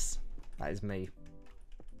 Yes, that is me.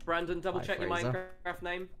 Brandon, double Hi, check your Fraser. Minecraft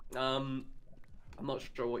name. I'm not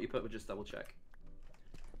sure what you put, but just double check.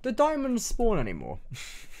 Do diamonds spawn anymore?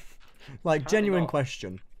 Like, Apparently genuine not.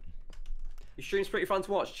 question. Your stream's pretty fun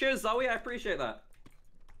to watch. Cheers, Zoe. I appreciate that.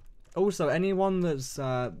 Also, anyone that's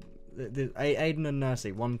Aiden and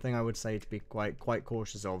Nursey, one thing I would say to be quite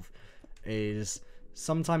cautious of is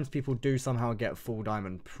sometimes people do somehow get full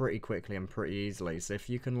diamond pretty quickly and pretty easily. So if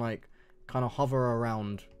you can like kind of hover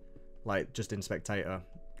around, like just in spectator,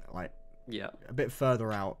 like Yeah. a bit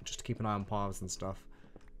further out, just to keep an eye on paths and stuff,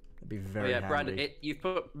 it'd be very handy. Brandon, you've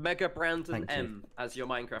put Mega Brandon Thank you. M as your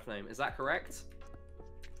Minecraft name. Is that correct?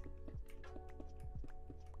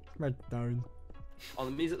 Redstone. On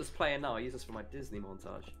the music that's playing now, I use this for my Disney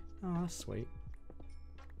montage. Oh, that's sweet.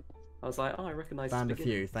 I was like, oh, I recognise this Banned a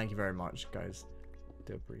beginning. few. Thank you very much, guys.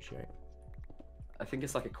 Do appreciate. I think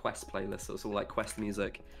it's like a quest playlist, so it's all like quest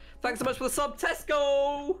music. Thanks so much for the sub,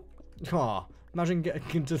 Tesco! Oh, imagine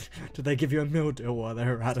getting did they give you a meal deal while they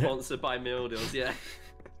were at it? Sponsored by Meal Deals, yeah.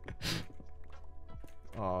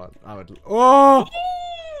 Oh, I would. Oh,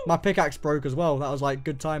 my pickaxe broke as well. That was like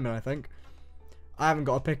good timing, I think. I haven't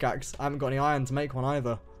got a pickaxe. I haven't got any iron to make one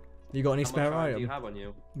either. You got any How much spare iron iron? do you have on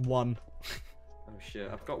you? 1. Oh shit,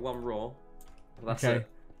 I've got 1 raw. But that's Okay. it.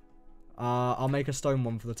 I'll make a stone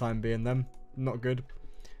one for the time being then. Not good.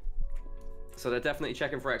 So they're definitely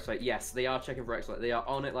checking for exploit. Yes, they are checking for exploit. They are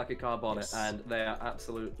on it like a car bonnet, Yes. and they are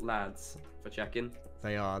absolute lads for checking.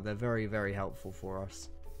 They are. They're very, very helpful for us.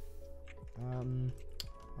 Not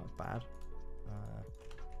bad.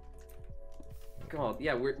 God,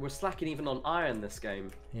 yeah, we're slacking even on iron this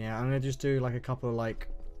game. Yeah, I'm gonna just do like a couple of like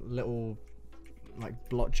little like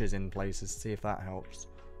blotches in places, see if that helps.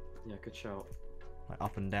 Yeah, good shout. Like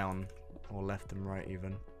up and down, or left and right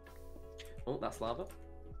even. Oh, that's lava.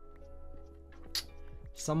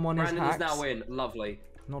 Someone Brandon is is now in. Lovely.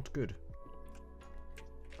 Not good.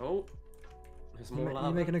 Oh, there's more lava.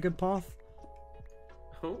 You making a good path?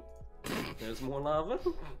 Oh, there's more lava.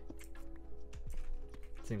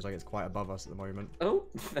 Seems like it's quite above us at the moment. Oh,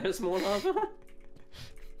 there's more lava.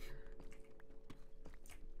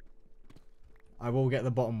 I will get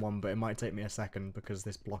the bottom one, but it might take me a second because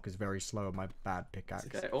this block is very slow on my bad pickaxe.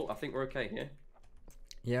 Okay. Oh, I think we're okay here.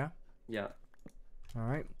 Yeah? Yeah.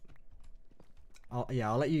 Alright.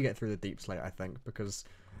 I'll let you get through the deep slate, I think, because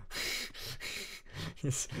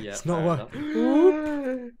it's not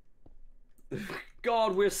fair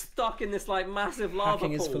God, we're stuck in this like massive lava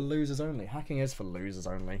Hacking pool. is for losers only. Hacking is for losers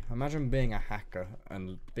only. Imagine being a hacker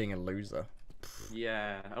and being a loser.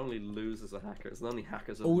 Yeah, only losers are hackers, and only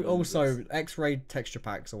hackers are Also, losers. X-ray texture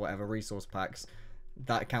packs or whatever, resource packs,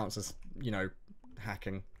 that counts as, you know,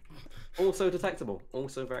 hacking. Also detectable.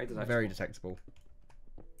 Also very detectable. Very detectable.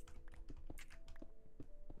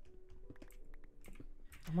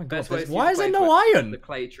 Oh my god, Best way to why use is the there clay no trick, iron? The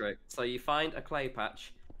clay trick. So you find a clay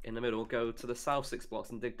patch in the middle, go to the south 6 blocks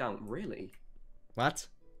and dig down. Really? What?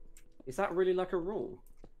 Is that really like a rule?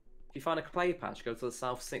 If you find a clay patch, go to the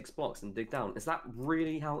south 6 blocks and dig down. Is that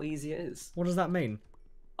really how easy it is? What does that mean?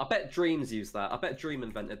 I bet Dreams used that. I bet Dream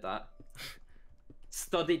invented that.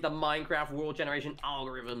 Studied the Minecraft world generation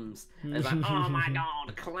algorithms. And it's like, oh my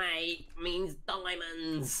god, clay means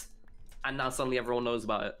diamonds. And now suddenly everyone knows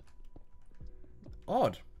about it.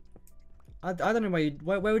 Odd. I don't know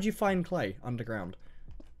where would you find clay underground?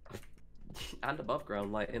 And above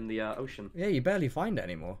ground, like in the ocean. Yeah, you barely find it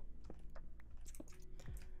anymore.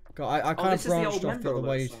 God, I kind of branched off the other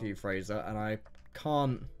way to you, Fraser, and I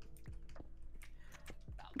can't...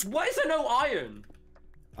 Why is there no iron?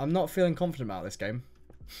 I'm not feeling confident about this game.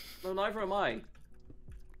 No, neither am I.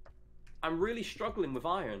 I'm really struggling with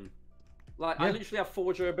iron. Like, Yeah. I literally have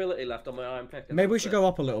 4 durability left on my iron pick. Maybe we should go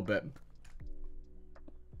up a little bit.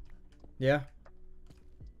 Yeah?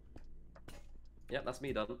 Yep, that's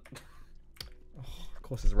me done. Of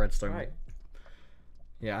course it's redstone. Right.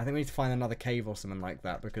 Yeah, I think we need to find another cave or something like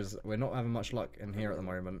that, because we're not having much luck in here at the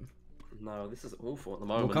moment. No, this is awful at the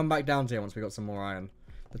moment. We'll come back down to here once we got some more iron.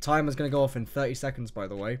 The timer's going to go off in 30 seconds, by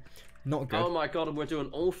the way. Not good. Oh my god, and we're doing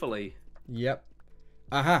awfully. Yep.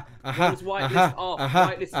 Aha, aha, Where's whitelist aha, off?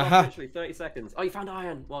 aha, Whitelist aha. off, literally 30 seconds. Oh, you found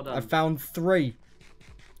iron. Well done. I found 3.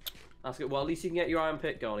 That's good. Well, at least you can get your iron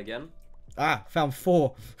pick going again. Ah, found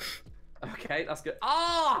 4. Okay, that's good.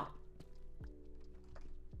 Ah!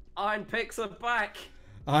 Iron picks are back.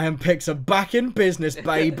 Iron picks are back in business,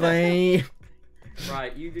 baby.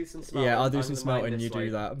 Right, you do some smelting. Yeah, I'll do I'm some gonna mine smelting, this you way.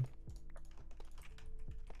 do that.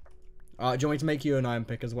 Do you want me to make you an iron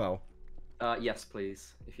pick as well? Yes,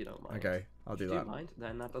 please, if you don't mind. Okay, I'll do If you that. do mind,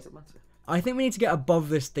 then that doesn't matter. I think we need to get above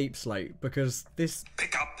this deep slate, because this...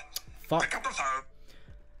 Pick up. Fuck. Pick up the phone.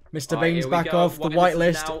 Mr. Alright, Bean's here we back go. off. The Whitelist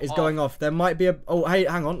is whitelist now is off. going off. There might be a... Oh, hey,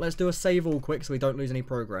 hang on. Let's do a save all quick so we don't lose any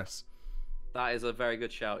progress. That is a very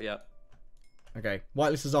good shout, yeah. Okay,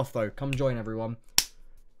 whitelist is off though. Come join everyone.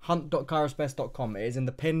 Hunt.kyrosbest.com. It is in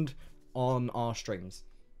the pinned on our streams.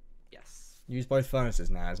 Yes. Use both furnaces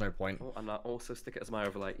now. There's no point. Oh, and I also stick it as my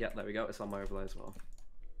overlay. Yeah, there we go. It's on my overlay as well.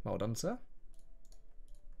 Well done, sir.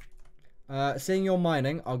 Seeing you're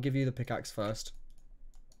mining, I'll give you the pickaxe first.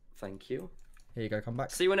 Thank you. Here you go. Come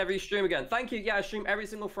back. See you whenever you stream again. Thank you. Yeah, I stream every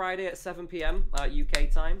single Friday at 7 PM UK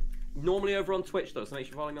time. Normally over on Twitch though, so make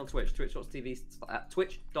sure you follow me on Twitch.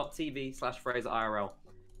 Twitch.tv/FraserIRL.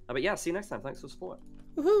 But yeah, see you next time. Thanks for the support.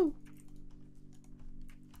 Woohoo!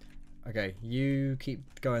 Okay, you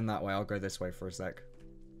keep going that way. I'll go this way for a sec.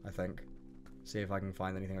 I think. See if I can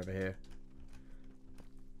find anything over here.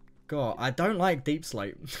 God, I don't like deep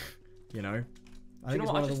slate. You know. I think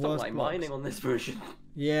it's one I of just the don't worst like blocks. mining on this version.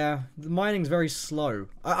 Yeah, the mining's very slow.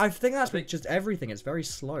 I think that's with just everything. It's very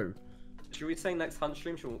slow. Should we say next hunt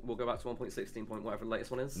stream? We'll go back to 1.16. Whatever the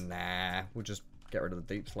latest one is. Nah, we'll just get rid of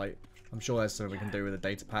the deep slate. I'm sure there's something we can do with a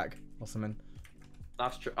data pack or something.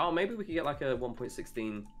 That's true. Oh, maybe we could get like a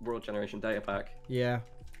 1.16 world generation data pack. Yeah,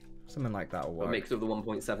 something like that will A work. mix of the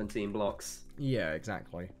 1.17 blocks. Yeah,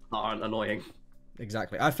 exactly. That aren't annoying.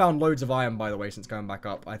 Exactly. I found loads of iron, by the way, since going back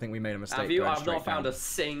up. I think we made a mistake. Have you? going I've straight not found down. a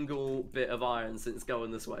single bit of iron since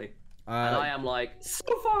going this way. And I am like so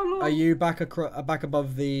far along. Are you back back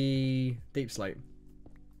above the deep slate?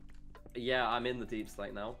 Yeah, I'm in the deep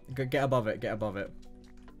slate now. Get above it. Get above it.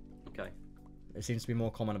 Okay. It seems to be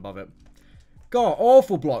more common above it. God,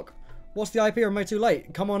 awful block. What's the IP or am I too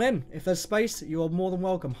late? Come on in. If there's space, you are more than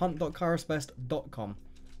welcome. Hunt.kyrosbest.com.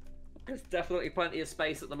 There's definitely plenty of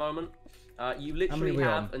space at the moment. You literally we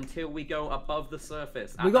have on? until we go above the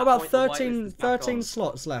surface. We At got that about point, the whitelist 13, is back 13 on.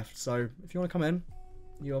 slots left, so if you want to come in,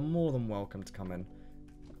 you are more than welcome to come in.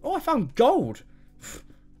 Oh, I found gold!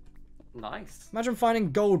 Nice. Imagine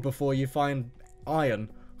finding gold before you find iron.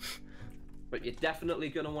 But you're definitely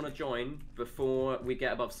going to want to join before we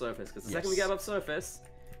get above surface. Because the second we Yes. get above surface,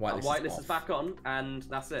 Whitelist, whitelist is is back on, and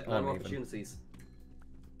that's it. No On more even. opportunities.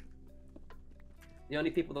 The only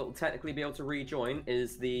people that will technically be able to rejoin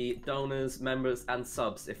is the donors, members, and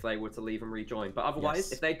subs if they were to leave and rejoin. But otherwise,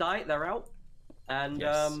 Yes. if they die, they're out. And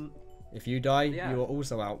Yes. If you die, yeah. you are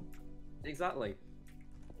also out. exactly.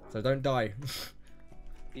 So don't die.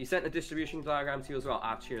 You sent a distribution diagram to you as well.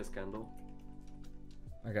 Ah, cheers, Kendall.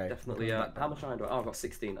 Okay. Definitely. we'll come back How down. much iron do I? Oh, I've got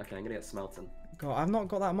 16. Okay, I'm gonna get smelting. God, I've not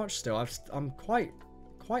got that much still. I'm quite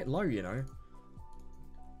low, you know.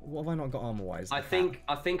 What have I not got armor-wise? I think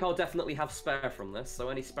I'll definitely have spare from this. So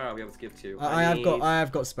any spare I'll be able to give to you. I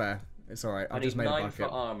have got spare. It's alright. I I've just need made a 9 bucket. for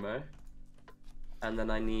armor, and then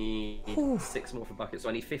I need 6 more for buckets. So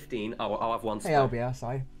I need 15. Oh, I'll have 1 Hey spare. LBS,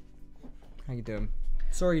 how you doing?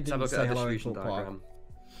 Sorry you Let's have didn't a say look at hello our in distribution Thorpe Park. diagram.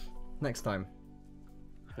 Next time.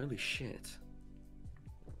 Holy shit.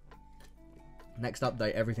 Next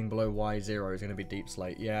update, everything below Y0 is going to be deep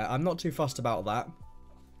slate. Yeah, I'm not too fussed about that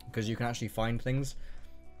because you can actually find things.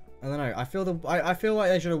 I don't know. I feel like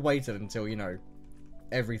they should have waited until, you know,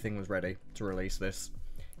 everything was ready to release this.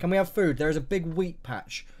 Can we have food? There is a big wheat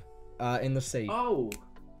patch in the sea. Oh.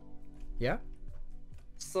 Yeah?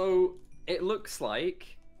 So, it looks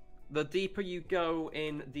like the deeper you go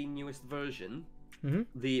in the newest version,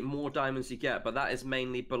 the more diamonds you get, but that is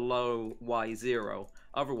mainly below Y0.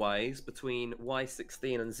 Otherwise, between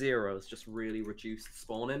Y16 and 0 is just really reduced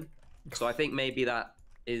spawning. So I think maybe that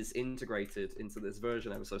is integrated into this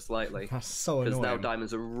version ever so slightly. That's so annoying. Because now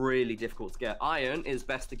diamonds are really difficult to get. Iron is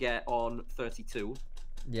best to get on 32.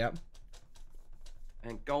 Yep.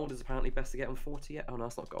 And gold is apparently best to get on 48. Oh no,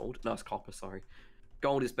 that's not gold. No, it's copper, sorry.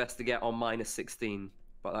 Gold is best to get on -16,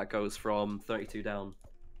 but that goes from 32 down.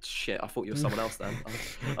 Shit, I thought you were someone else then.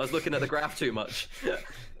 I was looking at the graph too much.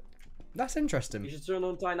 That's interesting. You should turn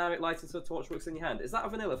on dynamic lighting so the torch works in your hand. Is that a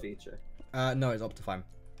vanilla feature? No, it's Optifine.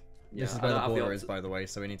 Yeah, This is where the border is, by the way,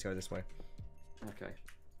 so we need to go this way. Okay.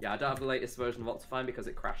 Yeah, I don't have the latest version of Optifine because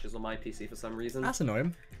it crashes on my PC for some reason. That's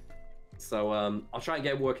annoying. So I'll try and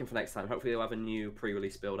get it working for next time. Hopefully they'll have a new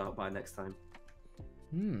pre-release build out by next time.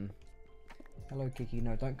 Hello, Kiki.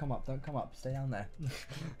 No, don't come up. Don't come up. Stay down there.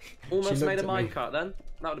 Almost made a minecart then.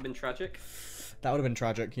 That would have been tragic. That would have been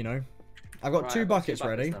tragic, you know. I've got two buckets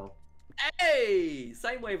ready. Now. Hey!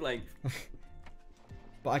 Same wavelength.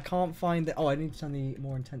 But I can't find it. Oh, I need to turn the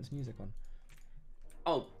more intense music on.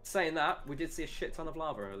 Oh, saying that, we did see a shit ton of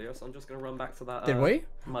lava earlier, so I'm just going to run back to that. Did we?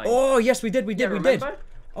 Mine. Oh, yes, we did. We did. Yeah, we did. remember?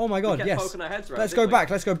 Oh my god, yes. Poking our heads around, Let's go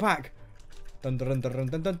back. Let's go back. I mean, if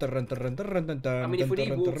we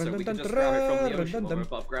need water, we can just grab it from the ocean when we're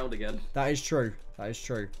above ground again. That is true. That is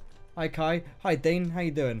true. Hi, Kai. Hi, Dean. How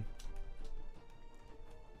you doing?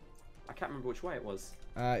 I can't remember which way it was.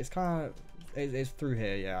 It's kind of... It's through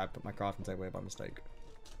here, yeah. I put my crafting table here by mistake.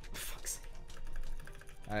 Fuck's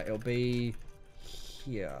sake. It'll be...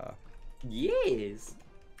 here. Yes!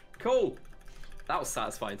 Cool! That was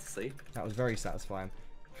satisfying to see. That was very satisfying.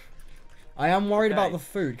 I am worried about the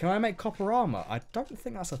food. Can I make copper armor? I don't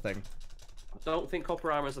think that's a thing. I don't think copper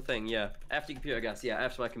armor is a thing, yeah. After your computer, I guess. Yeah,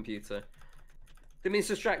 after my computer. Didn't mean to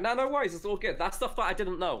distract. No worries, it's all good. That's stuff that I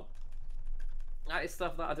didn't know. That is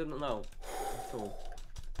stuff that I didn't know. At all.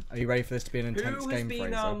 Are you ready for this to be an intense game,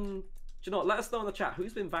 Fraser? Do you know what? Let us know in the chat.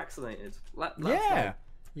 Who's been vaccinated? Let us know.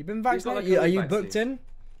 You've been vaccinated? Are you booked in?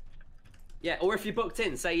 Yeah, or if you're booked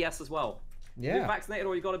in, say yes as well. Yeah. You're vaccinated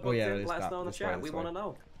or you got it booked in, let us know in the this chat. way, We want to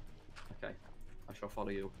know. Okay. I shall follow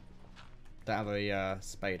you. Don't have a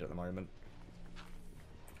spade at the moment.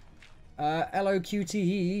 Hello,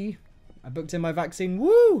 QTE. I booked in my vaccine.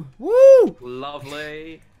 Woo! Woo!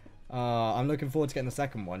 Lovely. I'm looking forward to getting the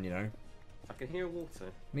second one, you know. I can hear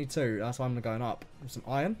water. Me too. That's why I'm going up. With some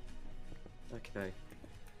iron. Okay.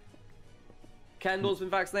 Kendall's been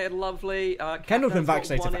vaccinated. Lovely. Kendall's been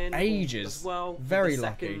vaccinated for ages. As well. Very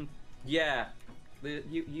lucky. Yeah. The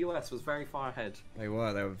US was very far ahead. They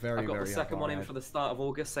were very, very I've got the second one in for the start of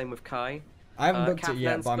August. Same with Kai. I haven't booked it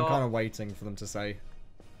yet, but I'm kind of waiting for them to say.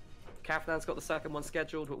 Kaftan's got the second one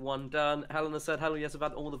scheduled, but one done. Helena said, hello, yes, I've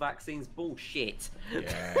had all the vaccines. Bullshit.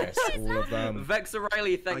 Yes, all of them. Vex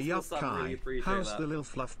O'Reilly, thanks for the sub. Really appreciate How's that. the little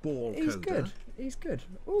fluff ball He's coder? good. He's good.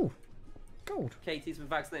 Ooh, gold. Katie's been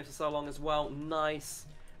vaccinated for so long as well. Nice.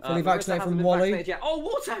 Fully vaccinated from Wally. Oh,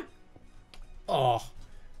 water! Oh,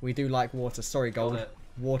 we do like water. Sorry, gold.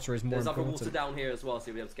 Water is more important. There's other water important. down here as well, so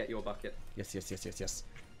you'll be able to get your bucket. Yes.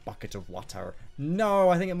 Bucket of water. No,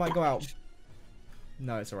 I think it might go out.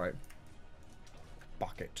 No, it's alright.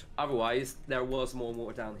 Bucket. Otherwise, there was more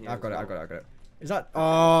water down here. I've got it. Is that...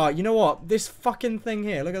 Oh, you know what? This fucking thing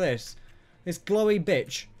here. Look at this. This glowy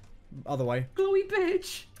bitch. Other way. Glowy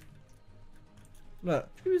bitch! Look.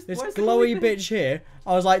 This glowy bitch here.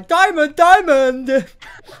 I was like, diamond!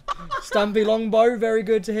 Stampy Longbow, very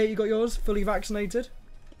good to hear you got yours. Fully vaccinated.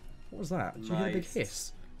 What was that? Did you hear a big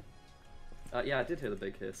hiss? Yeah, I did hear the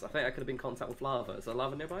big hiss. I think I could have been in contact with lava. Is there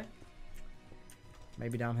lava nearby?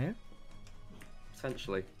 Maybe down here?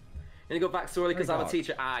 Potentially. And you got back so early because I'm a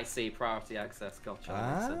teacher. I see. Priority access. Gotcha.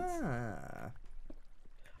 That makes sense.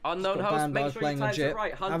 Unknown host, make sure you type it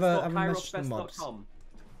right. Hunt.kairos.com.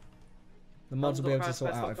 The mods will be able to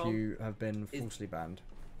sort out if you have been falsely banned.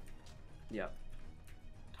 Yeah.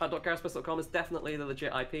 Hunt.kairos.com is definitely the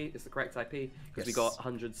legit IP. It's the correct IP because we got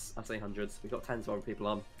hundreds. I say hundreds. We got tens of other people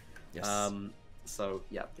on. Yes. So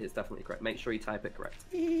yeah, it's definitely correct. Make sure you type it correct.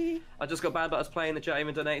 I just got banned, but I was playing the chat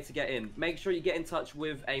even donated to get in. Make sure you get in touch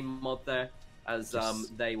with a mod there, as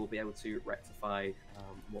they will be able to rectify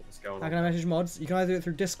what was going on. How can I message mods? You can either do it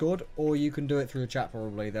through Discord or you can do it through the chat.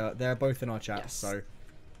 Probably they're both in our chat, so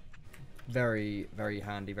very, very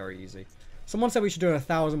handy, very easy. Someone said we should do a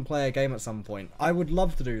 1,000-player game at some point. I would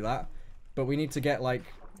love to do that, but we need to get like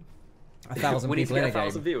 1,000 We need to people get in a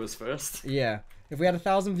 1,000 game. viewers first. Yeah. If we had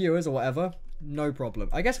 1,000 viewers or whatever, no problem.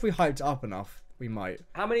 I guess if we hyped it up enough, we might.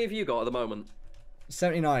 How many have you got at the moment?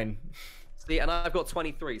 79. See, and I've got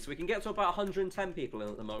 23, so we can get to about 110 people in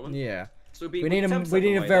at the moment. Yeah. So We need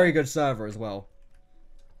a very good server as well.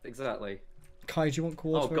 Exactly. Kai, do you want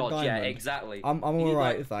quads Oh for a god, diamond? yeah, exactly. I'm You need,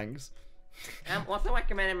 alright, like- thanks. What's the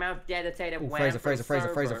recommended amount of dedicated Ooh, web Fraser.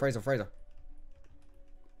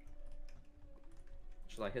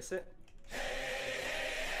 Should I hiss it?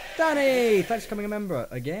 Danny! Thanks for becoming a member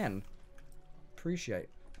again. Appreciate.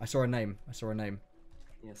 I saw a name.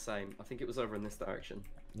 Yeah, same. I think it was over in this direction.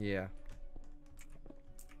 Yeah.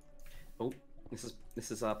 Oh, this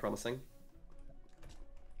is promising.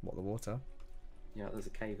 What, the water? Yeah, there's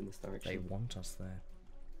a cave in this direction. They want us there.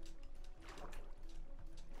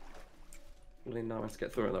 Really know how to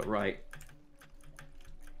get through it though. Right.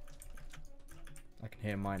 I can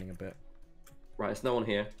hear mining a bit. Right, there's no one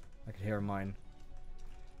here. I can hear a mine.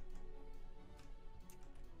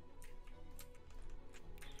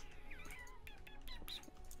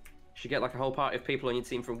 Should get like a whole party of people on your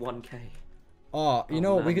team from 1K. Oh, you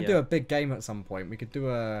know what? We man, could do a big game at some point. We could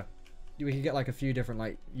get like a few different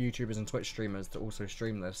like YouTubers and Twitch streamers to also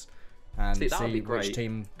stream this, and See, that would see be which great.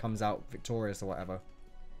 team comes out victorious or whatever.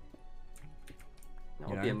 That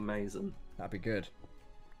You would be know? amazing. That'd be good.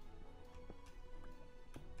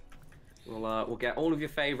 We'll get all of your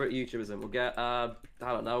favorite YouTubers in. We'll get I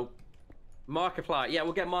don't know, Markiplier. Yeah,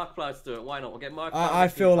 we'll get Markiplier to do it. Why not? We'll get Markiplier. I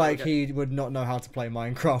feel like he would not know how to play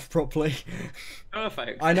Minecraft properly.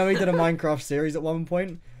 Perfect. I know he did a Minecraft series at one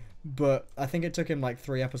point, but I think it took him like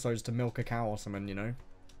 3 episodes to milk a cow or something, you know?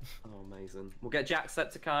 Oh, amazing. We'll get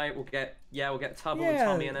Jacksepticeye. We'll get Tubbo and Yeah.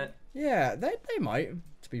 Tommy in it. Yeah, they might,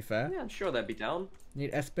 to be fair. Yeah, I'm sure they'd be down.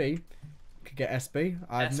 Need SB. Could get SB.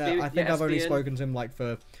 I SB, think yeah, I've only SB in. spoken to him like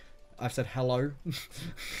for... I've said hello.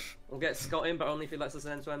 We'll get Scott in, but only if he lets us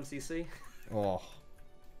enter MCC. Oh.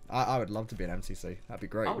 I would love to be an MCC. That'd be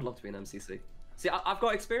great. I would love to be an MCC. See, I've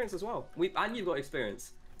got experience as well. And you've got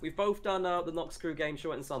experience. We've both done the Nox Crew game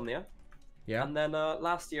show at Insomnia. Yeah. And then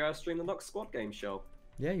last year I streamed the Nox Squad game show.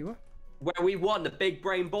 Yeah, you were. Where we won, the Big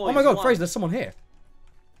Brain Boys. Oh my god, won. Fraser, there's someone here.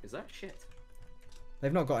 Is that shit?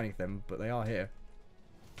 They've not got anything, but they are here.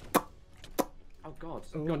 Oh god.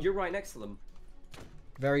 Oh. God, you're right next to them.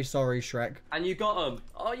 Very sorry, Shrek. And you got them.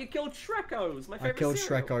 Oh, you killed Shrekos, my I favorite killed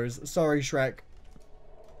cereal. Shrekos. Sorry, Shrek. Do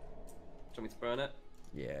you want me to burn it?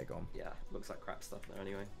 Yeah, go on. Yeah, looks like crap stuff there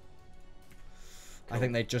anyway. I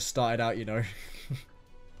think they just started out, you know.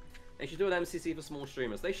 They should do an MCC for small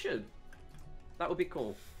streamers. They should. That would be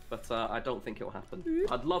cool. But I don't think it'll happen.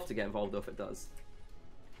 I'd love to get involved though if it does.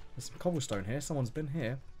 There's some cobblestone here. Someone's been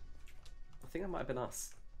here. I think that might have been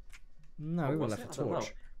us. No, Oh, we were was left it? a I don't know.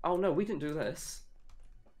 torch. Oh no, we didn't do this.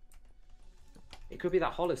 It could be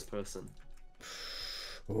that Hollis person.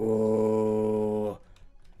 Oh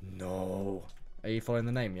no! Are you following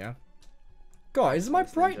the name? Yeah. God, is my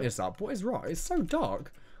Hollis Ninja. brightness up? What is wrong? It's so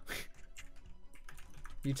dark.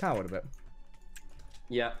 You towered a bit.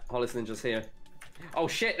 Yeah, Hollis Ninja's here. Oh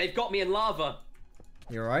shit, they've got me in lava!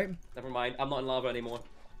 You alright? Never mind, I'm not in lava anymore.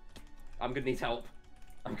 I'm gonna need help.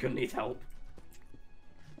 I'm gonna need help.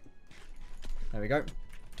 There we go.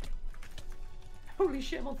 Holy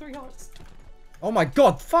shit, I'm on 3 hearts. Oh my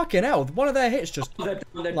god! Fucking hell! One of their hits just like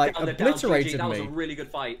They're down. obliterated GG. That was me. a really good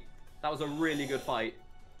fight. That was a really good fight.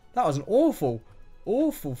 That was an awful,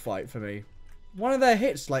 awful fight for me. One of their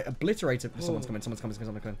hits like obliterated. Someone's coming. Someone's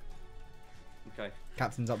coming. Okay.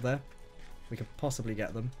 Captain's up there. We could possibly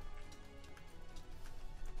get them.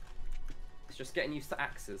 It's just getting used to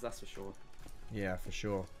axes, that's for sure. Yeah, for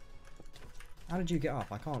sure. How did you get up?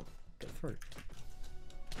 I can't get through.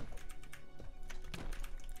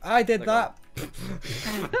 I did that.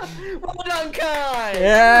 Well done, Kai!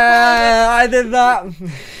 Yeah, I did that.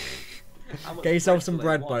 How much Get yourself bread some do they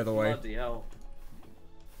bread, want? by the way. Bloody hell.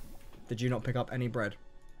 Did you not pick up any bread?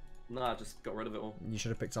 No, I just got rid of it all. You should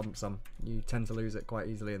have picked up some. You tend to lose it quite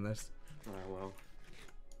easily in this. Oh well.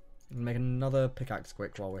 Make another pickaxe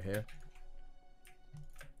quick while we're here.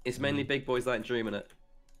 It's mainly big boys that dream in it.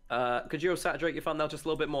 Could you saturate your thumbnail just a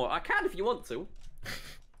little bit more? I can if you want to.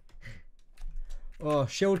 Oh,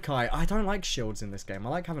 Shield Kai. I don't like shields in this game. I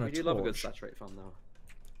like having a We do torch. love a good saturate thumbnail.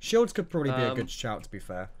 Shields could probably be a good shout, to be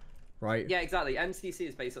fair. Right? Yeah, exactly. MCC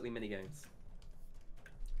is basically minigames.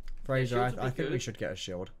 Fraser, shields would I be think we good. should get a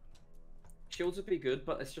shield. Shields would be good,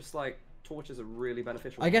 but it's just like torches are really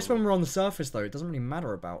beneficial. I guess when we're on the surface, though, it doesn't really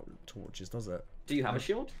matter about torches, does it? Do you have a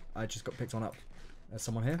shield? I just got picked on up. There's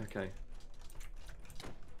someone here. Okay.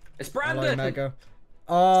 It's Hello, Brandon. Mega.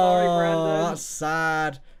 Oh, Sorry, Brandon. that's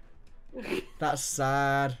sad. That's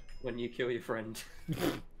sad. When you kill your friend.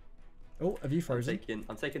 Oh, have you frozen?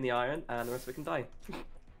 I'm taking the iron, and the rest of it can die.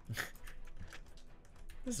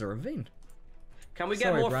 This is a ravine. Can we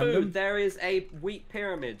get more food? There is a wheat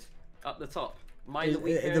pyramid up the top. Mind the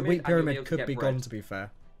wheat pyramid. The wheat pyramid could be gone, to be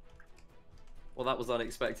fair. Well, that was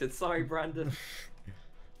unexpected. Sorry, Brandon.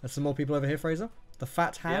 There's some more people over here, Fraser. The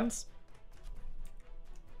Fat Hands.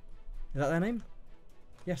 Yep. Is that their name?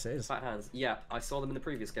 Yes, it is. Fat Hands. Yeah, I saw them in the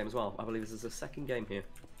previous game as well. I believe this is the second game here.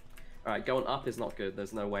 Alright, going up is not good.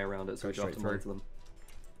 There's no way around it, so we have to monitor them.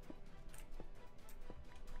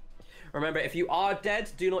 Remember, if you are dead,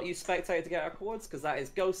 do not use Spectator to get our cords, because that is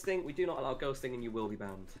ghosting. We do not allow ghosting, and you will be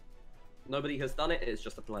banned. Nobody has done it. It's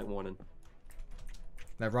just a polite warning.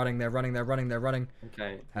 They're running, they're running, they're running, they're running.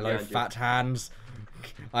 Okay. Hello, Fat Hands.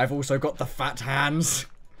 I've also got the Fat Hands.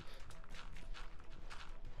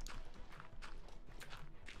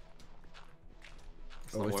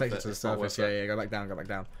 Oh, we've taken it to the surface. Yeah, go back down, go back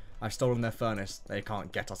down. I've stolen their furnace. They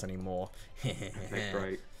can't get us anymore.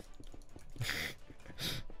 Great.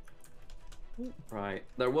 Right.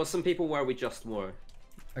 There was some people where we just were.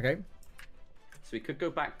 Okay. So we could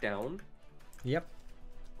go back down. Yep.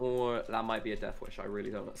 Or that might be a death wish. I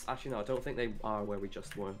really don't know. Actually, no, I don't think they are where we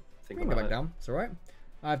just were. We can go back down. It's alright.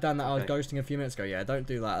 I've done that. Okay. I was ghosting a few minutes ago. Yeah, don't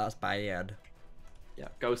do that. That's bad. Yeah,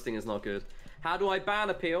 ghosting is not good. How do I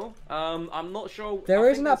ban appeal? I'm not sure. There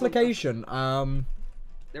is an application.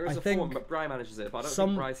 There is a form, but Brian manages it, but I don't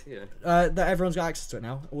think Brian's here. That everyone's got access to it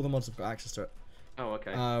now. All the mods have got access to it. Oh,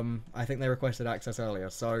 okay. I think they requested access earlier.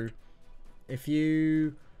 So, if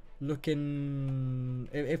you look in,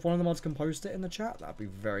 if one of the mods can post it in the chat, that'd be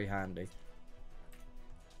very handy.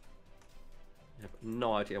 I have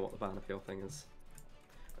no idea what the ban appeal thing is.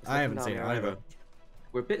 I haven't seen it either.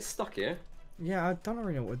 We're a bit stuck here. Yeah, I don't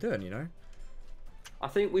really know what we're doing. You know. I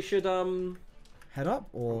think we should head up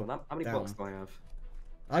or how many down? blocks do I have?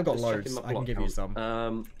 I've got loads. I can give you some.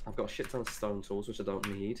 I've got a shit ton of stone tools, which I don't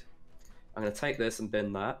need. I'm gonna take this and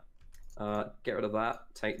bin that. Get rid of that.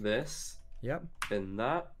 Take this. Yep. Bin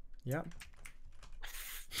that. Yep.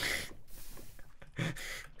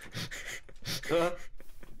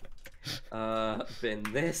 Bin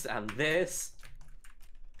this and this.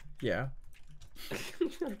 Yeah. I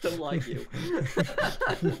don't like you.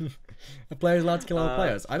 A player's allowed to kill other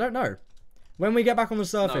players. I don't know. When we get back on the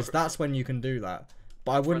surface, that's when you can do that.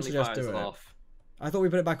 But I wouldn't suggest doing it. I thought we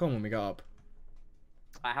put it back on when we got up.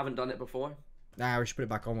 I haven't done it before. Nah, we should put it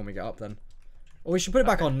back on when we get up then. Or we should put it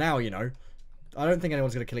back on now, you know. I don't think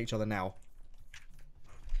anyone's going to kill each other now.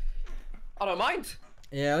 I don't mind.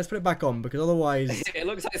 Yeah, let's put it back on, because otherwise... It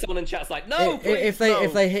looks like someone in chat's like, no, if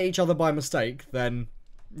they hit each other by mistake, then,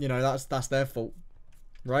 you know, that's their fault.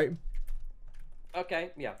 Right?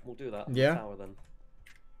 Okay, yeah, we'll do that. Yeah? Tower, then.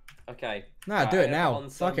 Okay. Nah, do it now.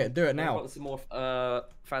 Fuck it, do it now. Got some more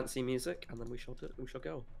fancy music, and then we shall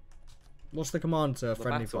go. What's the command to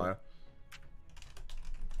friendly fire?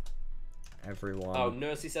 Everyone. Oh,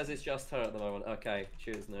 Nursey says it's just her at the moment. Okay,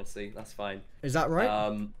 cheers, Nursey. That's fine. Is that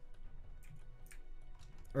right?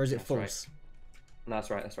 Or is it false? Right. No, that's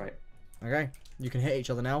right. That's right. Okay, you can hit each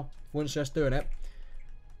other now. Once just doing it.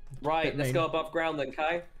 Right, let's go above ground then,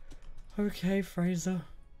 Kai. Okay, Fraser.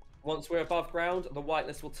 Once we're above ground, the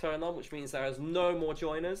whiteness will turn on, which means there is no more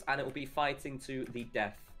joiners, and it will be fighting to the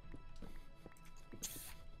death.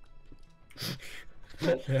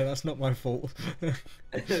 Yeah, that's not my fault.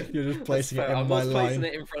 You're just placing it in I my was line. placing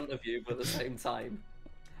it in front of you, but at the same time.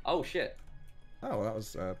 Oh shit. Oh, that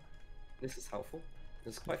was. This is helpful.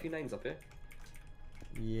 There's quite a few names up here.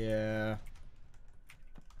 Yeah.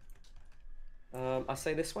 I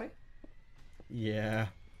say this way. Yeah.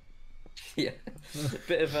 Yeah.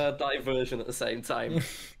 Bit of a diversion at the same time.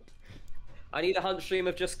 I need a hunt stream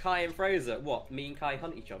of just Kai and Fraser. What? Me and Kai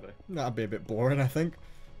hunt each other? That'd be a bit boring, I think.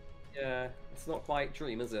 Yeah, it's not quite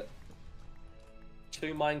Dream, is it?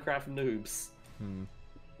 2 Minecraft noobs.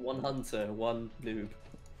 One hunter, one noob.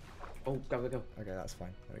 Oh, go. Okay, that's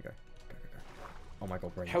fine. There we go. Go. Oh my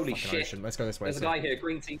god, brain. Holy shit. Ocean. Let's go this way. There's a guy here,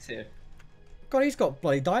 green teeth here. God, he's got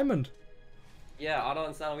bloody diamond. Yeah, I don't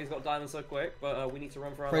understand how he's got diamonds so quick, but we need to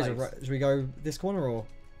run for our Fraser, lives. right, should we go this corner or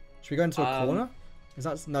should we go into a corner? Is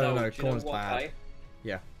that no, corner's bad. Kai?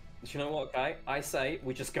 Yeah. Do you know what, Kai? I say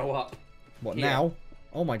we just go up. What here. now?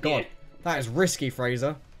 Oh my god. Here. That is risky,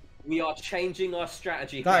 Fraser. We are changing our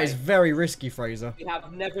strategy. That is very risky, Fraser. We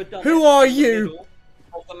have never done Who are you?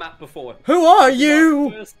 Of the map before. Who are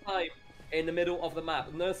you? First time in the middle of the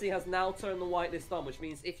map. Nursey has now turned the whitelist on, which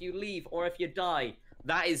means if you leave or if you die,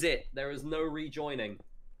 that is it. There is no rejoining.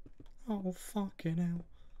 Oh fucking hell.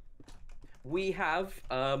 We have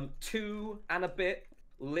 2 and a bit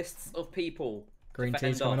lists of people. Green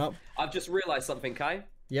tea's coming up. I've just realised something, Kai.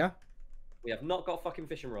 Yeah? We have not got fucking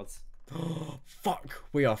fishing rods. Fuck,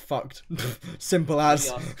 we are fucked. Simple as.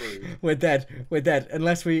 We are screwed. We're dead. We're dead.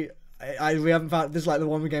 Unless we haven't found. This is like the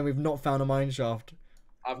one game we've not found a mine shaft.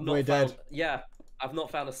 We're dead. Yeah, I've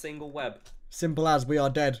not found a single web. Simple as, we are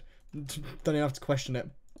dead. Don't even have to question it.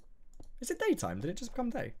 Is it daytime? Did it just become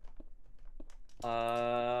day?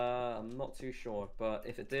 I'm not too sure, but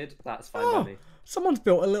if it did, that's fine by me. Someone's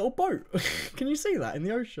built a little boat. Can you see that in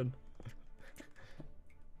the ocean?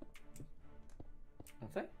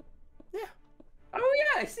 Have they? Yeah. Oh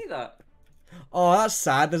yeah, I see that. Oh, that's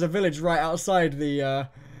sad. There's a village right outside the.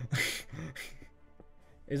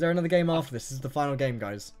 Is there another game after this? This is the final game,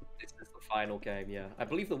 guys. This is the final game, yeah. I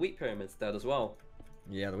believe the wheat pyramid's dead as well.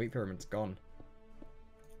 Yeah, the wheat pyramid's gone.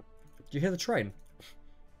 Do you hear the train?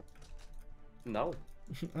 No.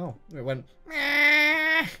 Oh, it went.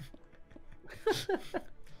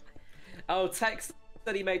 Oh, Tech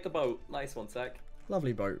said he made the boat. Nice one, Tech.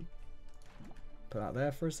 Lovely boat. Put that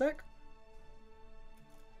there for a sec.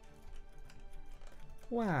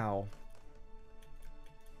 Wow.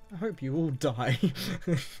 I hope you all die.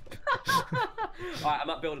 Alright, I'm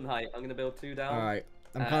at building height. I'm gonna build 2 down. Alright.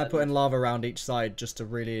 I'm kind of putting lava around each side just to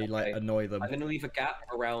really like annoy them. I'm gonna leave a gap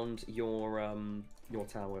around your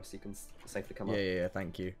tower so you can safely come up. Yeah,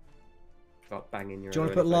 thank you. Without banging your. Do you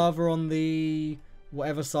want to put lava on the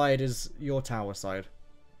whatever side is your tower side?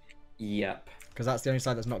 Yep. Because that's the only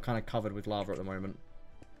side that's not kind of covered with lava at the moment.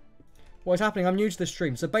 What is happening? I'm new to this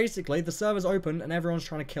stream. So basically, the server's open and everyone's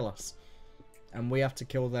trying to kill us. And we have to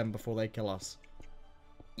kill them before they kill us.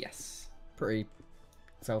 Yes. Pretty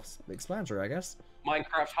self-explanatory, I guess.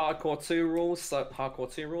 Minecraft Hardcore 2 rules. So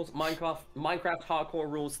Hardcore 2 rules. Minecraft Hardcore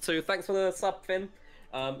rules 2. Thanks for the sub, Finn.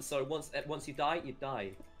 So once you die, you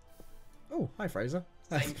die. Oh, hi Fraser.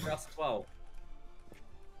 Same for us as well.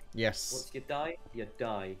 Yes. Once you die, you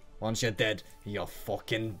die. Once you're dead, you're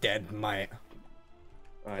fucking dead, mate.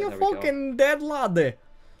 Right, you're fucking dead, laddie.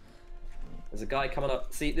 There's a guy coming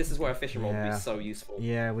up. See, this is where a fishing rod would be so useful.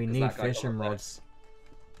 Yeah, we need fishing rods.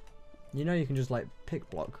 You know you can just like pick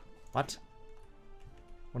block. What?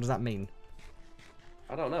 What does that mean?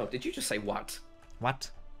 I don't know. Did you just say what?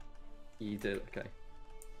 What? You did. Okay.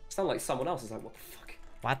 Sound like someone else is like, what the fuck?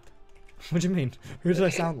 What? What do you mean? Who did I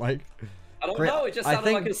sound like? I don't know. It just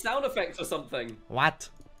sounded like a sound effect or something. What?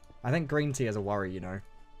 I think green tea is a worry, you know.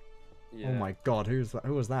 Yeah. Oh my god, who's that?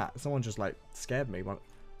 Who was that? Someone just like scared me.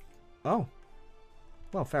 Oh.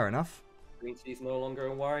 Well, fair enough. Green tea's no longer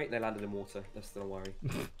a worry. They landed in water. They're still a worry.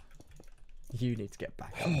 You need to get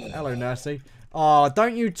back up. Hello, Nursey. Oh,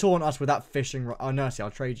 don't you taunt us with that fishing rod. Oh, Nursey,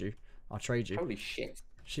 I'll trade you. I'll trade you. Holy shit.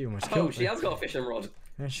 She almost killed me. Oh, she has got a fishing rod.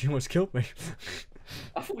 Yeah, she almost killed me.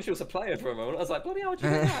 I thought she was a player for a moment. I was like, bloody hell, would you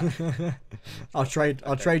do that? I'll trade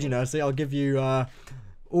you, Nursey. I'll give you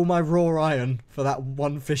all my raw iron for that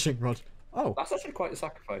one fishing rod. Oh. That's actually quite a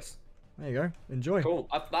sacrifice. There you go. Enjoy. Cool.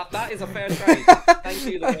 That is a fair trade. Thank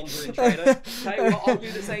you, the wandering trader. Tell you what, I'll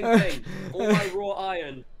do the same thing. All my raw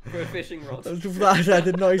iron for a fishing rod. I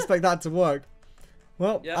did not expect that to work.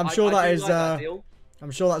 Well, yeah, I'm sure that is. I'm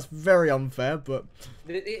sure that's very unfair, but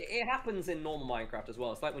it happens in normal Minecraft as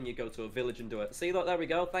well. It's like when you go to a village and do it. See, look, there we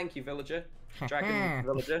go. Thank you, villager. Dragon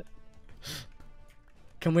villager.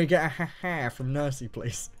 Can we get a ha-ha from Nursey,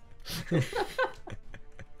 please?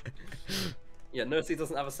 Yeah, Nursey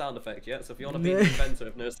doesn't have a sound effect yet, so if you want to be the inventor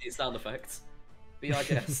of Nursey's sound effects, be our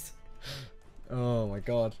guest. Oh my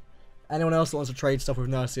god. Anyone else that wants to trade stuff with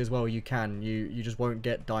Nursey as well, you can. You just won't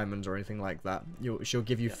get diamonds or anything like that. She'll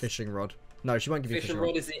give you fishing rod. No, she won't give you fishing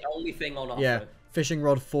rod. Fishing rod is the only thing on offer. Yeah, fishing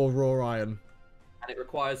rod for raw iron. And it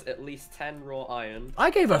requires at least 10 raw iron. I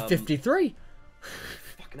gave her 53.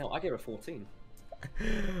 Fucking hell, I gave her 14.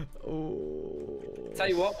 Oh. Tell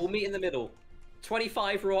you what, we'll meet in the middle.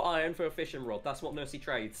 25 raw iron for a fishing rod. That's what Nursey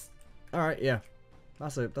trades. Alright, yeah.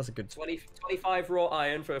 That's a good... 25 raw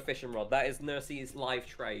iron for a fishing rod. That is Nursey's live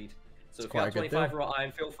trade. So if you have 25 raw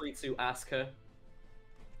iron, feel free to ask her.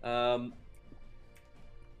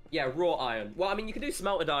 Yeah, raw iron. Well, I mean, you can do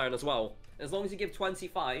smelted iron as well. As long as you give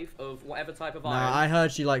 25 of whatever type of iron. Nah, I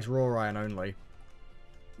heard she likes raw iron only.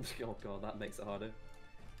 Oh god, that makes it harder.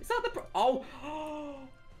 Is that the Oh!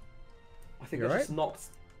 I think I just knocked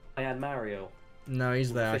Ian Mario. No,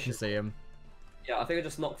 he's there. I can see him. Yeah, I think I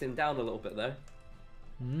just knocked him down a little bit there.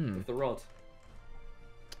 With the rod.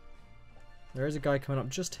 There is a guy coming up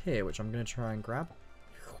just here, which I'm going to try and grab.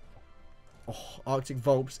 Oh, Arctic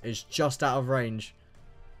Volps is just out of range.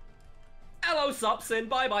 Hello, Supson.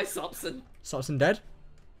 Bye-bye, Supson. Supson dead?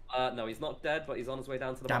 No, he's not dead, but he's on his way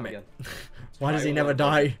down to the bottom again. Why does he never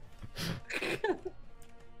die?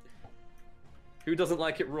 Who doesn't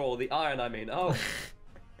like it raw? The iron, I mean. Oh.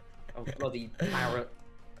 Oh, bloody parrot.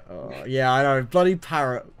 Oh, yeah, I know. Bloody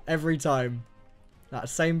parrot. Every time. That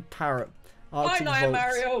same parrot. Arctic Bye, Naya Volts.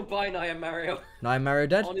 Mario. Bye, Naya Mario. Naya Mario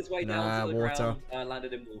dead? On his way down to the ground,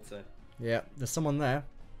 landed in water. Yeah, there's someone there.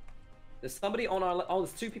 There's somebody on our... Oh,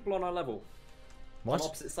 there's 2 people on our level. What? On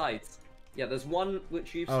opposite sides. Yeah, there's one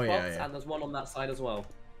which you've Oh, spotted, yeah. and there's one on that side as well.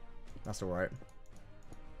 That's alright.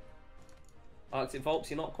 Arctic Volts,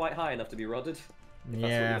 you're not quite high enough to be rodded. If that's what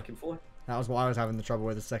Yeah. you're looking for. That was what I was having the trouble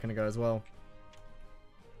with a second ago as well.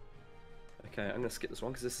 Okay, I'm gonna skip this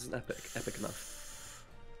one because this isn't epic enough.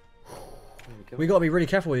 There we go. We gotta be really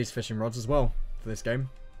careful with these fishing rods as well for this game.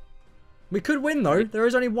 We could win though. There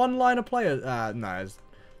is only one line of players. No, it's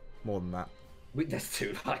more than that. There's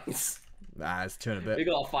 2 lines. Nah, it's 2 and a bit. We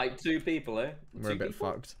gotta fight 2 people, eh? We're a bit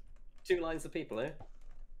fucked. 2 lines of people, eh?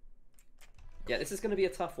 Yeah, this is gonna be a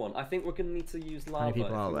tough one. I think we're gonna need to use lava. How many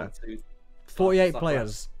people if are we there? want to 48 start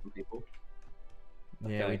players. some people.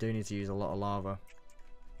 Yeah, Okay. we do need to use a lot of lava.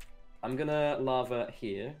 I'm gonna lava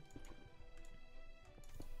here.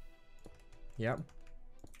 Yep.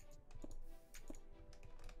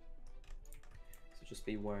 So just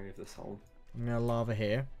be wary of this hole. I'm gonna lava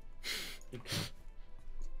here. Okay.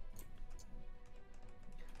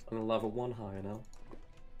 I'm gonna lava 1 higher now.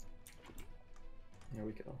 There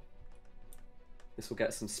we go. This will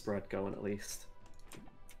get some spread going at least.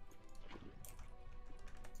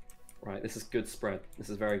 Right, this is good spread. This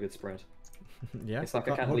is very good spread. Yeah. It's like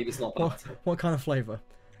I can't believe it's not that. What kind of flavour?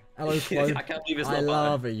 Hello, Flo. I can't believe it's not I that.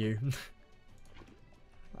 lava you.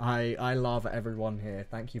 I lava everyone here.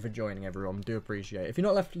 Thank you for joining, everyone. Do appreciate it. If you're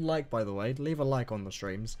not left a like, by the way, leave a like on the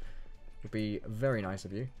streams. Would be very nice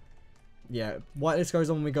of you. Yeah, why this goes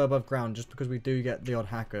on when we go above ground, just because we do get the odd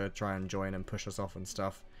hacker try and join and push us off and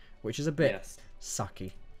stuff, which is a bit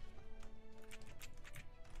sucky.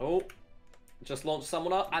 Oh, just launched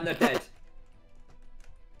someone up and they're dead.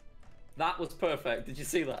 That was perfect. Did you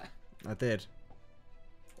see that? I did.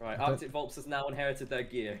 Right, Arctic Volts has now inherited their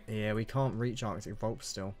gear. Yeah, we can't reach Arctic Volts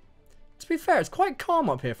still. To be fair, it's quite calm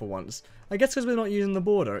up here for once. I guess because we're not using the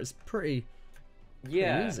border, it's pretty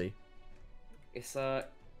easy. It's Oh,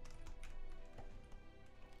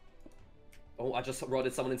 I just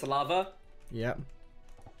rodded someone into lava. Yep.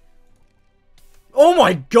 Oh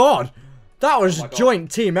my god! That was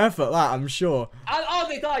joint team effort, that, I'm sure. Oh,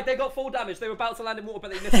 they died. They got full damage. They were about to land in water,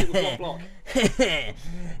 but they missed it with 1 block.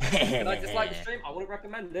 And I dislike the stream. I wouldn't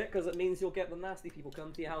recommend it, because it means you'll get the nasty people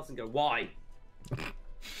come to your house and go, why?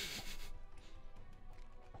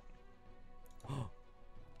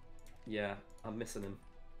 Yeah, I'm missing him.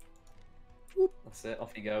 That's it.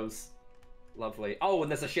 Off he goes. Lovely. Oh,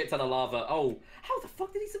 and there's a shit ton of lava. Oh, how the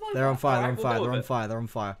fuck did he survive? They're on fire, Alright, they're on fire, they're on fire, they're on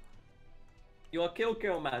fire. You are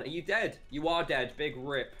kill, man. Are you dead? You are dead. Big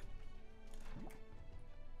rip.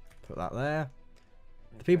 Put that there.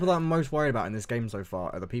 The people that I'm most worried about in this game so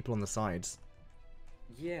far are the people on the sides.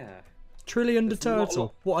 Yeah. Trillion the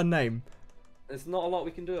Turtle. What a name. There's not a lot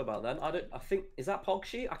we can do about that. I think, is that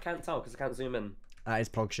Pogsy? I can't tell because I can't zoom in. That is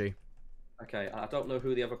Pogsy. Okay, I don't know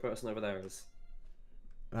who the other person over there is.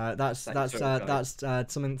 That's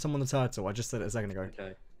someone the turtle. I just said it a second ago.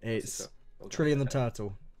 Okay. It's Trillion the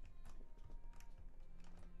Turtle.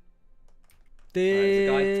 There's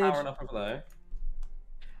a guy towering up over there.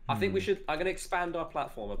 I think we should. I'm gonna expand our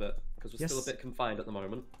platform a bit because we're still a bit confined at the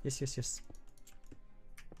moment. Yes.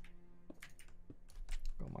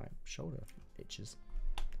 Got my shoulder itches.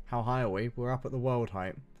 How high are we? We're up at the world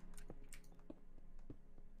height.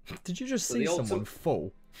 Did you just see someone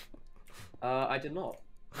fall? I did not.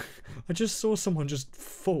 I just saw someone just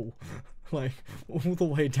fall, like, all the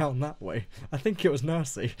way down that way. I think it was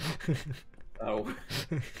Nursey. Oh.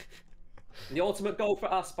 The ultimate goal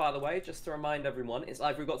for us, by the way, just to remind everyone, is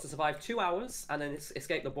either we've got to survive 2 hours and then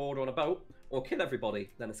escape the border on a boat, or kill everybody,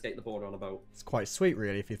 then escape the border on a boat. It's quite sweet,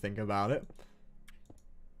 really, if you think about it.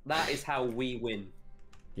 That is how we win.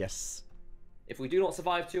 Yes. If we do not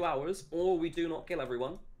survive 2 hours, or we do not kill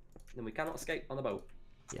everyone, then we cannot escape on the boat.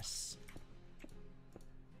 Yes.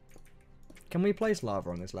 Can we place lava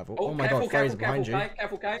on this level? Oh, my god, Fraser, behind you.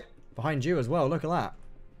 Careful, Kai. Behind you as well, look at that.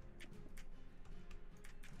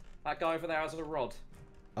 That guy over there has a rod.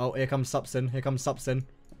 Oh, here comes Supson. Here comes Supson.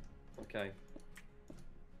 Okay.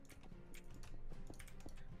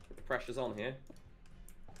 The pressure's on here.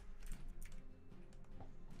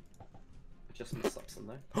 I just missed Supson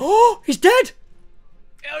though. Oh, he's dead!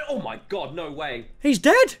 Oh my god, no way. He's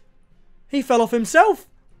dead! He fell off himself!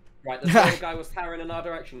 Right, the turtle guy was towering in our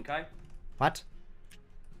direction, Kai. What?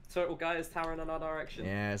 Turtle guy is towering in our direction.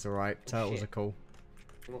 Yeah, it's alright. Turtles are cool.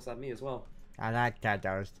 He also had me as well. I like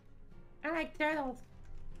turtles. I like turtles.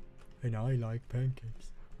 And I like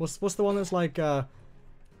pancakes. What's the one that's like, oh,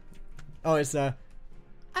 it's, I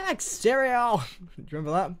like cereal. Do you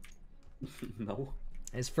remember that? No.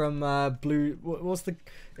 It's from Blue. What's the?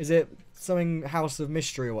 Is it something House of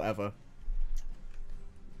Mystery or whatever?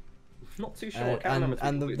 Not too sure. I can't remember.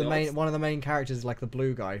 And the main one of the main characters is like the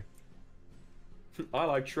blue guy. I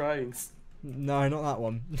like trains. No, not that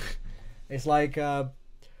one. It's like oh,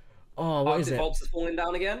 what is it? Volps is falling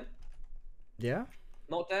down again. Yeah.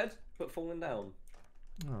 Not dead, but falling down.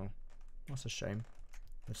 Oh, that's a shame.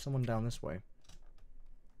 There's someone down this way.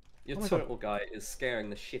 Your Oh my turtle guy is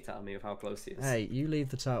scaring the shit out of me with how close he is. Hey, you leave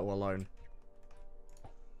the turtle alone.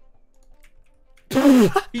 He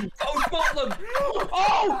don't bot them!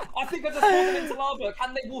 Oh! I think I just pulled them into lava.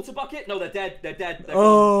 Can they water bucket? No, they're dead. They're dead. They're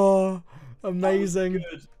Oh, amazing.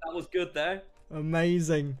 That was good there.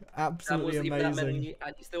 Amazing. Absolutely that was amazing. Even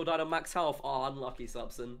and you still died on max health. Oh, unlucky,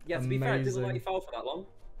 Subson. Yeah, to be fair, it didn't look like you fell for that long.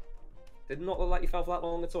 Did not look like you fell for that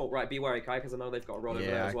long at all. Right, be wary, Kai, because I know they've got a rod over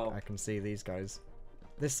there as well. I can see these guys.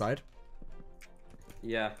 This side.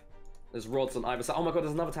 Yeah. There's rods on either side. Oh my god,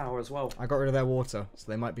 there's another tower as well. I got rid of their water,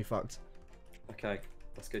 so they might be fucked. Okay,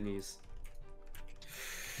 that's good news.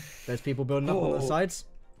 There's people building up on the sides.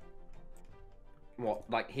 What,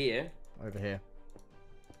 like here? Over here.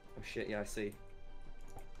 Oh shit, yeah, I see.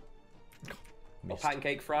 Missed.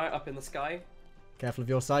 Pancake fry up in the sky. Careful of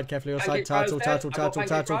your side, careful of your Pancake side. Fry's Turtle, dead. turtle, I got turtle,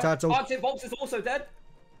 Pancake turtle, Fry. turtle. Arctic Volks is also dead.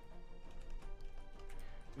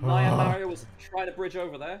 Naya Mario was trying to bridge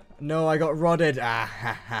over there. No, I got rodded. Ah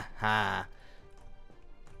ha ha ha.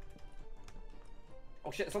 Oh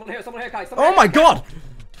shit, someone here, Kai. Oh my god!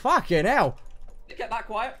 Fucking hell! Get that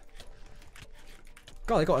quiet.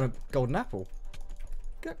 God, they got a golden apple.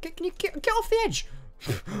 Can you get off the edge?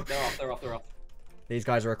 They're off. These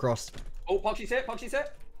guys are across. Oh, Poxy's hit. Don't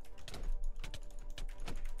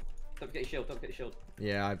forget your shield,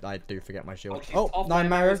 Yeah, I do forget my shield. Poxy's Oh, off. Nine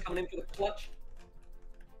Mario. Coming in for the clutch.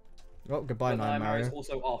 Oh, goodbye, Nine Mario. Mario's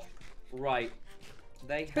also off. Right.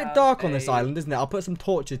 They It's a bit dark on this island, isn't it? I'll put some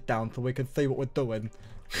torches down so we can see what we're doing.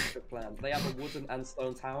 Good plan. They have a wooden and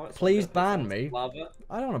stone tower. So Please ban me. Lava.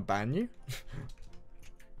 I don't want to ban you.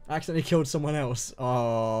 I accidentally killed someone else.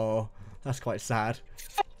 Oh, that's quite sad.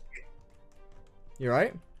 You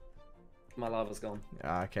right? My lava's gone.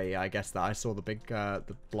 Okay, yeah, I guess that. I saw the big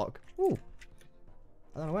the block. Ooh.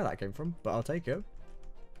 I don't know where that came from, but I'll take it.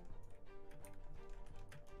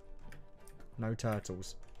 No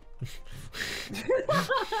turtles.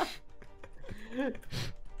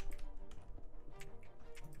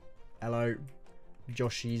 Hello,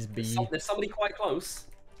 Joshies B. There's somebody quite close.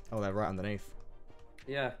 Oh, they're right underneath.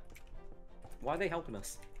 Yeah. Why are they helping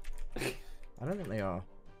us? I don't think they are.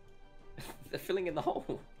 They're filling in the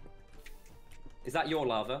hole. Is that your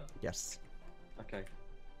lava? Yes. Okay.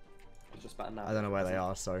 Just about now. I don't know where they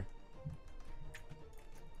are, so.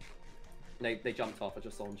 They jumped off. I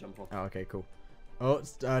just saw them jump off. Oh, okay, cool. Oh,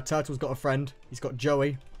 Turtle's got a friend. He's got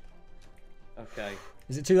Joey. Okay.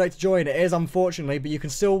 Is it too late to join? It is, unfortunately, but you can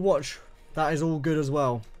still watch. That is all good as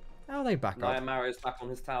well. How are they back Naya up? Mario's back on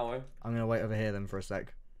his tower. I'm going to wait over here then for a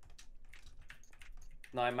sec.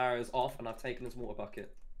 Naya Mario's off, and I've taken his water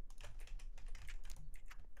bucket.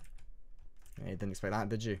 Yeah, you didn't expect that,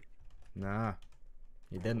 did you? Nah.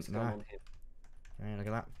 You didn't, What's going nah. on here? Hey, look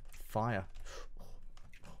at that. Fire.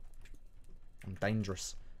 I'm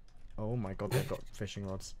dangerous. Oh my god, they've got fishing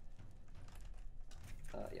rods.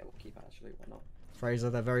 Yeah, we'll keep it actually. Why not?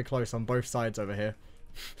 Fraser, they're very close on both sides over here.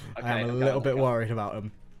 Okay, I am a little bit worried about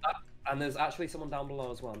them. And there's actually someone down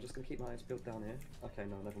below as well. I'm just gonna keep my eyes peeled down here. Okay,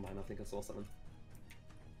 no, never mind. I think I saw something.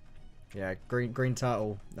 Yeah, green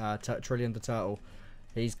turtle, Trillion the turtle.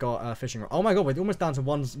 He's got a fishing rod. Oh my god, we're almost down to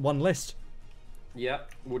one list. Yeah,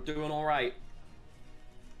 we're doing all right.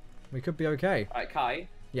 We could be okay. All right, Kai.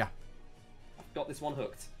 Yeah. I've got this one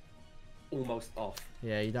hooked. Almost off.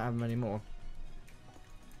 Yeah, you don't have them anymore.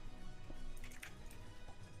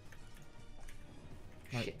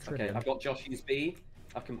 Shit. Okay, I've got Joshy's B,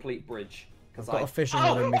 a complete bridge. I've got a fishing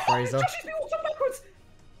rod in me, Fraser. Joshy's B walked on backwards.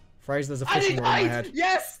 Fraser, there's a fishing rod in my head.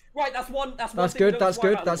 Yes! Right, that's one. That's good. That's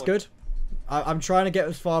good. That's good. I'm trying to get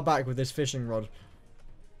as far back with this fishing rod.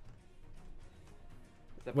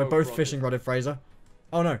 We're both fishing rodded, Fraser.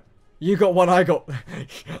 Oh no. You got one, I got...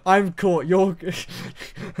 I'm caught, you're...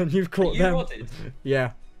 and you've caught them. Rodded?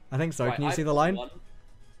 Yeah, I think so. Right, can you see the line? One.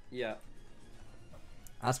 Yeah.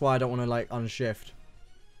 That's why I don't want to, like, unshift.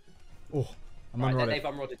 Oh, I'm unrodded. They've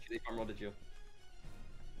unrodded you.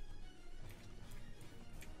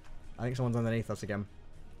 I think someone's underneath us again.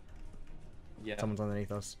 Yeah. Someone's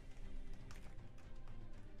underneath us.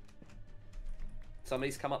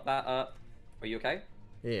 Somebody's come up that, Are you okay?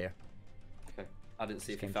 Yeah. I didn't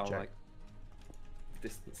see if you Just came fell to like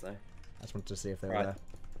distance there. I just wanted to see if they were Right. there.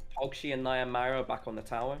 Ogshi and Nyamara are back on the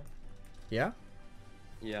tower. Yeah?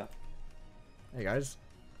 Yeah. Hey guys.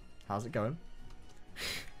 How's it going?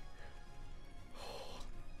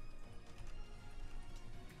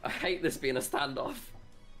 I hate this being a standoff.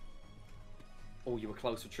 Oh, you were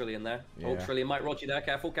close with Trillian there. Yeah. Oh, Trillian might rod you there.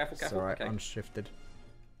 Careful, careful, It's careful. alright, Okay. unshifted.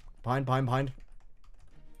 Behind, behind, behind.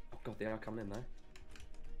 Oh god, they are coming in there.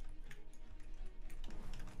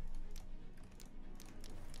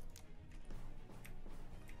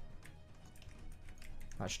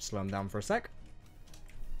 That should slow him down for a sec.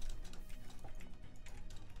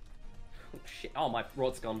 Oh shit. Oh, my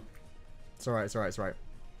rod's gone. It's alright, it's alright, it's alright.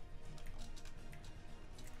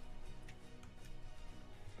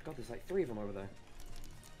 God, there's like 3 of them over there.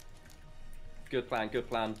 Good plan, good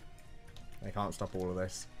plan. They can't stop all of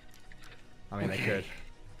this. I mean, they could.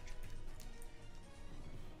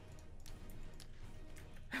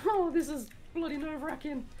 Oh, this is bloody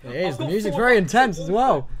nerve-wracking. It is. I've The got music's 4 very buckets of intense as water.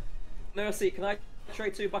 well. Nursey, can I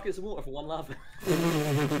trade 2 buckets of water for 1 lava? Do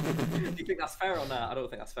you think that's fair or not? I don't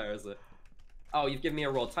think that's fair, is it? Oh, you've given me a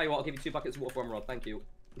rod. Tell you what, I'll give you 2 buckets of water for 1 rod. Thank you.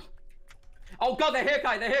 Oh god, they're here,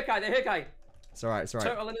 Kai! They're here, Kai! They're here, Kai! It's alright, it's alright.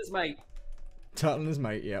 Turtle and his mate. Turtle and his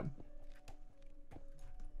mate, yep.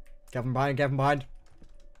 Gavin behind, Gavin behind.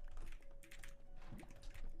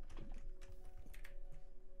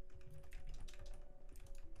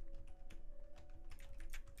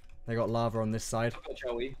 They got lava on this side. I've got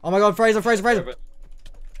Joey. Oh my god, Fraser, Fraser, Fraser! Right,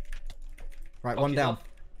 Right, Fuck one down. yourself.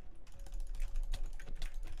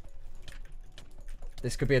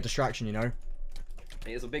 This could be a distraction, you know.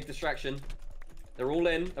 It is a big distraction. They're all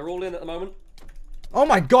in. They're all in at the moment. Oh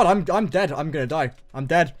my god, I'm dead. I'm gonna die. I'm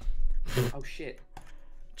dead. Oh shit.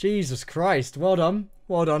 Jesus Christ. Well done.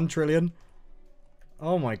 Well done, Trillian.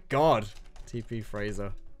 Oh my god. TP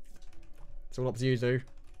Fraser. It's all up to you,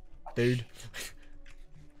 dude.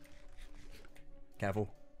 Careful.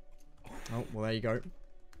 Oh, well there you go.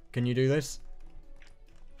 Can you do this?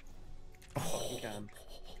 You can.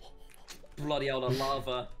 Bloody hell, the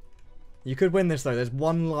lava. You could win this though. There's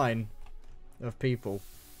one line of people.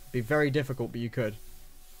 Be very difficult, but you could.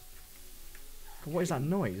 God, what is that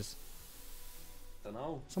noise? Don't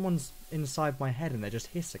know. Someone's inside my head and they're just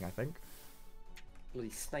hissing, I think. Bloody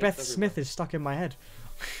snakes Beth everywhere. Smith is stuck in my head.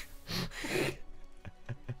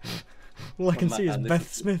 All I can Oh, see is man, this Beth is-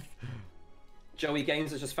 Smith. Joey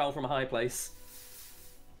Gaines has just fell from a high place.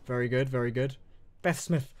 Very good, very good. Beth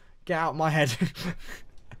Smith, get out my head.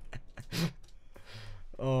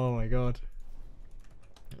 Oh my god.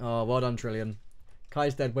 Oh, well done, Trillian.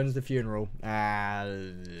 Kai's dead. When's the funeral? Yes,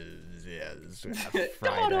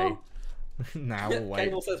 Friday. Now we'll wait.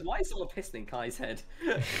 Gable says, why is someone pissing in Kai's head?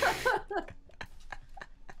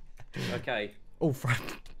 Okay. Oh,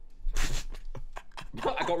 Frank.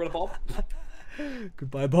 I got rid of Bob.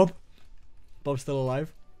 Goodbye, Bob. Bob's still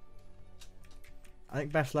alive. I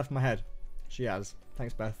think Beth's left my head. She has.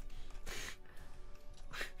 Thanks, Beth.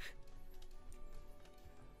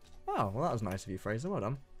 Oh, well that was nice of you, Fraser. Well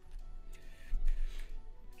done.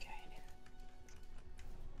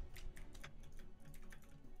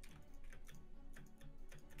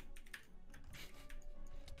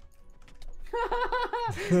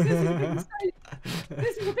 This is a big mistake.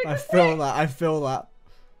 This is a big I mistake. feel that. I feel that.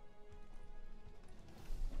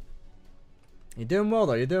 You're doing well,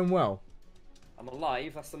 though. You're doing well. I'm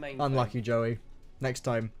alive, that's the main thing. Unlucky, Joey. Next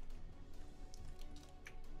time.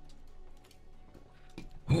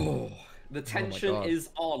 The tension God. is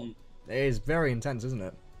on. It is very intense, isn't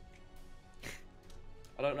it?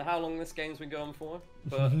 I don't know how long this game's been going for,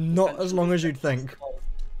 but the Not tension as long is as you'd definitely think.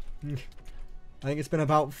 on. I think it's been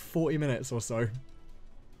about 40 minutes or so.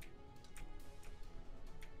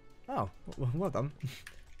 Oh, well done.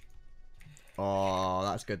 Oh,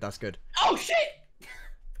 that's good, that's good. Oh shit!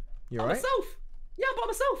 You By alright? myself! Yeah, I'm by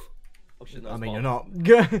myself! Oh shit, no, I it's mean, Bob.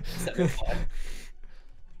 you're not. Set me on fire.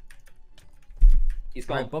 He's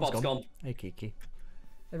gone. Right, Bob's gone. Hey, Kiki.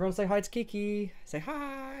 Everyone say hi to Kiki. Say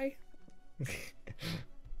hi.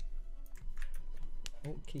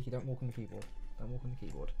 Oh, Kiki, don't walk on the keyboard. Don't walk on the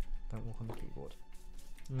keyboard. Don't walk on the keyboard.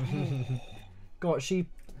 God,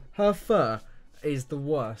 her fur is the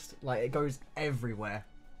worst. Like, it goes everywhere.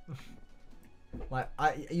 Like,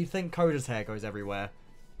 you think Coda's hair goes everywhere.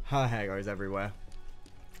 Her hair goes everywhere.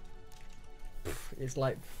 It's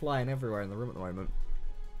like flying everywhere in the room at the moment.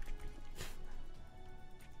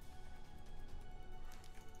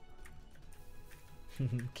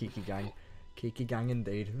 Kiki gang. Kiki gang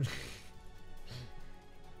indeed.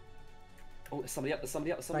 Oh, there's somebody up, there's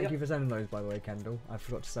somebody up, there's somebody Thank you up. for sending those, by the way, Kendall. I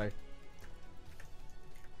forgot to say.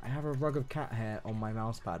 I have a rug of cat hair on my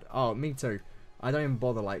mouse pad. Oh, me too. I don't even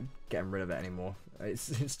bother like getting rid of it anymore.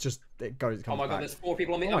 It's just it goes. It Oh comes my god, back. there's 4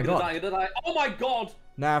 people on the. Oh my God. Oh my god!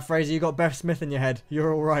 Nah, Fraser, you got Beth Smith in your head.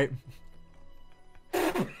 You're all right.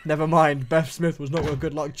 Never mind. Beth Smith was not your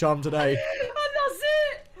good luck charm today.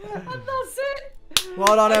 And that's it.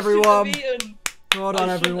 Well done, everyone. Well done,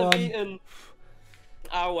 I shouldn't have everyone. eaten.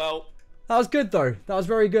 Oh well. That was good though. That was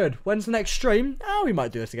very good. When's the next stream? Oh, we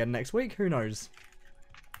might do this again next week. Who knows?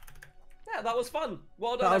 Yeah, that was fun.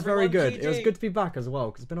 Well done, That was everyone. very good. GG. It was good to be back as well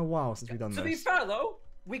because it's been a while since we've done To be this. fair though,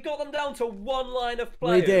 we got them down to 1 line of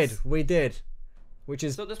players. We did. Which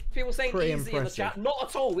is So there's people saying pretty easy in the impressive. chat. Not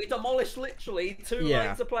at all. We demolished literally 2 Yeah.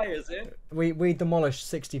 lines of players here. we demolished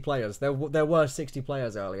 60 players. There were 60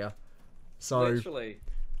 players earlier. So Literally.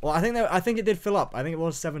 well, I think it did fill up. I think it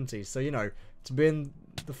was 70. So you know, to be in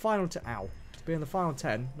the final to be in the final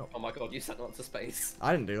 10. Not, Oh my god, you sent that to space.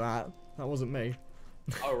 I didn't do that. That wasn't me.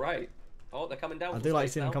 Oh right. Oh, they're coming down. I from do like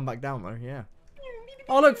space seeing them now. come back down though. Yeah.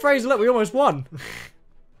 Oh look, Fraser! Look, we almost won.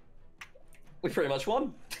 We pretty much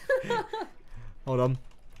won. Hold on.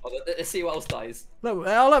 Oh, let's see what else dies. Look,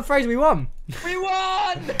 oh look, Fraser, we won. We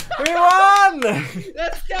won! We won!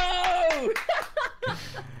 Let's go!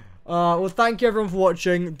 Well, thank you everyone for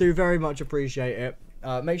watching. Do very much appreciate it.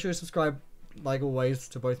 Make sure to subscribe, like always,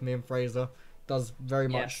 to both me and Fraser. Does very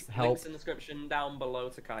much Yes, help. links in the description down below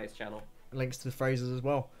to Kai's channel. Links to Fraser's as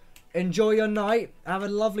well. Enjoy your night. Have a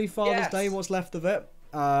lovely Father's Yes. Day. What's left of it.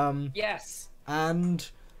 Yes. And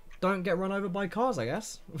don't get run over by cars, I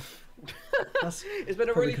guess. That's It's been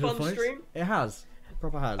a probably really good fun advice. stream. It has.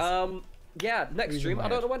 Proper has. Yeah, next Losing stream. my I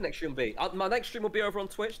don't head. know when next stream will be. My next stream will be over on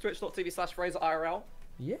Twitch, twitch.tv/FraserIRL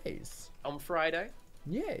Yes. on Friday.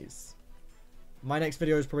 Yes. My next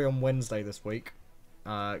video is probably on Wednesday this week.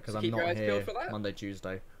 Because So I'm keep your not eyes here peeled for that. Monday,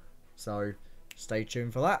 Tuesday. So stay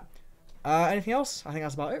tuned for that. Anything else? I think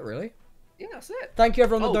that's about it, really. Yeah, that's it. Thank you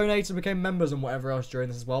everyone that Oh. donated and became members and whatever else during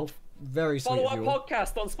this as well. Very sweet Follow of our you all.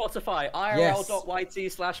 podcast on Spotify, Yes.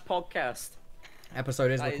 irl.yt/podcast.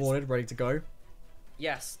 Episode is That is- recorded, ready to go.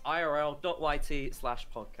 Yes,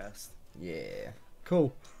 irl.yt/podcast. Yeah.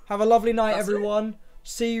 Cool. Have a lovely night, That's it. everyone.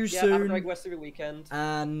 See you Yeah, have a soon. great rest of your weekend.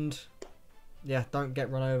 And yeah, don't get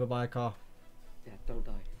run over by a car. Yeah, don't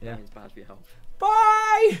die. Yeah. Dying's bad for your health.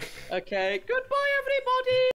 Bye! Okay, goodbye everybody!